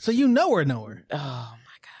 Yeah. So you know her. Oh,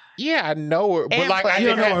 Yeah, I know her. But And like play- I You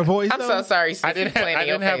don't didn't know her have, voice. I'm though? so sorry. I didn't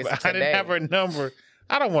have her number.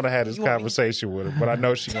 I don't want to have this conversation with her, but I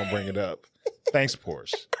know she's going to bring it up. Thanks,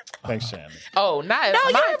 Porsche. Thanks, Shannon. Oh, not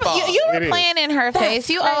my fault. You were playing in her face.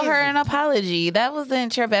 You owe her an apology. That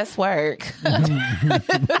wasn't your best work.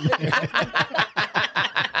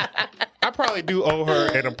 I probably do owe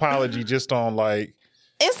her an apology just on like.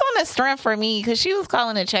 It's on the strength for me because she was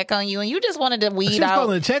calling to check on you and you just wanted to weed out. She was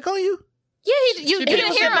calling to check on you? Yeah, you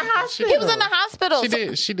didn't hear him. He was in the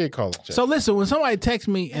hospital. She did call it. So listen, when somebody texts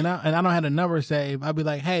me and I don't have the number saved, I'll be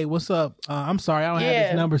like, "Hey, what's up? I'm sorry, I don't have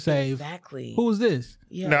this number saved. Exactly. Who's this?"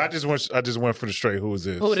 Yeah. No, I just went for the straight. Who is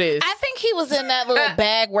this? Who this? I think he was in that little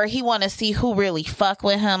bag where he want to see who really fuck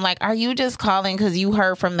with him. Like, are you just calling because you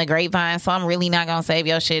heard from the grapevine? So I'm really not gonna save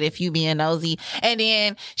your shit if you being nosy. And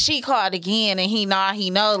then she called again, and he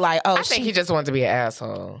know like, oh, I think he just wanted to be an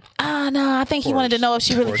asshole. No, I think he wanted to know if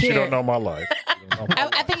she really cared. She don't know my life.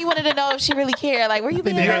 I think he wanted to know if she really cared. Like, were you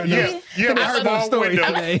being nosy? You have a small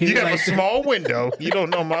window. You have a small window. You don't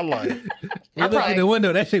know my life. You look in the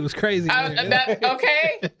window. That shit was crazy. Okay.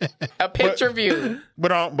 A picture view.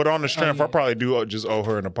 But on the strength, I probably do just owe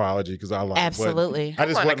her an apology because I like absolutely. I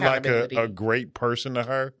just wasn't like a great person to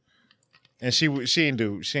her, and she ain't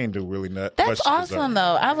do really much. That's awesome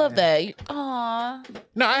though. I love that. Aww.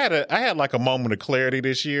 No, I had like a moment of clarity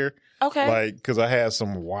this year. Okay. Like because I had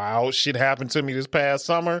some wild shit happen to me this past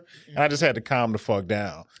summer, and I just had to calm the fuck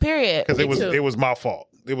down. Period. Because it was my fault.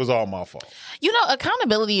 It was all my fault. You know,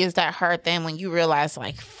 accountability is that hard thing when you realize,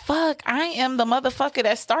 like, fuck, I am the motherfucker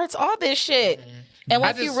that starts all this shit. Mm-hmm. And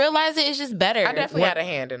once you realize it, it's just better. I definitely had a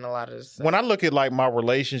hand in a lot of this stuff. When I look at, like, my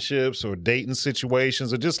relationships or dating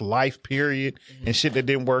situations or just life, period, and shit that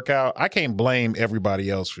didn't work out, I can't blame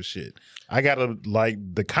everybody else for shit. I gotta, like,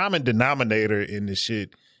 the common denominator in this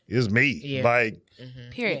shit is me. Yeah. Like,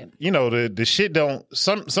 period. You know, the shit don't,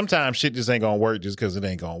 sometimes shit just ain't gonna work just because it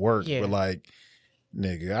ain't gonna work. Yeah. But, like,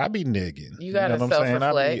 nigga, I be nigging. You gotta know what I'm saying?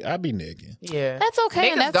 self-reflect. I be nigging. Yeah. That's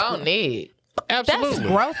okay. Niggas don't need. Absolutely. That's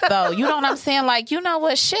growth, though. You know what I'm saying? Like, you know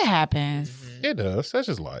what? Shit happens. Mm-hmm. It does. That's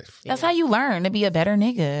just life. That's how you learn to be a better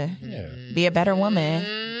nigga. Yeah. Be a better woman.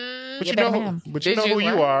 But you know who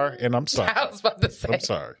you are, and I'm sorry. I was about to say. I'm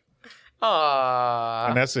sorry. Aww.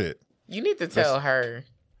 And that's it. You need to tell her.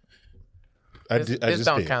 I just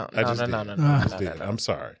don't did. count. No. I'm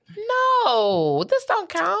sorry. No, this don't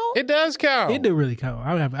count. It does count. It do really count.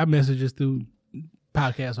 I messages through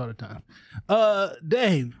podcasts all the time.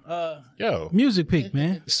 Dave. Yo, music pick,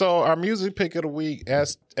 man. So our music pick of the week,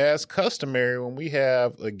 as customary, when we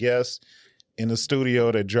have a guest in the studio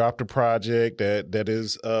that dropped a project that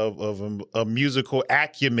is of a musical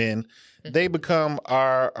acumen, they become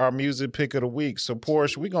our music pick of the week. So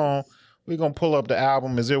Porsche, we're gonna pull up the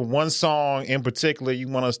album. Is there one song in particular you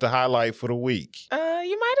want us to highlight for the week?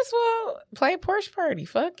 You might as well play Porsche Party.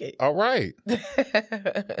 Fuck it. All right.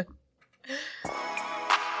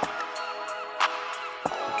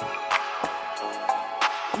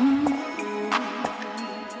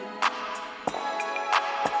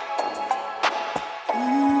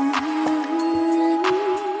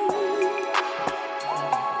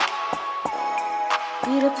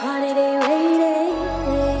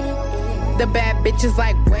 The bad bitches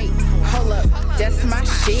like, wait, hold up, that's my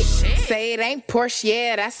shit. Say it ain't Porsche,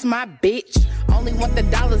 yeah, that's my bitch. Only want the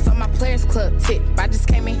dollars on my Players Club tip. I just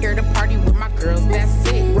came in here to party with my girls, that's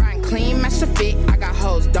it. Riding clean, match the fit, I got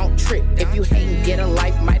hoes, don't trip. If you hate and get a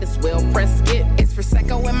life, might as well press skip. It's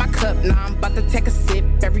Prosecco in my cup, now I'm about to take a sip.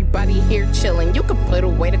 Everybody here chilling, you can put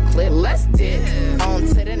away the clip. Let's dip on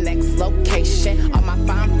to the next location. All my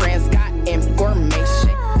fine friends got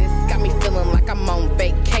information. Got me feeling like I'm on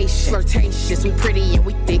vacation. Flirtatious, we pretty and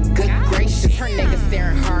we thick, good gracious. Her niggas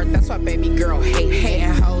staring hard, that's why baby girl hate.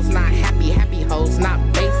 Hating hoes not happy, happy hoes not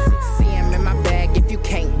basic. See him in my bag if you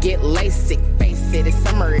can't get LASIK. Face it, it's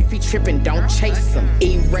summer, if he trippin', don't chase him.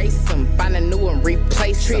 Erase him, find a new one,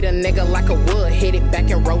 replace him. Treat a nigga like a wood, hit it back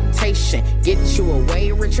in rotation. Get you a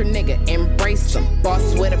way richer nigga, embrace him.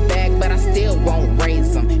 Boss with a bag, but I still won't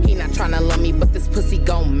raise him. He not tryna love me, but this pussy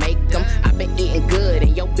gon' make him. I been eating good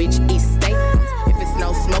and your bitch eat steak. If it's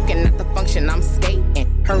no smoking at the function, I'm skating.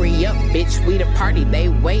 Hurry up, bitch, we the party, they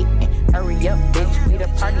waiting. Hurry up, bitch, we the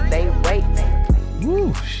party, they waiting.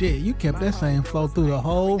 Woo, shit, you kept that same flow through the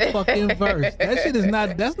whole fucking verse. That shit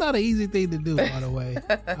that's not an easy thing to do, by the way.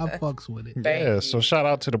 I fucks with it. Yeah, so shout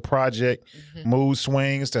out to the project Mood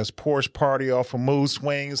Swings. That's Porsche Party off of Mood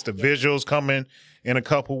Swings. The visuals coming in a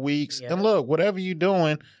couple weeks. And look, whatever you're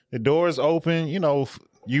doing, the door is open, you know,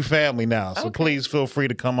 you family now. So please feel free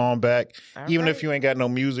to come on back. Even if you ain't got no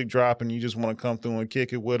music dropping, you just want to come through and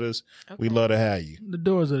kick it with us, we love to have you. The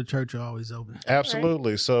doors of the church are always open.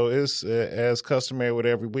 Absolutely. So it's as customary with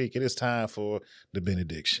every week, it is time for the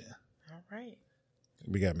benediction. All right.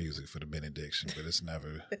 We got music for the benediction, but it's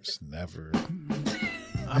never.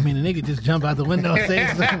 I mean, the nigga just jumped out the window and say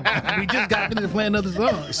something. We just got finished playing another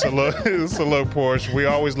song. It's a look, Porsche. We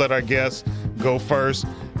always let our guests go first.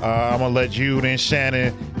 I'm going to let you, then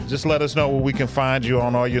Shannon, just let us know where we can find you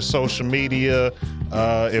on all your social media.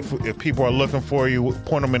 If people are looking for you,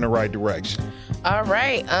 point them in the right direction. All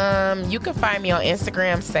right. You can find me on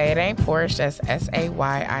Instagram, Say It Ain't Porsche. That's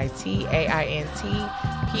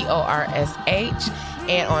SAYITAINTPORSH.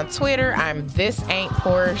 And on Twitter, I'm This Ain't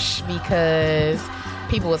Porsche because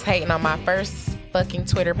people was hating on my first fucking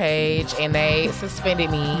Twitter page and they suspended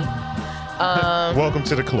me. Welcome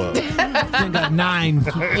to the club. Got 9.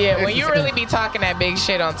 Yeah, when you really be talking that big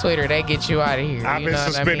shit on Twitter, they get you out of here. I've been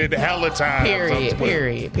suspended hella times.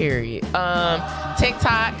 Period.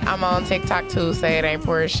 TikTok, I'm on TikTok too. Say It Ain't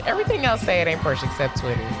Porsche. Everything else, Say It Ain't Porsche except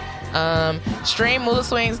Twitter. Stream Mood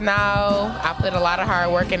Swings now. I put a lot of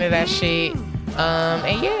hard work into that shit.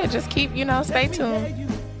 And yeah, just keep, stay tuned.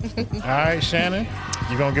 All right, Shannon,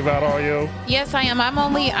 you gonna give out all your? Yes, I am. I'm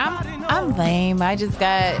lame. I just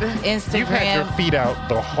got Instagram. You've had your feet out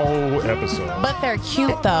the whole episode, but they're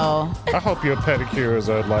cute though. I hope your pedicures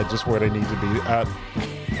are like just where they need to be. I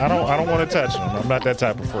don't want to touch them. I'm not that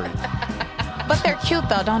type of freak. But they're cute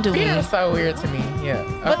though. Don't do me. They're so weird to me. Yeah.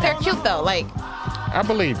 Okay. But they're cute though. Like. I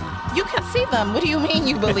believe you. You can see them. What do you mean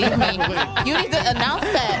you believe me? You need to announce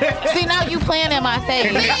that. See, now you playing in my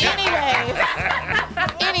face.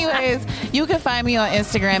 Anyways, you can find me on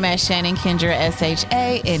Instagram at Shannon Kendra,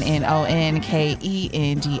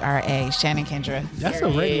 SHANNONKENDRA. Shannon Kendra. That's a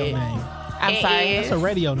radio name. I'm sorry. That's a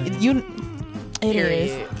radio name. It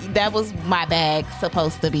is. That was my bag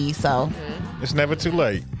supposed to be, so. It's never too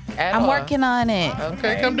late. I'm working on it.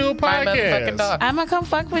 Okay, come do a podcast. I'm gonna come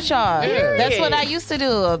fuck with y'all. Yeah. That's what I used to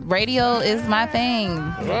do. Radio is my thing.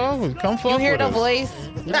 Well, come fuck with us. You hear the voice?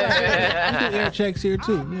 We do air checks here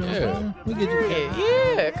too. We get you.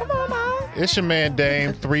 Yeah, come on now. It's your man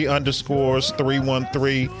Dame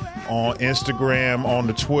 3_313 on Instagram, on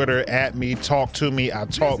the Twitter, at me, talk to me, I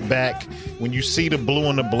talk back. When you see the blue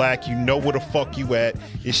and the black, you know where the fuck you at.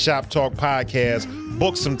 It's Shop Talk Podcast.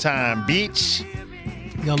 Book some time, bitch.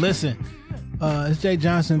 Yo, listen, it's Jay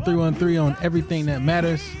Johnson 313 on everything that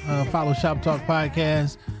matters. Follow Shop Talk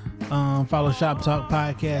Podcast. Follow Shop Talk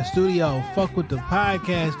Podcast Studio. Fuck with the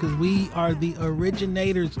podcast because we are the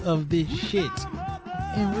originators of this shit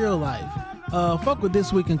in real life. Fuck with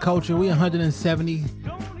This Week in Culture. We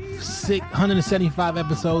 175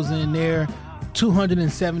 episodes in there.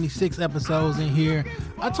 276 episodes in here.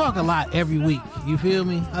 I talk a lot every week. You feel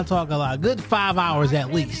me? I talk a lot. Good 5 hours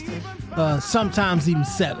at least. Sometimes even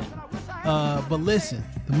 7. But listen,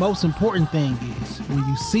 the most important thing is when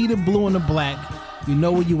you see the blue and the black, you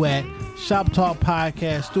know where you at. Shop Talk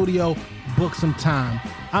Podcast Studio. Book some time.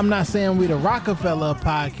 I'm not saying we the Rockefeller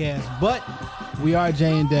podcast, but we are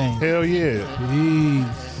Jay and Dane. Hell yeah.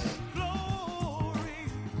 Peace.